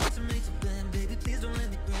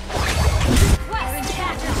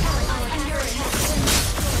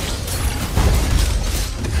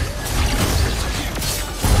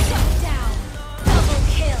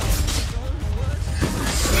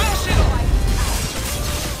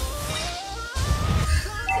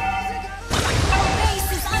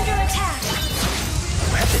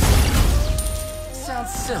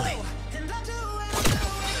 Silly.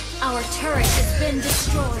 Our turret has been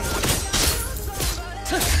destroyed.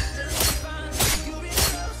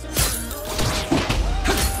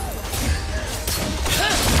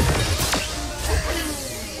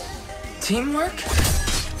 Teamwork?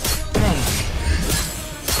 Maybe.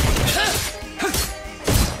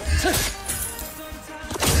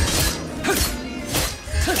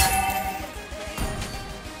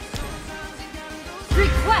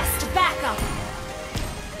 Request backup.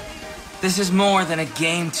 This is more than a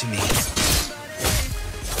game to me. An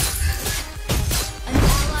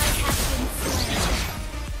ally has been slain.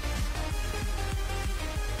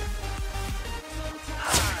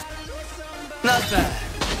 Not bad.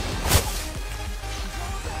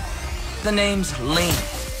 The name's Ling.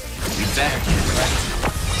 You better get it right.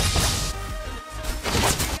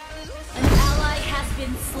 An ally has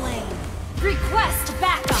been slain. Request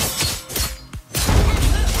backup.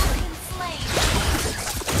 Enemy has been slain.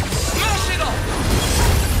 Smash it all!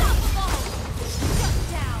 Unstoppable. Shut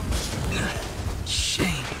down.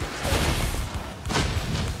 Shame.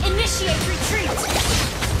 Initiate retreat.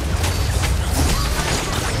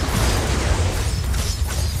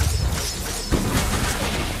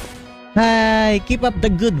 AKAI, keep up the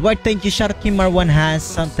good work. Thank you, Sharky Marwan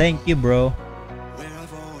Hassan. Thank you, bro.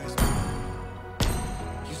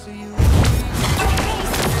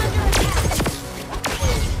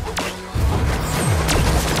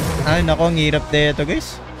 Ay, nako, ang hirap na ito,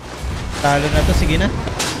 guys. Talo na to, sige na.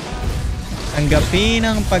 Tanggapin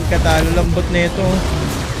ang pagkatalo, lambot na ito.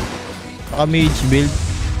 Baka mage build.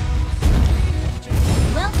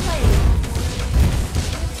 Well played.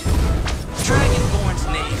 Dragonborn's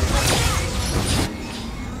name.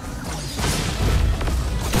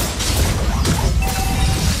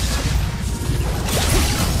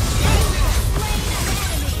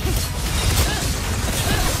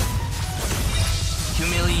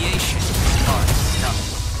 Humiliation.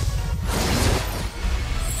 Unstoppable.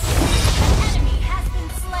 Enemy has been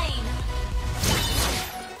slain.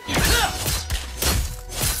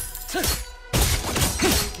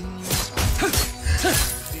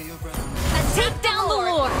 Take down the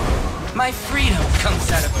Lord. My freedom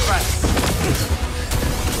comes at a price.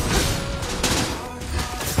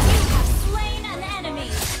 You have slain an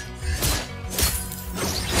enemy.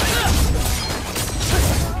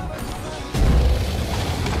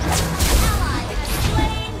 Ally has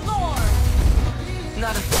slain Lord.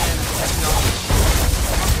 Not a fan of technology.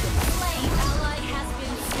 Slain ally has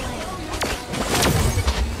been slain.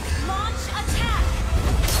 Launch attack.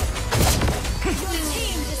 Your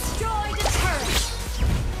team destroyed a turret.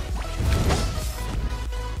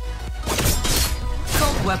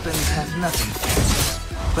 Cold weapons have nothing fancy,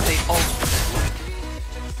 but they always work.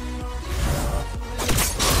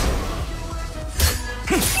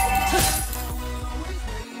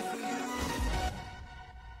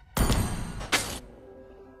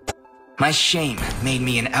 My shame made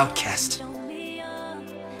me an outcast.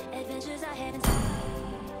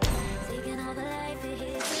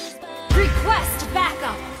 Request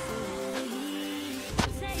backup.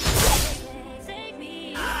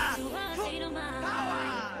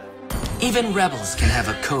 Even rebels can have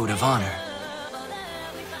a code of honor.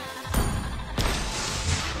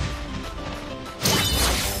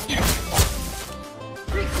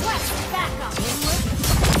 Request backup.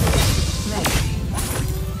 Maybe.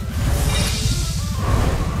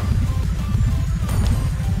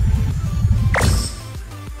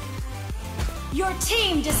 Your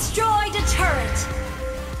team destroyed a turret.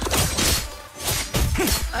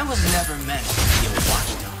 I was never meant to be a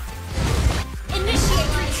watchdog.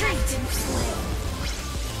 Initiate retreat.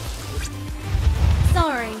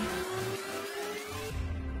 Sorry.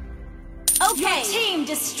 Okay. Your team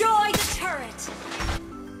destroyed a turret.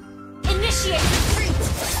 Initiate retreat.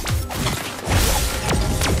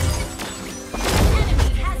 Enemy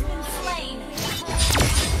has been slain.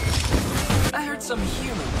 I heard some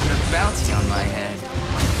human put a bounty on my head.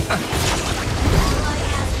 Ally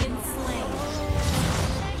has been slain.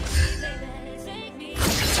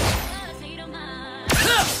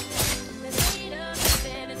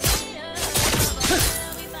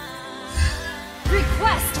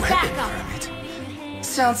 Request Weapon backup. permit.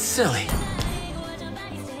 Sounds silly.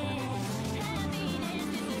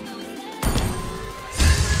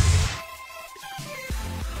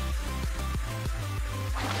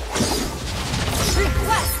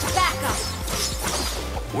 Request backup.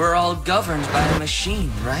 We're all governed by a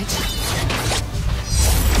machine, right?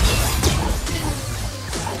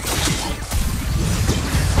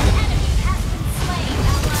 Enemy has been slain.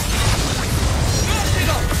 Ally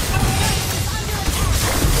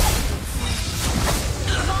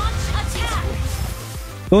Launch attack.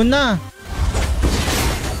 Una!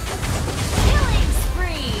 Killing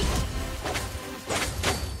spree.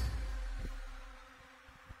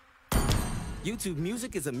 YouTube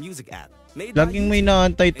Music is a music app made by Laging may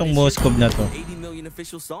YouTube, naantay and tong it's Moskov na to. 80 million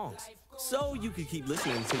official songs. So you can keep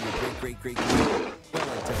listening to your great music. Well,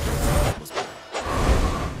 until it was born.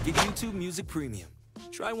 Get YouTube Music Premium.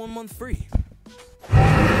 Try 1 month free.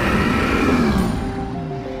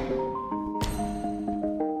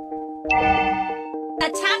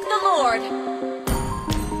 Attack the Lord.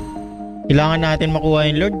 Kailangan natin makuha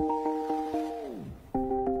yung Lord.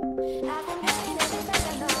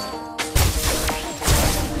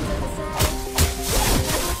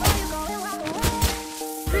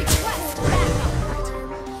 Request backup.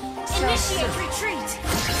 Initiate retreat.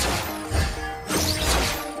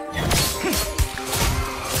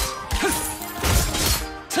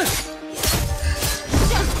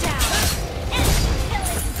 Shut down. Enemy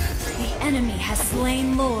killing. The enemy has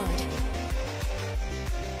slain Lord.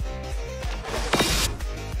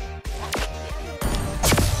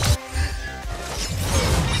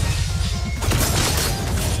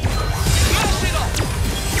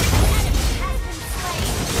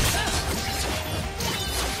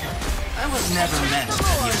 I was never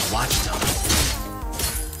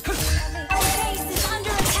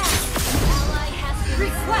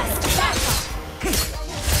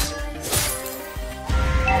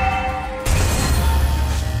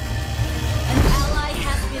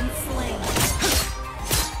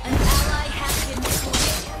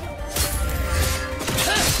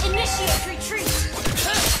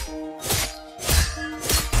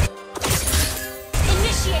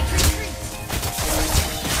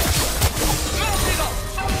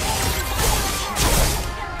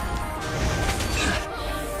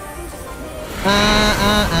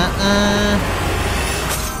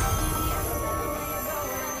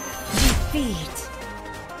Defeat.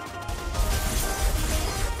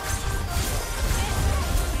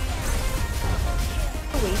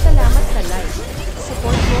 Away, salamat sa like.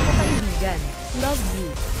 Support mo ko kaibigan. Love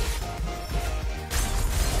you.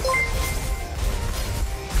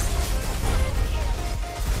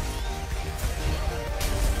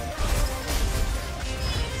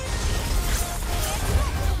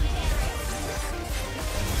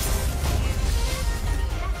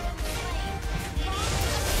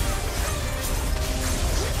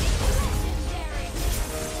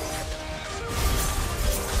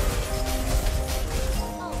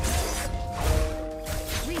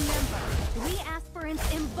 Remember, we aspirants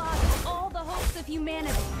embody all the hopes of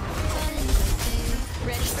humanity.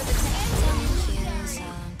 Ready for the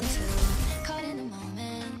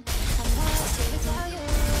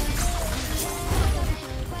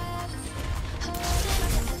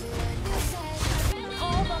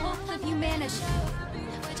all the hopes of humanity.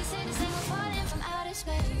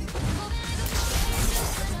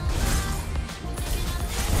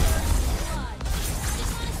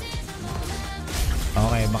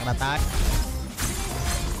 Okay, back na tayo.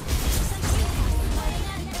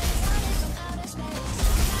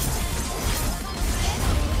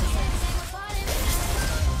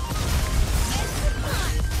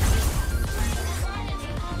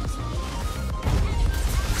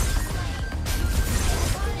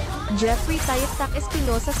 Jeffrey Tayaktak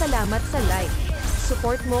Espinosa, salamat sa like.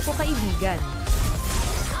 Support mo ko kaibigan.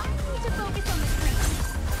 To focus on the tree.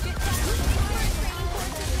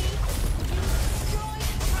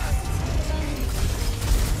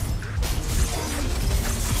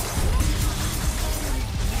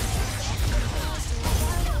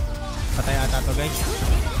 Patay ata to, guys.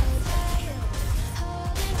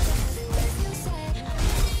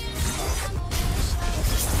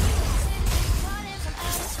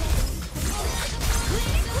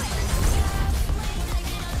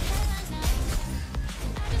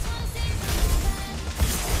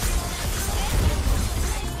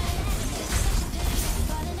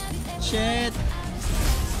 Shit.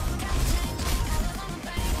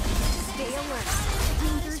 Stay alert.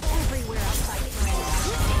 Dangers everywhere outside Korea.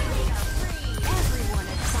 Everyone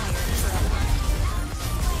is fired for a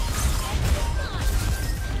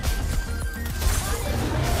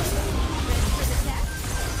Ready for the test?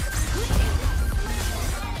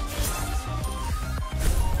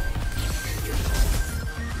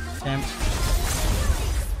 Damn.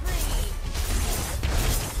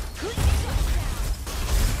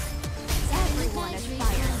 Everyone is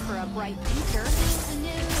fired for a bright future.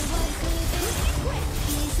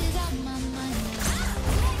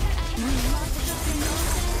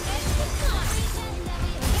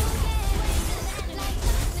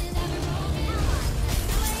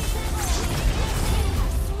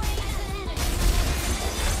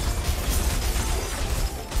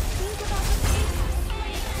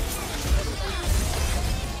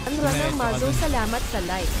 Ang Runner Mazo, salamat sa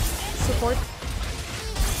like. Support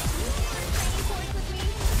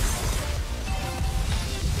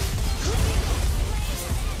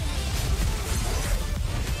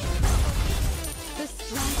The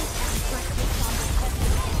strongest aspect of combat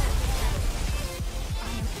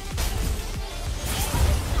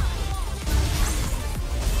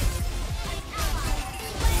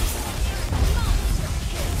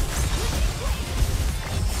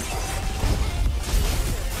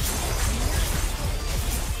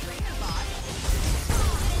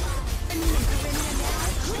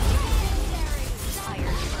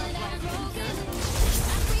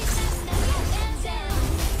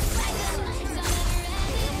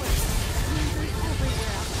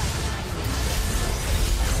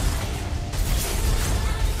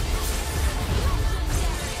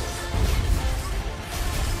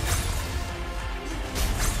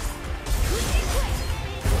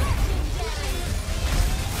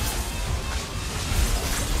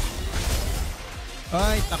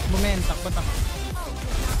Ay, takbo men, takbo.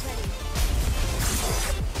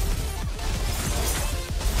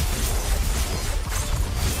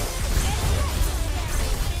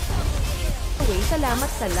 away, salamat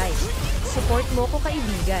sa like. Support mo ko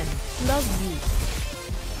kaibigan. Love you.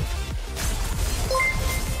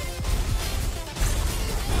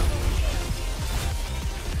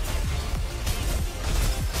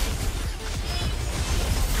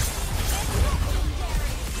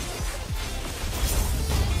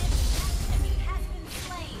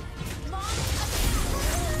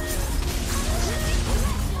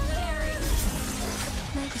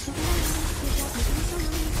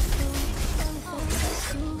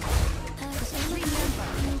 Remember,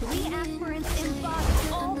 we aspirants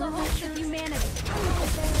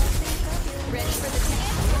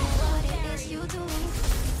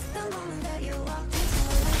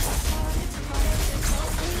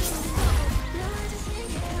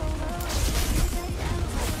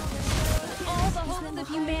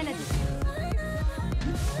humanity.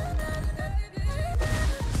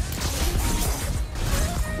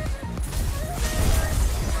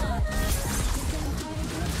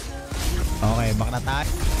 Okay, back na tayo.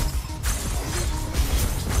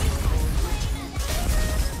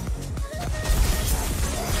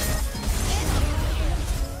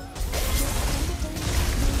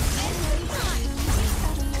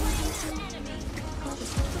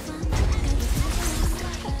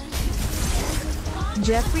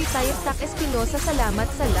 Jeffrey Tayeptak Espinosa, salamat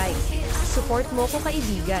sa like. Support mo ko,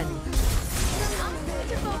 kaibigan.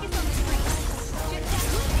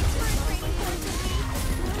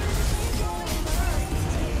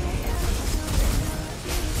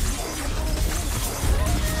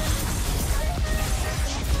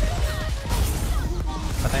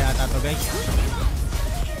 Patay ata to, guys.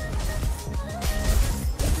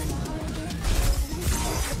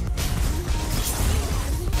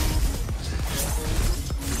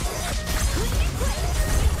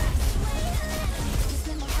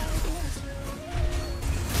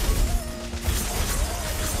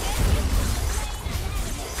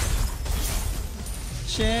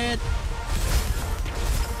 Shit.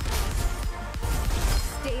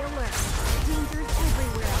 Stay alert. Dangers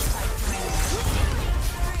everywhere outside frame.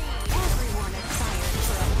 Everyone aspires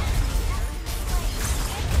for a ready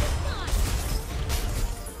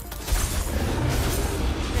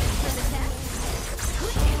for the test?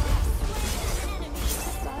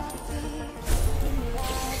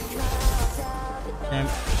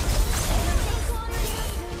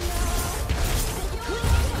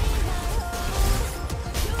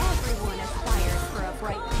 Everyone aspires for a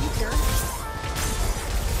bright future.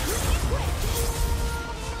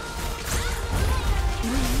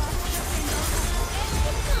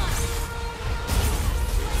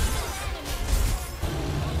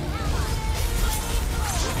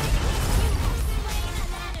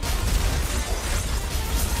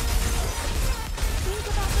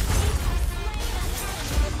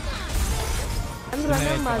 Ang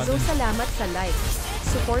Ranang Mazo, salamat sa like.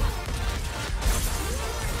 Support